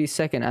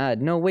 30-second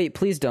ad? No, wait,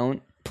 please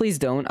don't. Please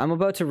don't. I'm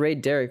about to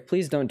raid Derek.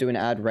 Please don't do an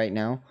ad right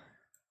now.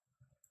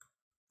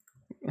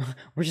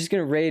 We're just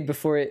gonna raid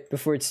before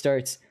it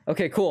starts.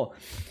 Okay, cool.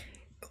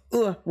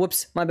 Ugh,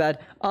 whoops, my bad.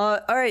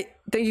 Alright,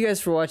 thank you guys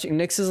for watching.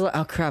 Nyx is live.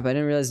 Oh crap, I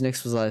didn't realize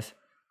Nyx was live.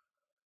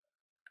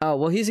 Oh,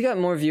 well, he's got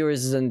more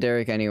viewers than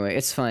Derek anyway.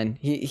 It's fine.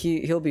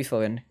 He'll be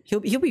fine. He'll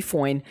be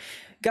fine.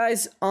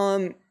 Guys,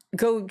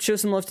 go show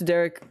some love to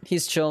Derek.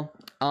 He's chill.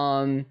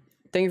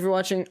 Thank you for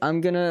watching.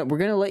 We're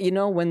gonna let you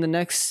know when the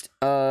next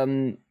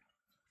On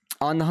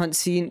the Hunt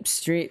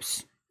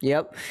streams.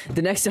 Yep.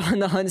 The next On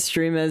the Hunt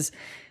stream is.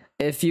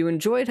 If you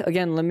enjoyed,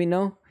 again, let me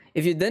know.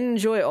 If you didn't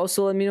enjoy,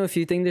 also let me know if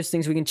you think there's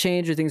things we can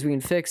change or things we can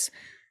fix.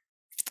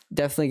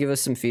 Definitely give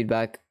us some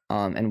feedback,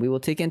 and we will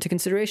take it into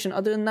consideration.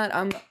 Other than that,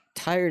 I'm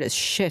tired as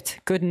shit.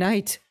 Good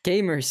night,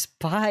 gamers.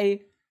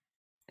 Bye.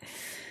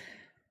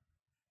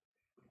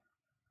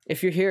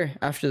 If you're here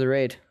after the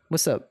raid,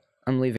 what's up? I'm leaving.